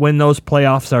 teams that win those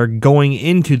playoffs are going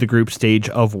into the group stage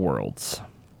of Worlds.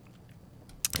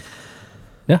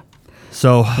 Yeah.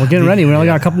 So We're getting ready. We only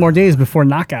got a couple more days before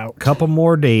knockout. couple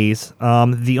more days.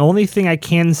 The only thing I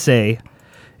can say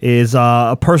is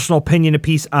a personal opinion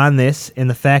piece on this, and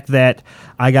the fact that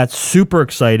I got super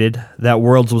excited that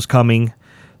Worlds was coming.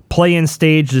 Play-in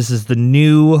stage. This is the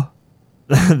new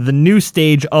the new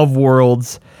stage of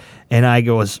Worlds, and I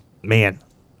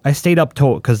I stayed up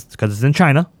till because it's in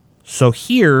China. So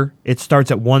here it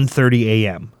starts at 1:30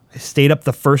 a.m. I stayed up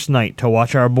the first night to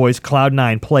watch our boys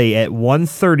Cloud9 play at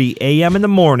 1:30 a.m. in the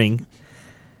morning.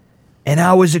 And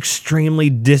I was extremely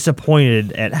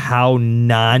disappointed at how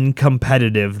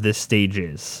non-competitive this stage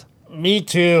is. Me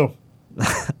too.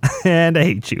 And I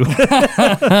hate you.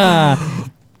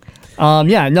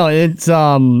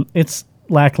 It's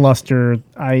lackluster.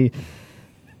 I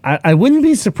wouldn't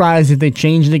be surprised if they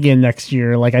change it again next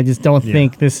year. Like, I just don't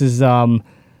think this is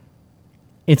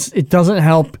it doesn't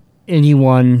help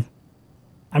anyone.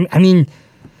 I mean,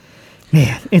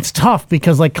 man, it's tough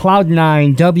because like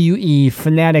Cloud9, WE,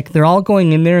 Fnatic, they're all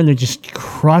going in there and they're just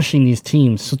crushing these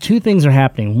teams. So two things are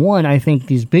happening. One, I think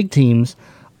these big teams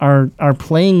are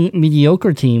playing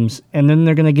mediocre teams, and then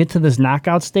they're going to get to this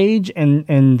knockout stage,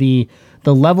 and the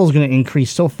level is going to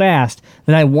increase so fast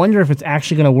that I wonder if it's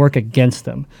actually going to work against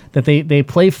them. That they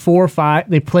play 4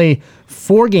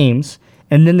 games,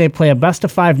 and then they play a best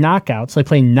of 5 knockouts. They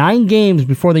play 9 games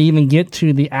before they even get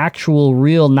to the actual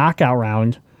real knockout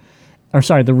round,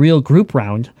 the real group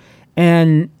round,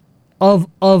 and of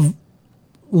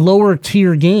lower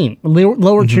tier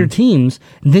tier teams.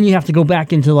 And then you have to go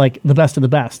back into like the best of the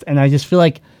best, and I just feel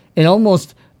like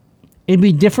it'd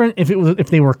be different if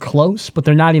they were close, but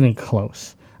they're not even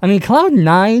close. I mean,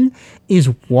 Cloud9 is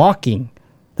walking.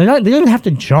 They don't even have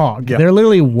to jog. Yeah. They're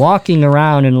literally walking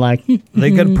around and like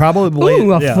They could probably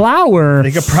flower. They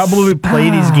could probably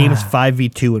play these games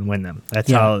 5v2 and win them.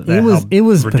 That's how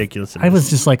ridiculous it is. I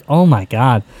was just like, oh my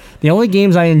god. The only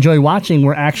games I enjoy watching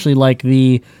were actually like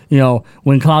when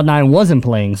Cloud9 wasn't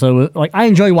playing. So like I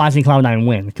enjoy watching Cloud9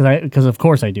 win because of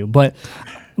course I do. But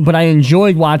I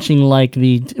enjoyed watching like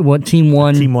Team One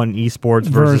Esports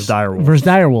versus Direwolves. Versus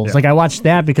Direwolves. Yeah. Like I watched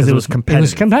that because it was competitive. It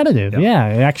was competitive. Yeah,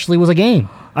 it actually was a game.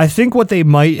 I think what they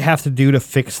might have to do to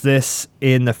fix this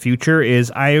in the future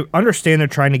is I understand they're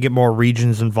trying to get more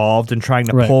regions involved and trying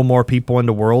to pull more people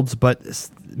into Worlds, but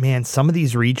man, some of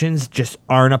these regions just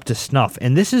aren't up to snuff.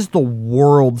 And this is the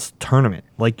Worlds tournament.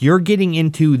 Like you're getting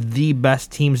into the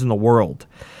best teams in the world.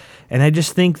 And I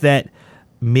just think that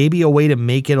maybe a way to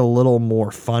make it a little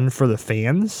more fun for the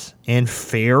fans and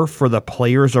fair for the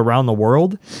players around the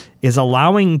world is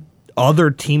allowing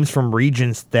other teams from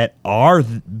regions that are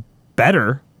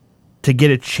better to get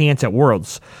a chance at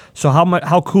Worlds. So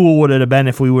how cool would it have been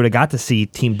if we would have got to see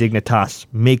Team Dignitas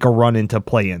make a run into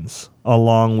play-ins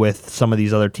along with some of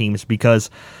these other teams? Because,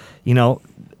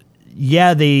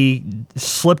 they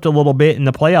slipped a little bit in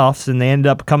the playoffs and they ended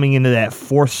up coming into that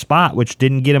 4th spot, which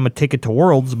didn't get them a ticket to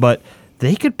Worlds, but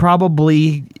they could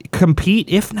probably compete,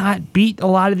 if not beat a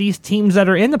lot of these teams that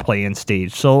are in the play-in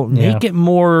stage. So make it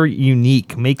more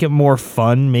unique, make it more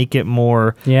fun, make it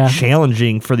more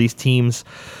challenging for these teams.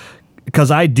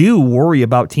 Because I do worry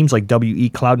about teams like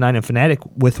WE, Cloud9, and Fnatic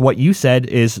with what you said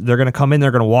is they're going to come in,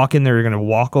 they're going to walk in, they're going to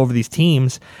walk over these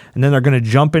teams, and then they're going to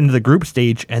jump into the group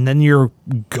stage, and then you're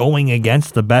going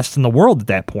against the best in the world at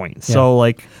that point. Yeah.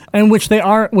 So and which they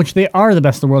are the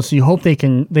best in the world, so you hope they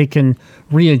can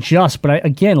readjust. But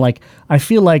I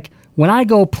feel like when I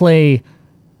go play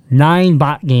 9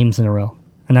 bot games in a row,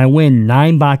 and I win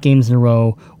 9 bot games in a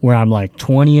row where I'm like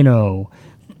 20-0,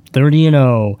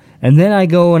 30-0, and then I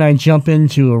go and I jump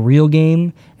into a real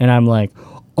game and I'm like,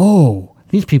 oh,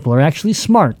 these people are actually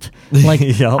smart. Like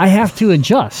I have to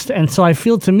adjust. And so I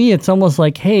feel to me it's almost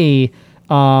like, hey,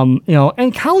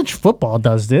 and college football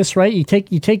does this, right? You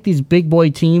take these big boy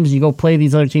teams, you go play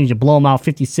these other teams, you blow them out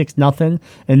 56-0,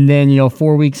 and then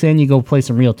 4 weeks in you go play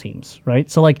some real teams, right?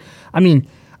 So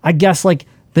I guess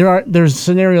there's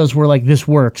scenarios where like this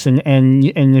works, and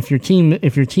if your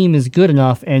team is good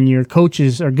enough and your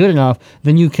coaches are good enough,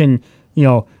 then you can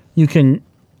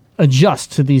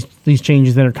adjust to these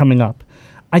changes that are coming up.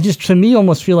 I just, to me,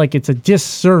 almost feel like it's a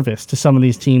disservice to some of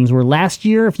these teams where last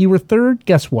year, if you were 3rd,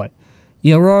 guess what?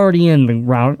 You were already in the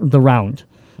round.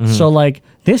 Mm-hmm. So like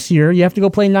this year, you have to go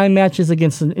play 9 matches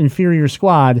against an inferior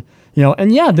squad.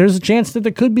 There's a chance that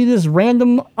there could be this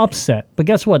random upset. But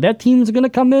guess what? That team is going to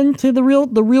come into the real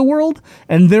world,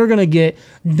 and they're going to get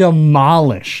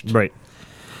demolished. Right.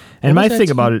 And my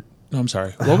thing about it... No, I'm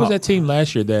sorry. What was that team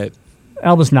last year that...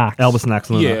 Albus Nox.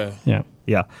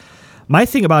 Yeah. My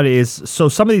thing about it is, so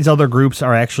some of these other groups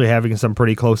are actually having some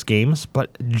pretty close games,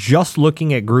 but just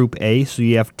looking at Group A, so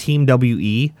you have Team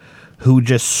WE, who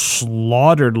just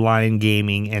slaughtered Lion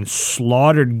Gaming and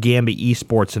slaughtered Gambit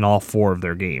Esports in all 4 of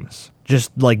their games.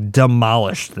 Just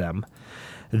demolished them.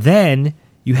 Then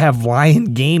you have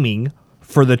Lion Gaming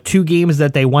for the 2 games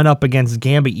that they went up against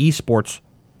Gambit Esports,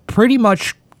 pretty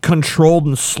much controlled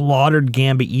and slaughtered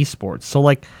Gambit Esports.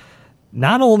 So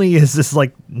not only is this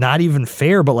not even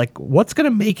fair, but what's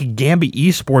going to make Gambit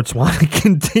Esports want to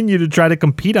continue to try to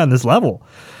compete on this level?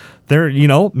 They're,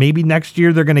 maybe next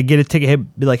year they're going to get a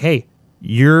ticket, be like, hey,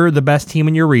 you're the best team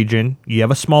in your region. You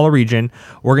have a smaller region.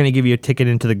 We're going to give you a ticket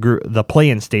into the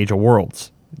play-in stage of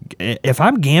Worlds. If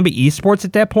I'm Gambit Esports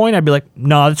at that point, I'd be like,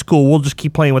 no, that's cool. We'll just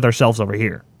keep playing with ourselves over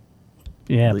here.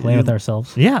 Yeah, playing with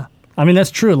ourselves. Yeah. I mean,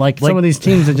 that's true. Like some of these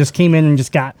teams that just came in and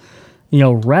just got,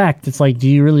 wrecked. It's like,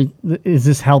 is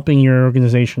this helping your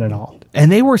organization at all?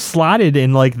 And they were slotted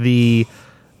in like the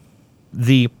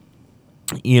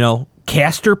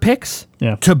caster picks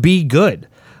to be good.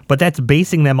 But that's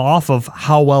basing them off of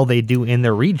how well they do in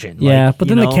their region. Yeah, but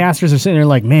then the casters are sitting there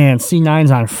like, man,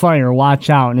 C9's on fire, watch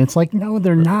out. And it's like, no,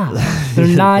 they're not. They're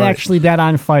not Right. actually that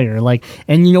on fire. Like,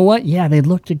 and you know what? Yeah, they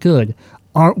looked good.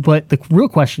 But the real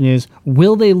question is,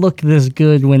 will they look this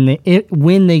good when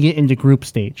they get into group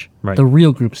stage, Right. the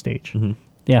real group stage? Mm-hmm.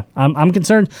 Yeah, I'm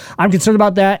concerned. I'm concerned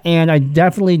about that, and I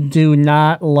definitely do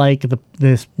not like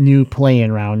this new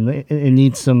play-in round. It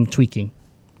needs some tweaking.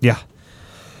 Yeah.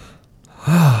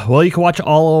 Well, you can watch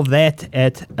all of that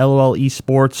at LOL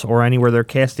Esports or anywhere they're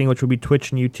casting, which would be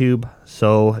Twitch and YouTube.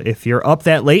 So if you're up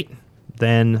that late,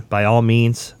 then by all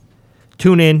means,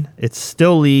 tune in. It's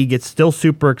still League. It's still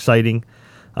super exciting.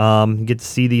 You get to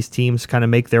see these teams kind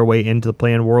of make their way into the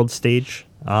play-in world stage.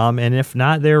 And if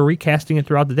not, they're recasting it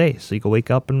throughout the day. So you can wake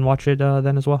up and watch it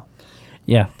then as well.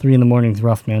 Yeah, 3 a.m. is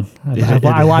rough, man. Yeah,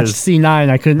 I watched C9.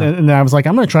 I couldn't, and I was like,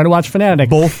 I'm going to try to watch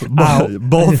Fnatic.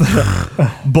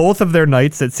 Both of their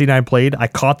nights that C9 played, I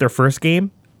caught their first game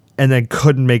and then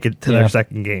couldn't make it to their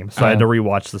second game. So I had to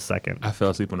rewatch the second. I fell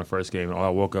asleep on the first game, and all I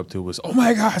woke up to was, oh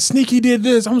my God, Sneaky did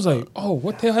this. I was like, oh,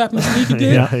 what the hell happened to Sneaky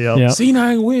did? Yeah.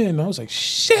 C9 win. I was like,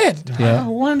 shit. Yeah. I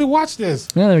wanted to watch this.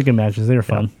 Yeah, they were good matches. They were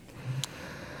fun.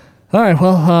 All right,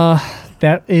 well,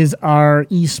 that is our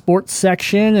esports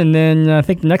section, and then I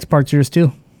think the next part's yours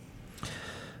too.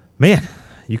 Man,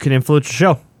 you can influence the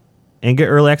show and get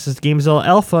early access to GameZilla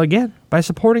Alpha again by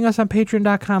supporting us on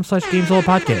patreon.com/GameZilla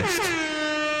Podcast.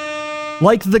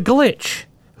 Like The Glitch,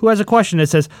 who has a question that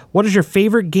says, what is your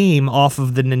favorite game off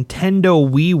of the Nintendo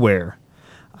WiiWare?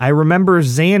 I remember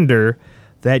Xander,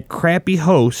 that crappy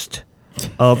host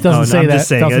of... Doesn't say I'm that. just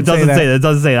saying. It doesn't say that. It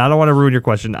doesn't say that. I don't want to ruin your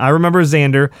question. I remember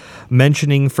Xander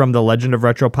mentioning from the Legend of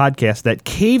Retro podcast that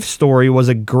Cave Story was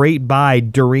a great buy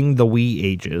during the Wii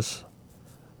ages.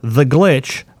 The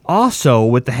Glitch, also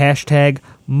with the hashtag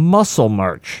Muscle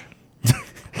March.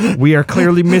 We are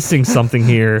clearly missing something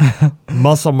here.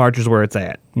 Muscle March is where it's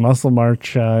at. Muscle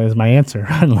March is my answer.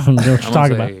 I don't know what you're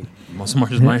talking about. Muscle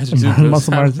March is my answer too.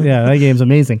 Muscle March, yeah, that game's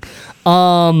amazing.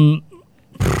 Man.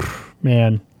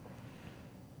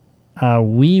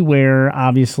 WiiWare,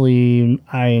 obviously,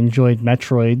 I enjoyed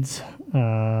Metroids.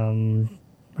 I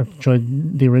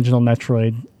enjoyed the original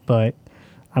Metroid, but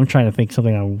I'm trying to think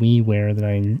something on WiiWare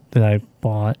that I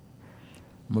bought.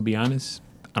 I'm gonna be honest.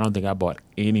 I don't think I bought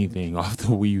anything off the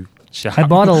Wii shop. I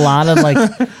bought a lot of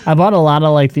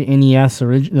the NES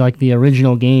the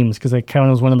original games, because it kind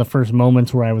of was one of the first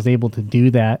moments where I was able to do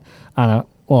that it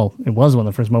was one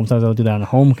of the first moments I was able to do that on a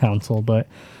home console. But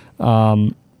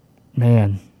man,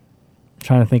 I'm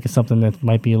trying to think of something that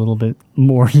might be a little bit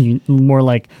more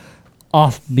like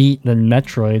offbeat than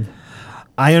Metroid.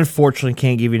 I unfortunately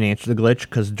can't give you an answer to The Glitch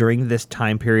because during this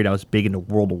time period I was big into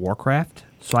World of Warcraft,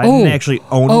 so I didn't actually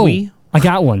own Wii. I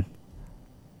got one.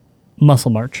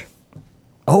 Muscle March.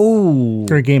 Oh,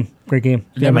 Great game.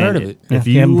 Never heard of it. If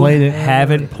you haven't played it,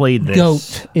 haven't played this,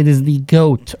 GOAT. It is the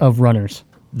GOAT of runners.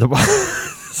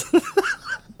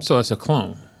 So it's a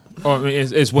clone. Oh, I mean,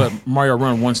 it's what Mario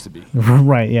Run wants to be.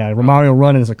 Right, yeah. Mario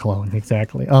Run is a clone,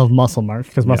 exactly, of Muscle March,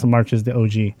 because Muscle March is the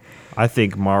OG. I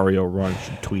think Mario Run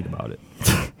should tweet about it.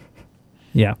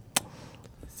 Yeah.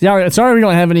 Sorry we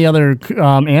don't have any other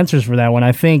answers for that one.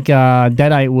 I think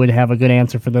Deadite would have a good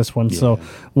answer for this one, so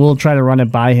we'll try to run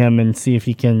it by him and see if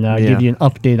he can give you an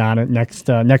update on it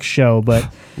next show. But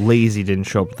Lazy didn't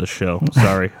show up at the show.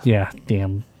 Sorry. Yeah,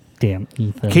 damn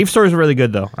Ethan. Cave Story is really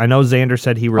good, though. I know Xander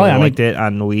said he really liked it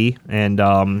on the Wii, and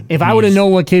if I would have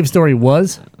known what Cave Story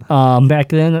was back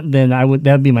then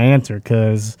that'd be my answer,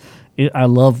 because I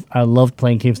loved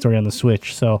playing Cave Story on the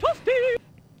Switch. So.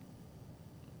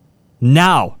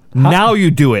 Now you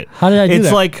do it. How did I do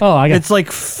that? It's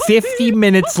like 50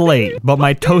 minutes late, but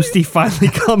my toasty finally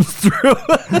comes through.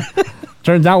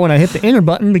 Turns out when I hit the enter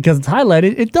button, because it's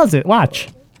highlighted, it does it. Watch.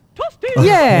 Toasty.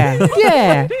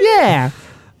 Yeah.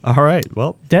 All right,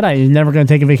 well. Deadeye is never going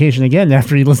to take a vacation again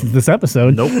after he listens to this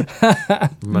episode. Nope.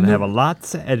 I'm going to have a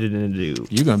lot of editing to do.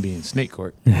 You're going to be in Snake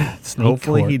Court.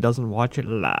 Hopefully he doesn't watch it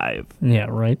live. Yeah,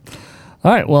 right.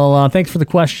 All right. Well, thanks for the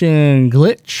question,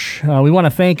 Glitch. We want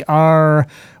to thank our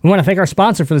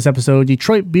sponsor for this episode,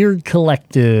 Detroit Beard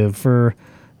Collective, for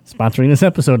sponsoring this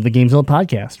episode of the Gamezilla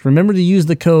podcast. Remember to use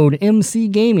the code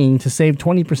MCGaming to save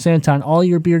 20% on all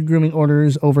your beard grooming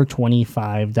orders over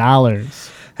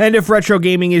 $25. And if retro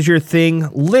gaming is your thing,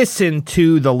 listen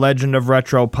to the Legend of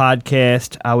Retro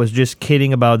podcast. I was just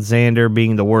kidding about Xander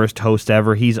being the worst host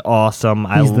ever. He's awesome.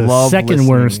 He's the love second listening.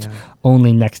 worst,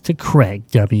 only next to Craig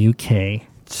WK.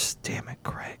 Damn it,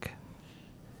 Craig.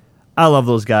 I love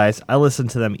those guys. I listen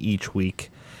to them each week.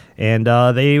 And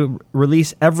they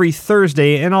release every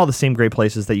Thursday in all the same great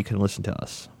places that you can listen to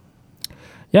us.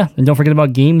 Yeah, and don't forget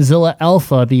about Gamezilla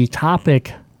Alpha, the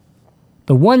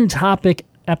one topic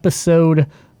episode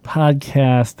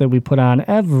podcast that we put on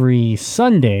every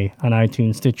Sunday on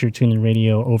iTunes, Stitcher, TuneIn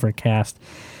Radio, Overcast,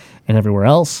 and everywhere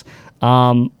else.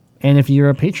 And if you're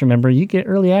a Patreon member, you get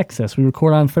early access. We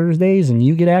record on Thursdays, and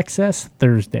you get access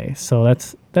Thursday. So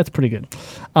that's pretty good.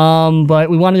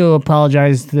 But we wanted to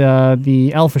apologize.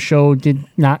 The Alpha show did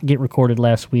not get recorded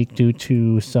last week due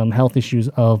to some health issues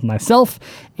of myself,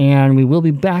 and we will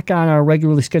be back on our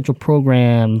regularly scheduled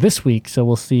program this week. So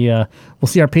we'll see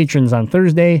our patrons on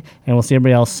Thursday, and we'll see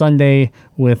everybody else Sunday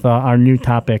with our new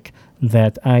topic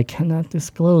that I cannot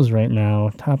disclose right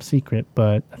now, top secret.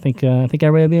 But I think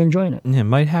everybody will be enjoying it. It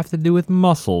might have to do with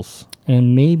muscles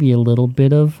and maybe a little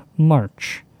bit of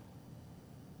March.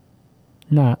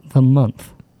 Not the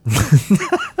month.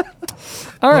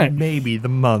 All right. Maybe the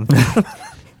month.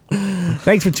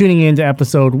 Thanks for tuning in to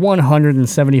episode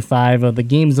 175 of the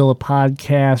Gamezilla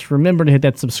podcast. Remember to hit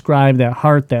that subscribe, that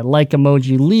heart, that like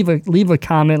emoji. Leave a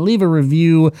comment, leave a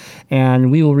review, and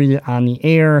we will read it on the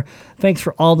air. Thanks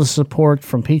for all the support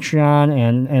from Patreon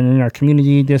and in our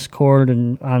community, Discord,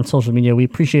 and on social media. We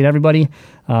appreciate everybody.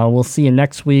 We'll see you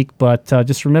next week. But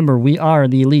just remember, we are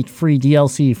the elite free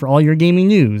DLC for all your gaming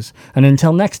news. And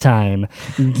until next time,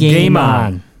 game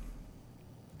on.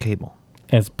 Cable.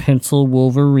 As Pencil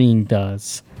Wolverine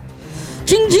does.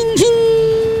 Ching, ching,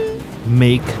 ching!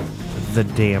 Make the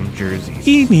damn jerseys.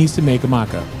 He needs to make a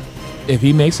mock-up. If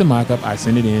he makes a mock-up, I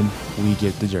send it in, we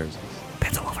get the jerseys.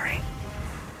 Pencil Wolverine.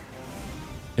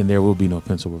 And there will be no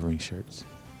Pencil Wolverine shirts.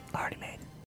 Already made.